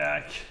right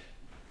back.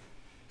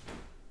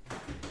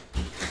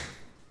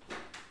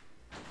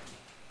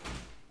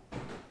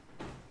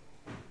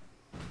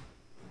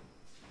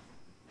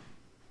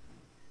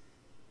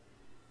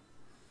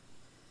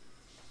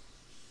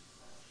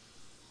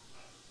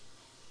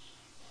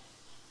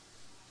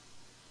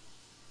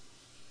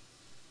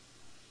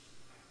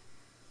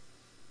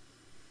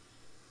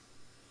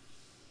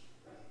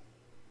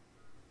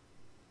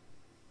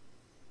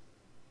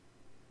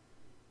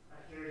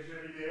 Here's your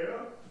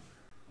video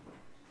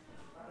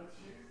on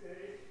Tuesday.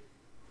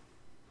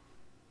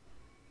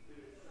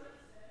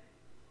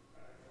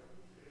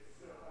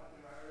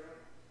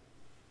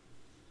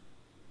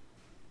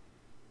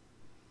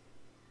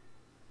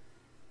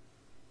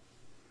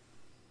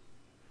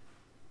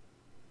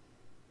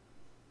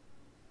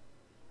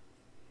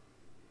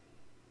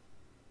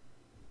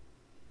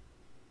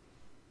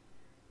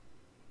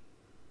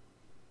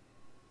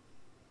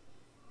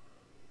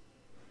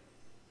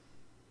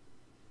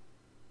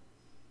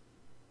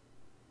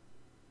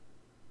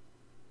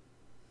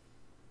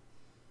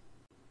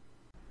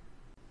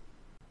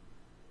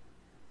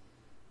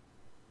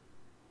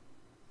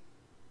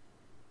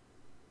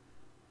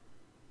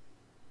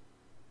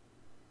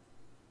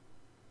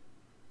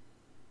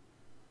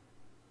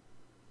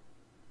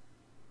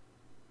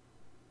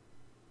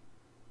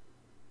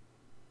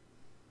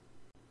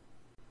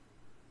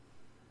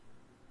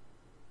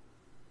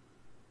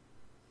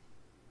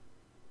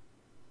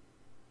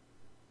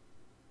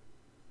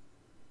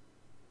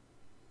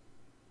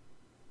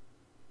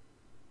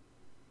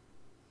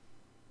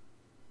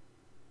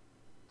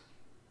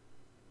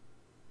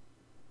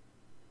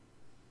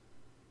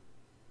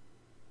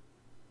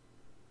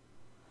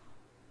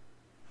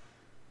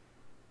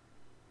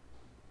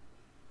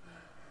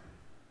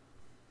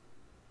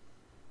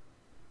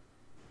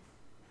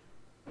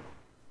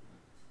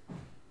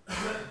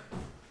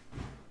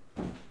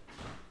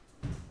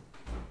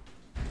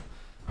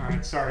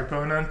 Alright, sorry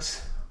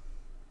opponent.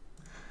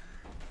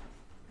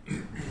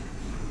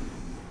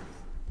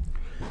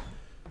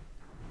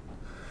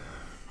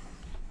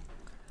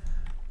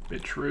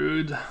 Bit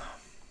rude.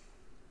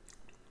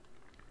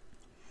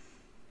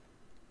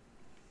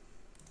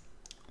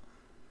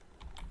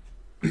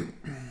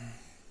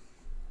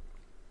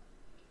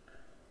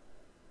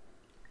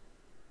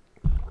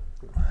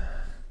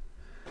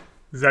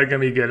 Is that gonna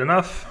be good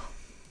enough?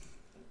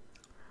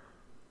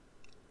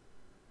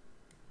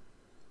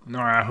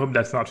 Alright, I hope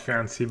that's not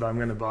fancy, but I'm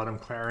gonna bottom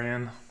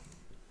Clarion.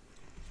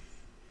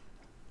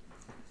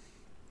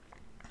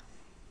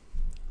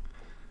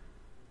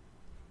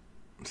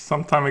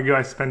 Some time ago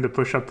I spent the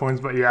push-up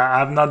points, but yeah,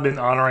 I've not been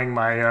honoring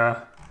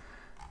my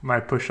my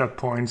push-up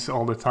points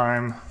all the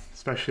time,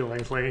 especially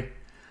lately.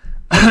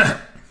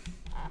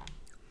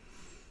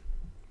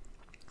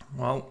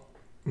 Well,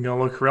 I'm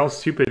gonna look real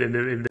stupid if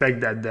they take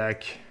that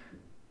deck.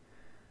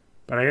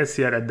 But I guess,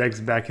 yeah, that deck's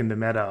back in the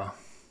meta.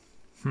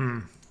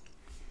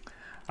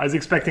 I was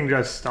expecting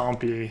just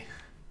Stompy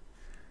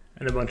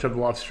and a bunch of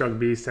Lovestruck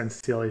Beast and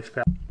Steel Leaf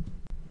Pack.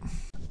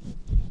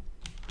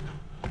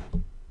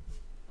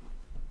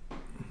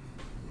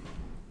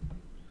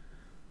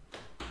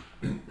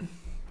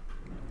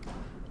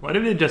 Why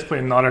did they just play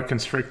another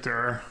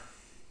Constrictor?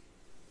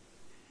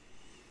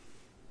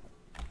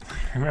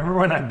 Remember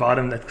when I bought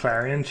him that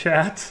Clarion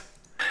chat?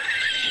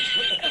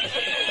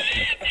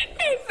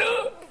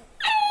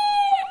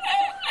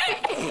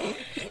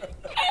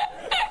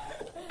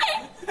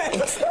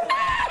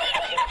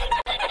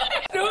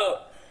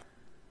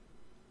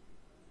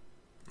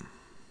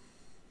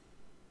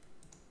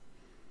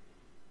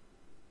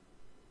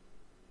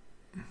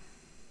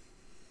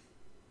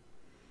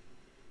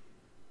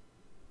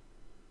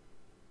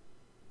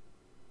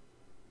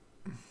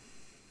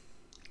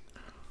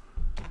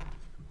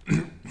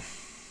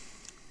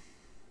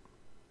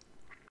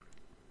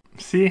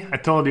 See, I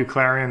told you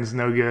Clarion's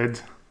no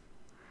good.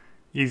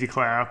 Easy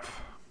clap.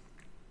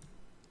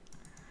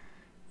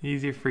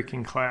 Easy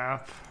freaking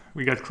clap.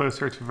 We got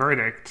closer to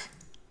Verdict.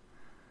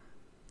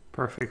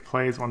 Perfect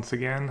plays once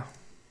again.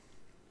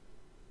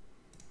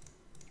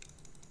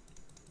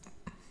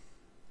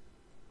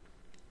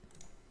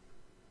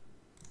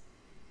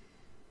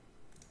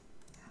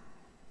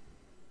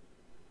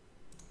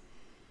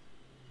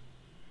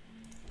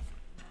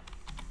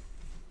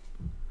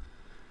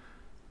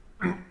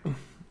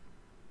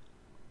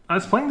 I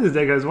was playing this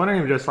deck, I was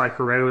wondering if just like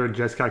a regular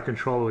Jeskai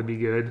control would be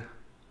good.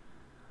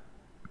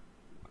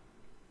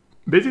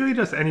 Basically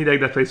just any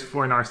deck that plays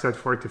 4 Narset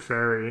 4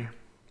 Teferi.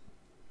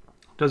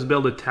 Just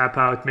build a tap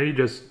out, maybe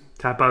just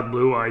tap out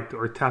blue white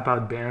or tap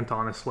out Bant,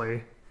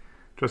 honestly.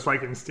 Just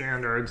like in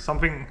standard.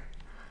 Something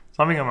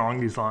along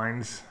these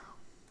lines.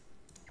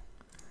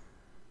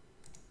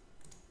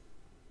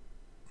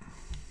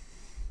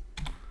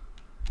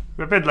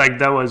 I bet like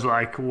that was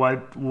like why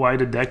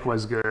the deck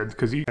was good,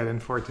 because you had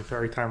in for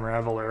Teferi Time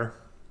Raveler.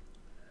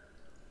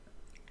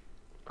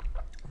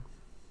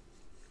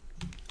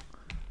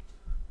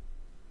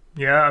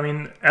 Yeah, I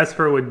mean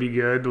Esper would be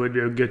good, would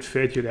be a good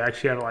fit. You'd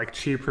actually have like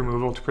cheap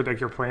removal to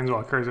protect your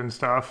planeswalkers and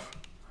stuff.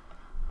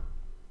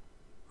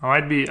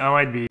 I might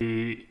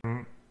be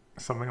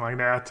something like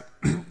that.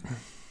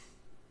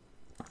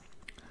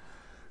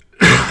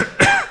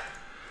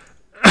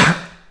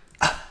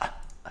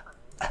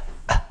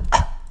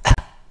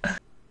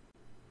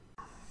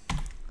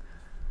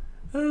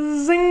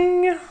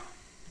 Zing!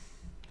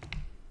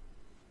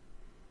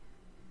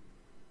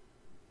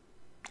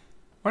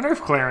 Wonder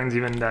if Clarion's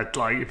even that,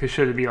 like, if it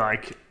should be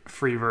like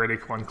free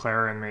Verdict 1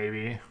 Clarion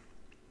maybe.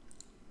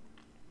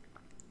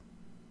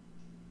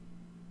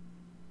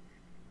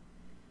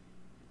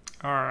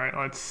 Alright,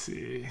 let's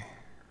see.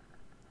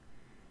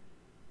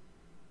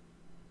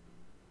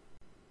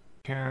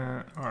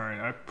 Alright,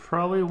 I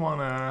probably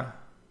wanna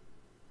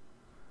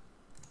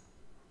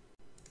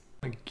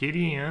like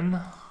Gideon.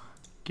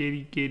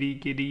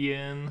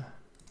 Gideon.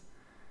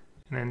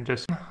 And then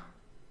just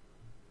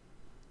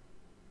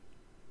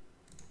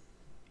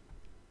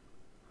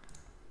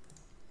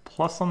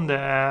plus on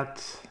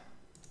that.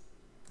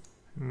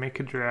 Make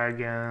a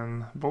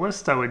dragon.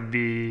 Ballista would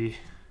be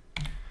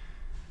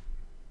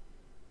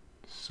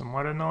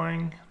somewhat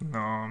annoying. No,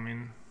 I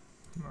mean,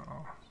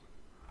 no.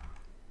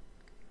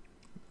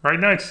 Right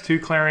now it's 2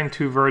 Clarion,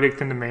 2 Verdict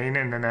in the main,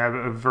 and then I have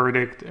a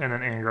Verdict and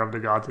an Anger of the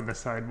Gods in the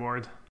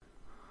sideboard.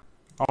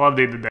 I'll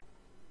update the deck.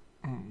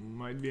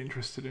 Might be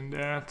interested in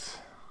that.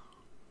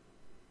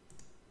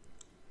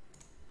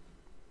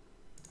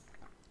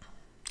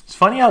 It's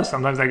funny how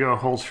sometimes I go a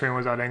whole stream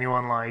without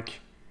anyone like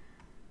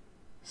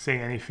saying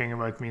anything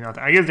about me not.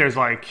 I guess there's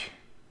like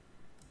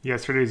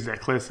yesterday's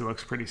Decklist, it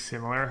looks pretty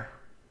similar.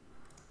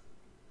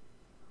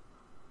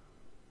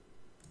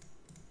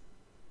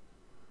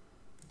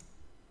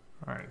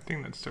 Alright, I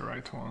think that's the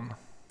right one.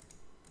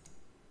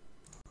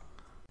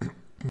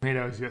 Maybe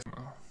that was yes.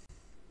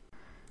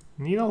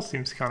 Needle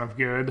seems kind of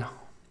good.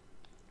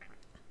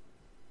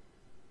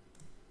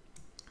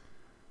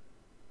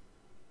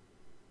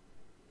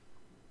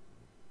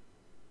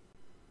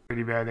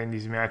 Pretty bad in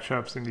these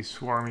matchups, in these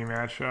swarmy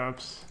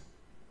matchups.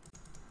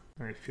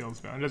 And it feels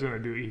bad. I'm just gonna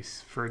do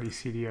East for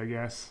DCD, I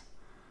guess.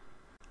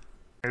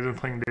 I isn't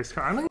playing this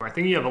card. I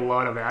think you have a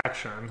lot of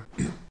action.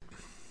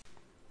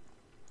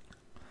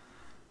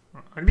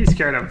 I'd be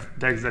scared of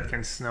decks that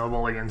can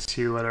snowball against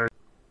you. Whether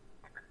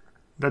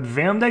that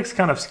Vam deck's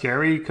kind of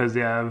scary because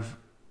they have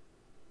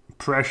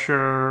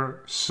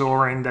Pressure,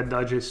 Sorin that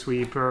dodges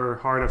Sweeper,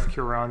 Heart of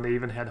Kiran. They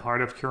even had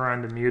Heart of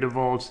Kiran, the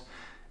Mutavaults,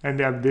 and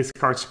they have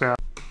discard spell.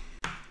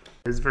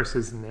 This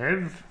versus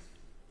Niv.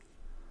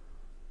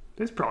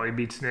 This probably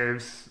beats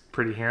Niv's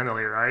pretty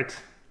handily, right?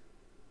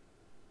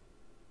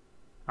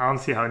 I don't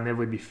see how Niv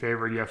would be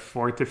favored. You have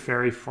 4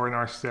 Teferi, 4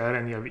 Narset,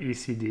 and you have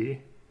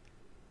ECD.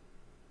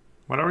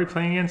 What are we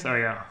playing against? Oh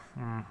yeah.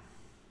 I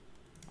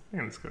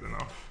think that's good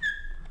enough.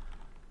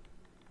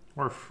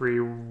 Or free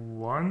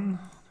 1.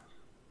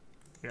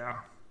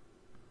 Yeah.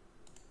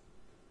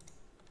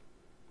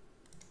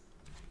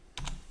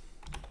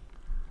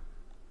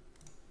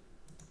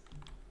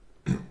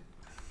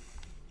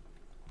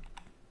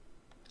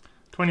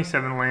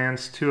 $27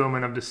 lands, 2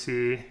 Omen of the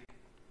Sea,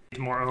 8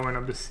 more Omen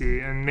of the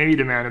Sea, and maybe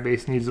the mana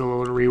base needs a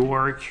little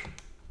rework.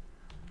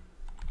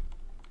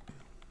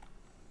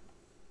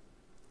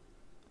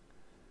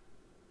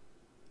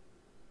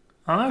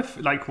 I don't know if,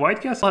 like,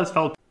 White Castle has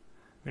felt...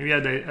 Maybe I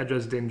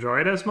just didn't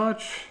enjoy it as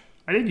much.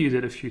 I did use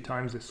it a few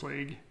times this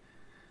league.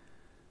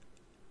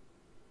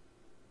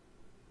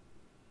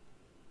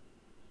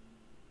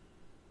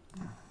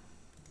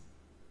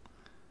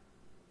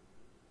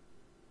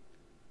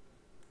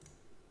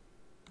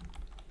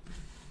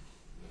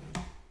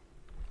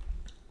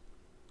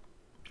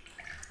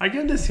 I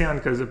give this hand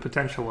because the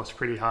potential was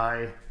pretty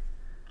high.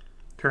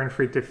 Turn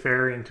free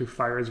Teferi into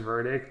Fire's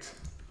Verdict.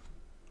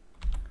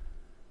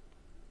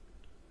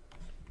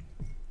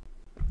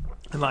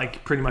 And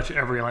like pretty much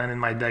every land in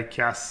my deck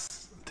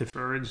casts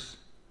Teferis.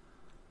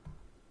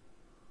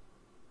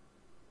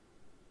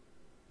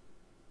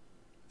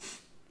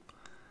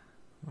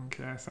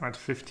 Okay, so I'm at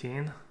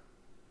 15.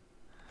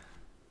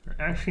 They're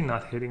actually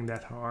not hitting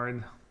that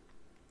hard.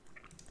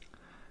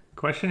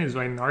 Question is, do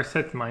I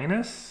Narset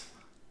minus?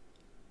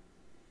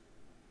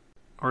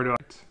 Or do I?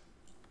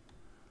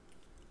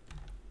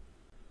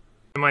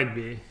 It might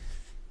be.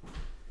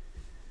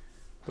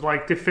 But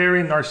like Teferi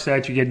and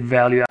Narset, you get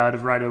value out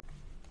of right away.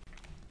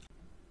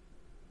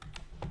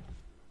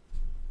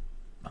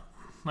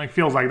 Like,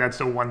 feels like that's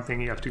the one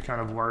thing you have to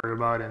kind of worry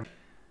about. And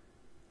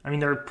I mean,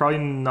 they're probably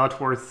not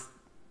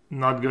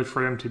good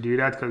for them to do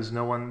that because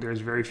there's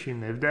very few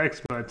Niv decks,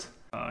 but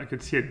I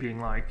could see it being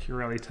like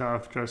really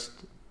tough.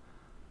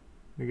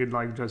 They could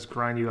like just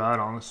grind you out,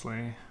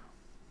 honestly.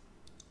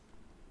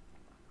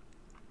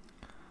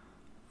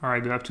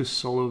 Alright, do I have to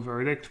solo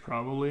Verdict?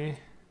 Probably.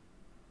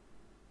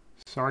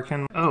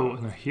 Sarkhan. Oh,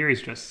 no, here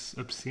is just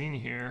obscene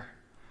here.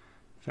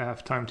 If I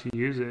have time to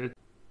use it.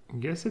 I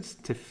guess it's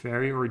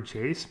Teferi or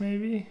Jace,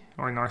 maybe?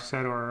 Or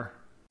Narset, or...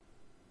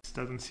 This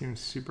doesn't seem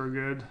super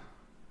good.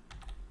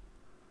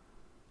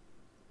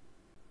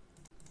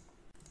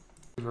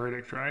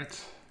 Verdict, right?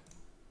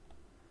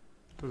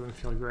 Doesn't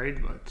feel great,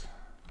 but...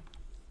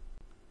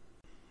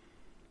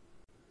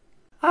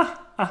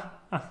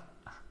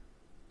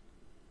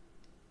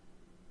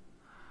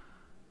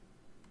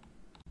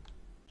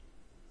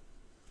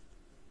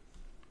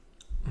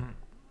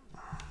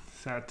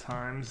 Sad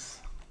times.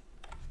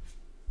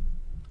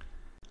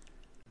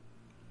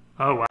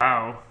 Oh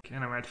wow. Okay,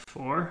 I'm at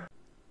 4.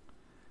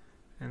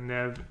 And they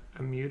have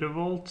a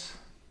Mutavault.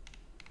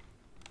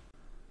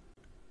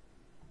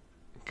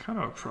 Kind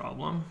of a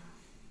problem.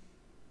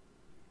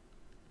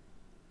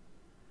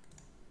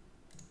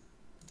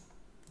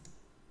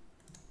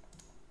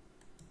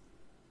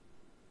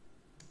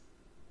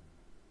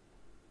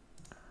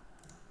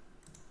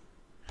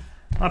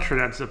 Not sure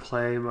that's the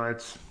play,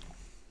 but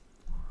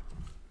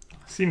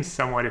seems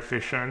somewhat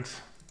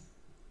efficient.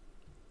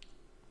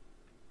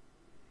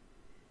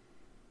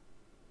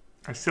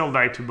 I still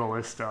die to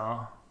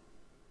Ballista.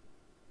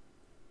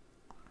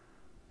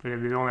 But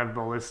if they don't have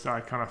Ballista,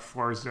 I kind of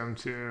force them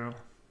to...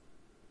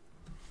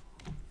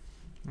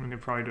 I mean, they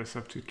probably just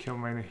have to kill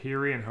my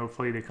Nahiri and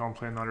hopefully they can't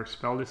play another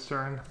spell this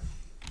turn.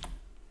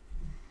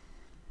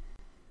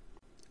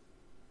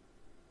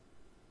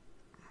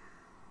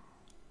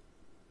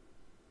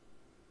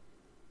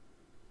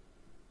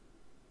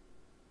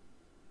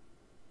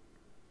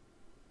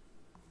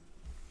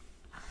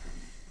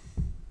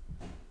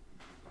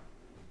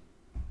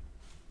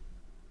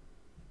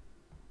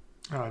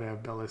 Oh, they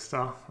have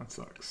Ballista. That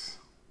sucks.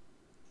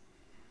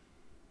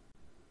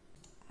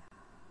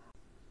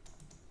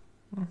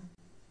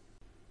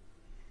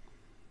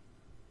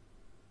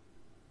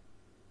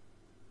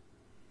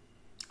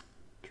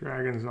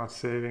 Dragon's not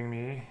saving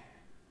me.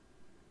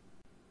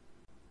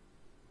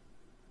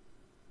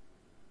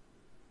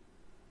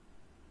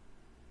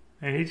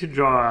 I need to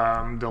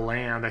draw the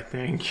land, I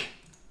think.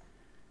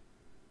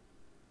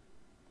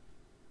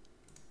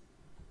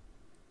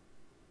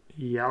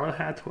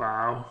 Yellowhat,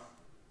 wow.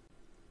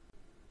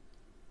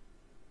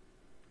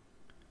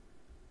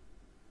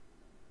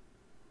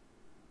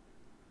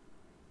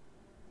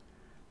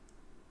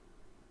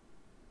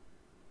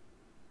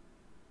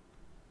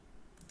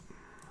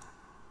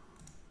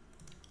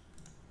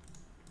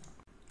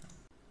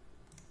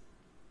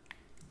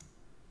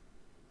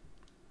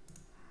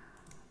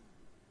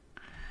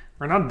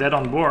 We're not dead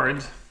on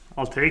board.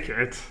 I'll take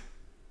it.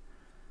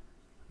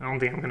 I don't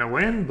think I'm gonna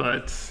win,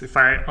 but if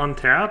I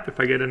untap, if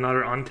I get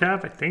another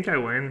untap, I think I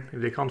win.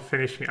 If they can't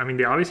finish me, I mean,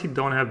 they obviously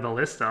don't have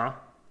Ballista.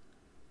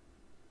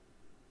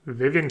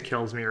 Vivian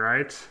kills me,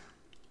 right?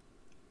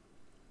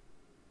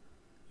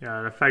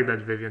 Yeah, the fact that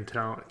Vivian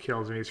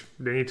kills me is,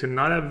 they need to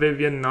not have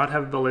Vivian, not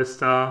have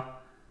Ballista.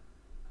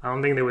 I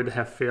don't think they would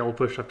have failed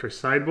push up their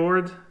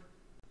sideboard.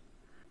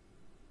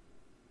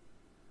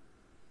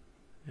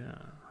 Yeah,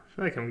 I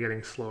feel like I'm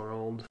getting slow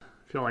rolled.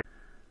 I feel like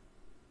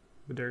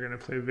they're gonna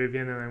play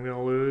Vivian and I'm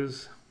gonna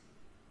lose.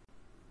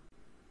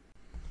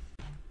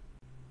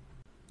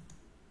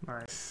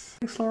 Nice.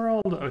 Slow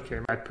rolled? Okay,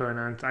 my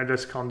opponent. I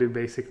just can't do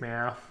basic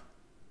math.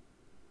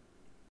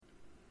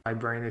 My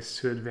brain is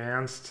too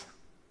advanced.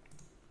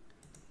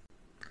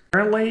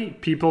 Apparently,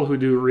 people who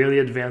do really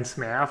advanced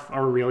math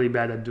are really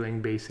bad at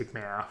doing basic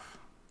math.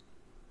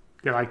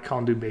 They like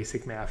can't do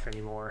basic math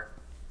anymore.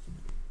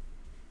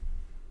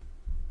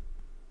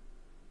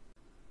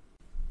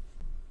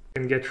 I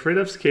can get rid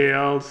of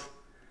scales.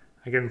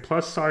 I can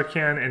plus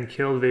Sarkhan and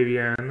kill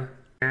Vivian.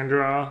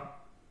 Sandra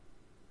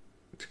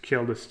to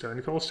kill the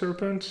Stone Cold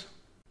Serpent.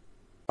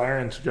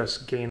 Iron to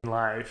just gain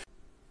life.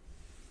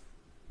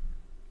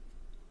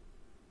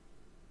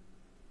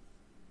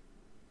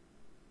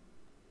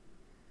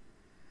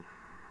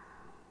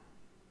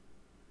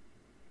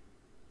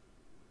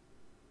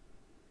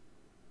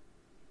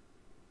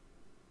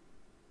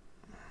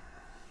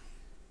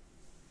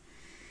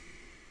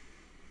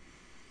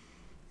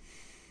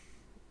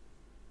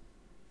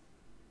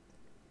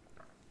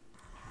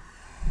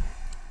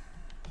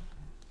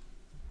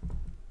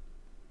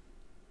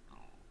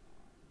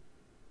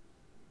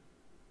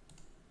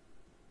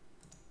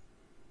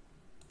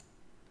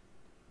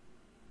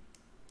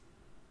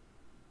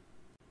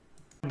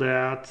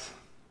 That.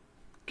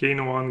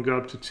 Gain 1, go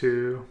up to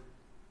 2.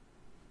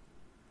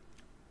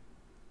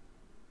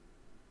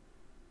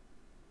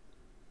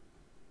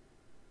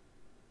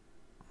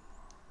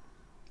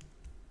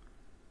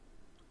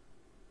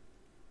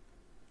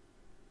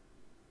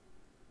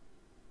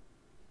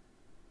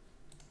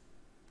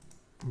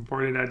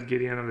 Boarded at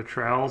Gideon of the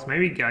Trails.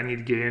 Maybe I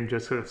need Gideon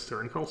just with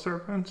Stone Cold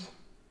Serpent.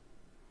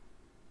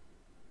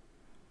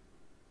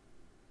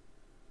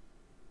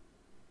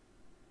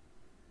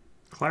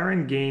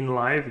 Clarion gain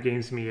life,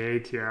 gains me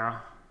 8, yeah.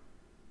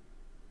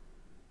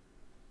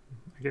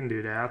 I can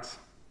do that.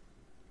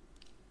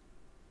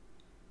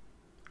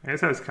 I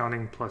guess I was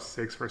counting plus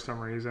 6 for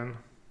some reason.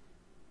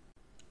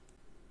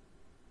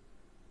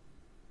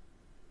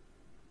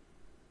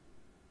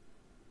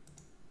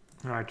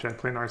 Alright, should I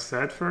play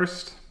Narset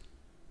first?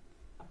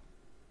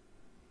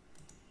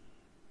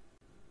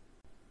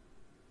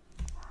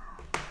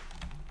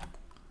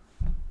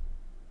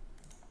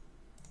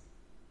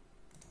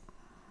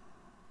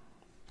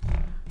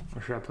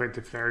 Or should I play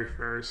Teferi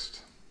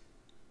first?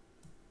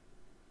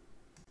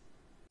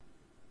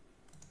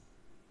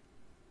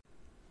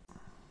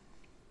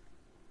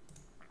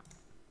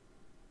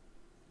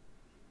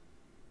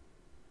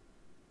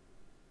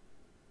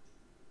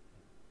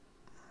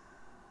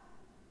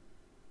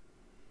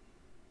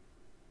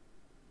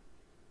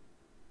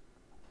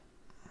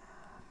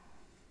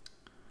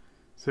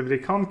 So if they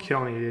can't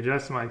kill me, they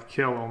just might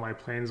kill all my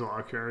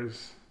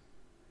planeswalkers.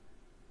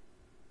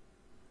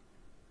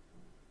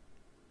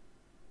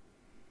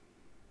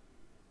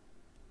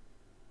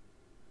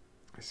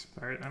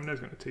 Alright, I'm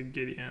just going to take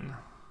Gideon.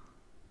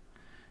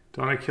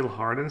 Don't I kill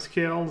Hardened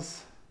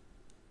Scales?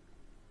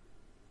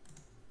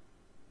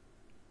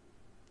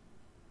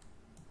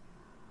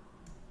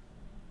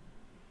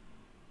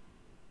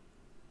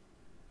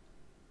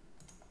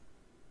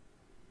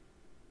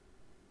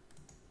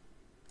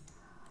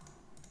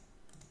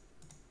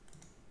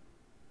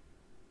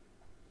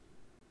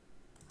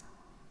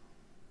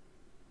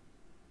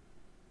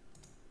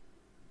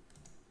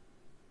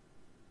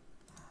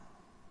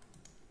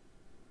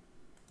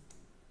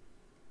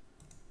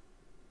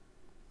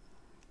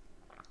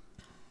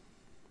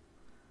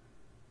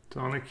 Do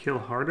I want to kill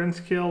Hardened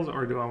Scales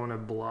or do I want to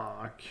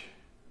block?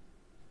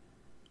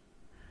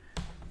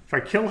 If I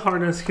kill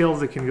Hardened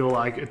Scales, it can go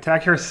like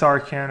attack your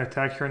Sarkhan,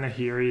 attack your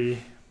Nahiri,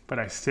 but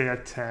I stay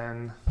at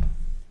 10.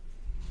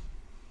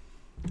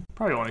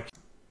 Probably want to.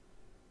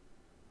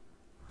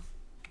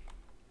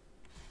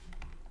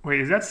 Wait,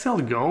 is that still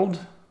gold?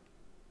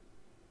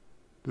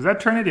 Does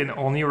that turn it in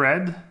only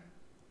red?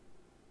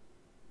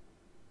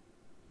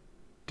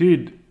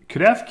 Dude,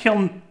 could I have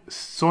killed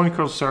Stone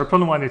Cold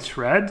Serpent when it's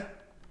red?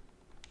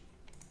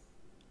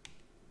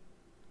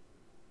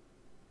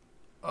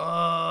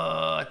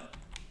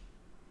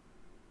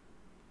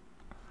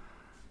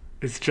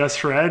 It's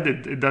just red,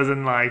 it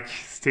doesn't like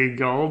stay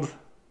gold.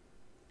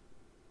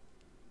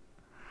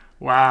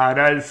 Wow,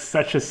 that is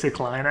such a sick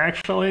line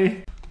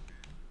actually.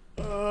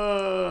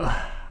 Oh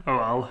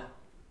well,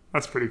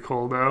 that's pretty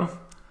cool though.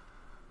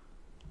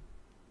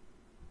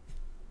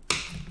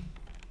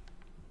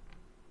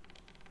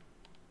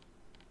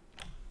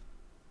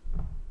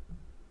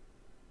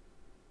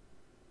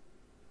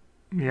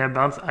 Yeah, Yeah,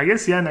 bounce. I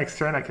guess, yeah, next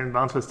turn I can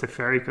bounce with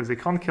Teferi because they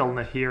can't kill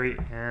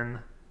Nahiri and...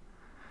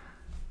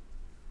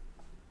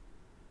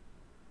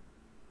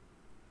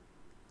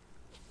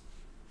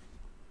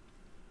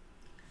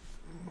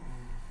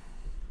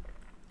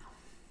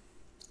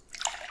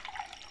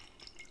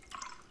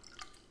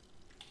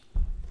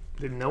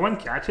 Did no one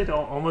catch it?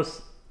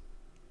 Almost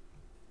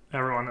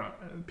everyone,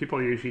 people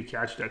usually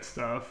catch that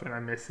stuff and I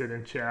miss it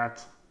in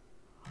chat.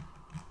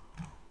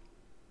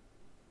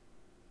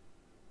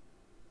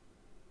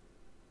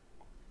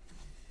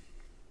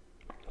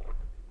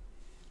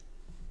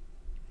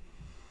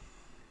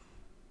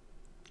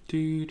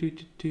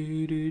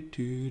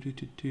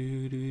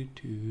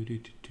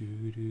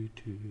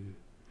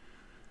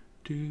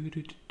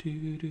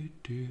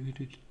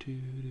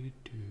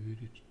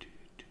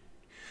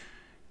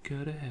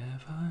 Gotta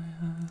have high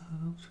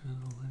hopes for the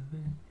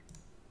living.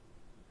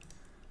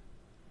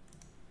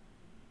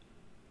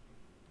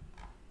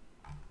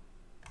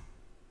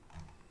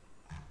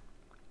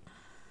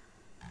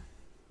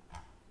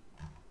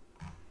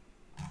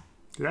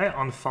 Did I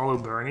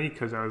unfollow Bernie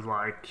because I was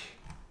like,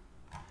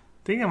 I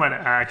think I might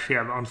actually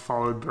have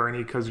unfollowed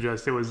Bernie because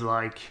just it was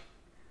like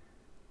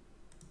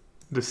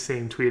the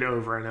same tweet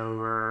over and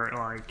over.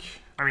 Like,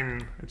 I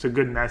mean, it's a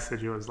good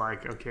message. It was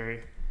like,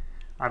 okay,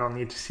 I don't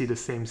need to see the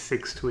same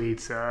 6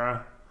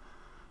 tweets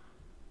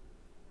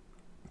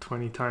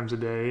 20 times a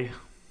day.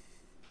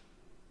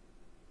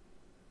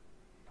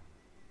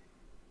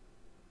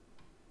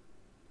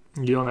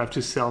 You don't have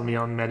to sell me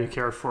on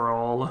Medicare for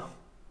all.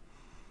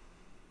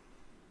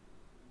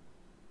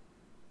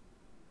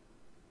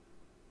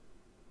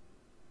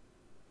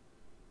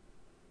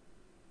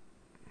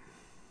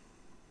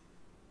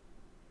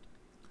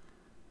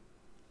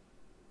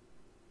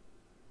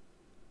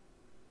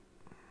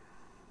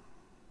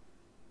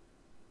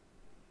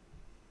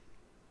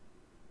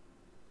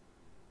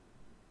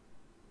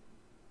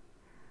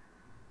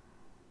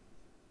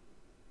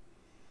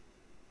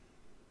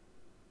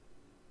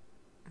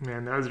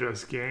 Man, that was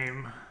just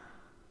game.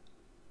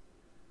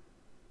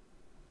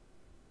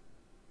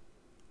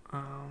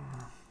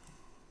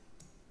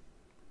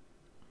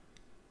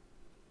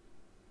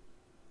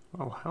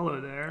 Well,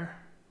 hello there.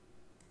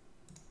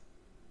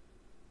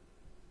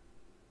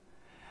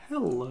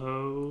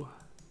 Hello.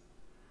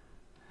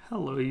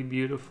 Hello, you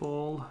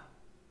beautiful.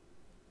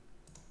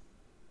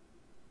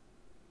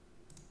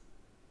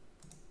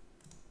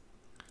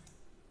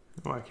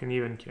 Oh, I can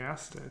even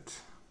cast it.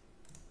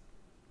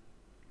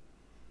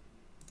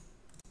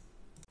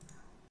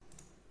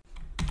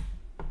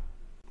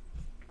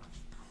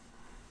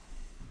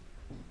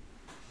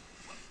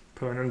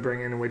 Opponent bring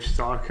in Witch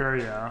Stalker,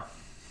 yeah.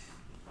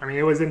 I mean,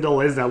 it was in the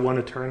list that won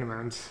a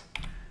tournament.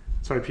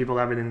 That's why people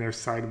have it in their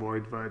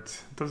sideboard, but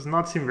it does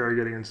not seem very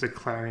good against the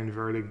Clarion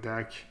Verdict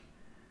deck.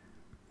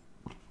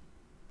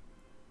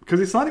 Because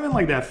it's not even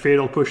like that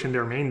Fatal Push in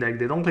their main deck.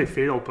 They don't play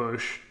Fatal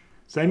Push.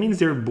 So that means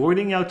they're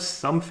boarding out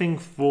something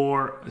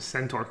for a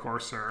Centaur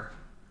Courser.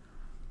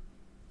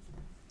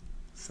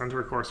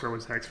 Centaur Courser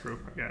was hexproof,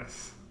 I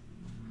guess.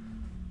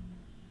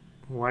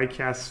 Why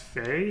cast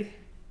Fae?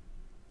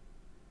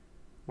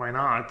 Why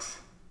not?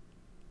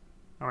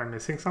 Am I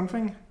missing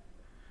something?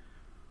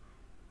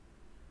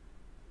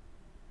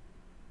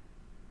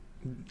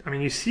 I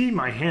mean, you see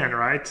my hand,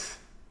 right?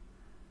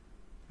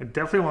 I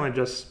definitely want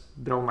to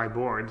just build my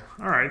board.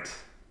 All right.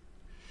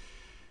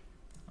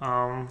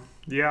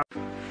 Yeah.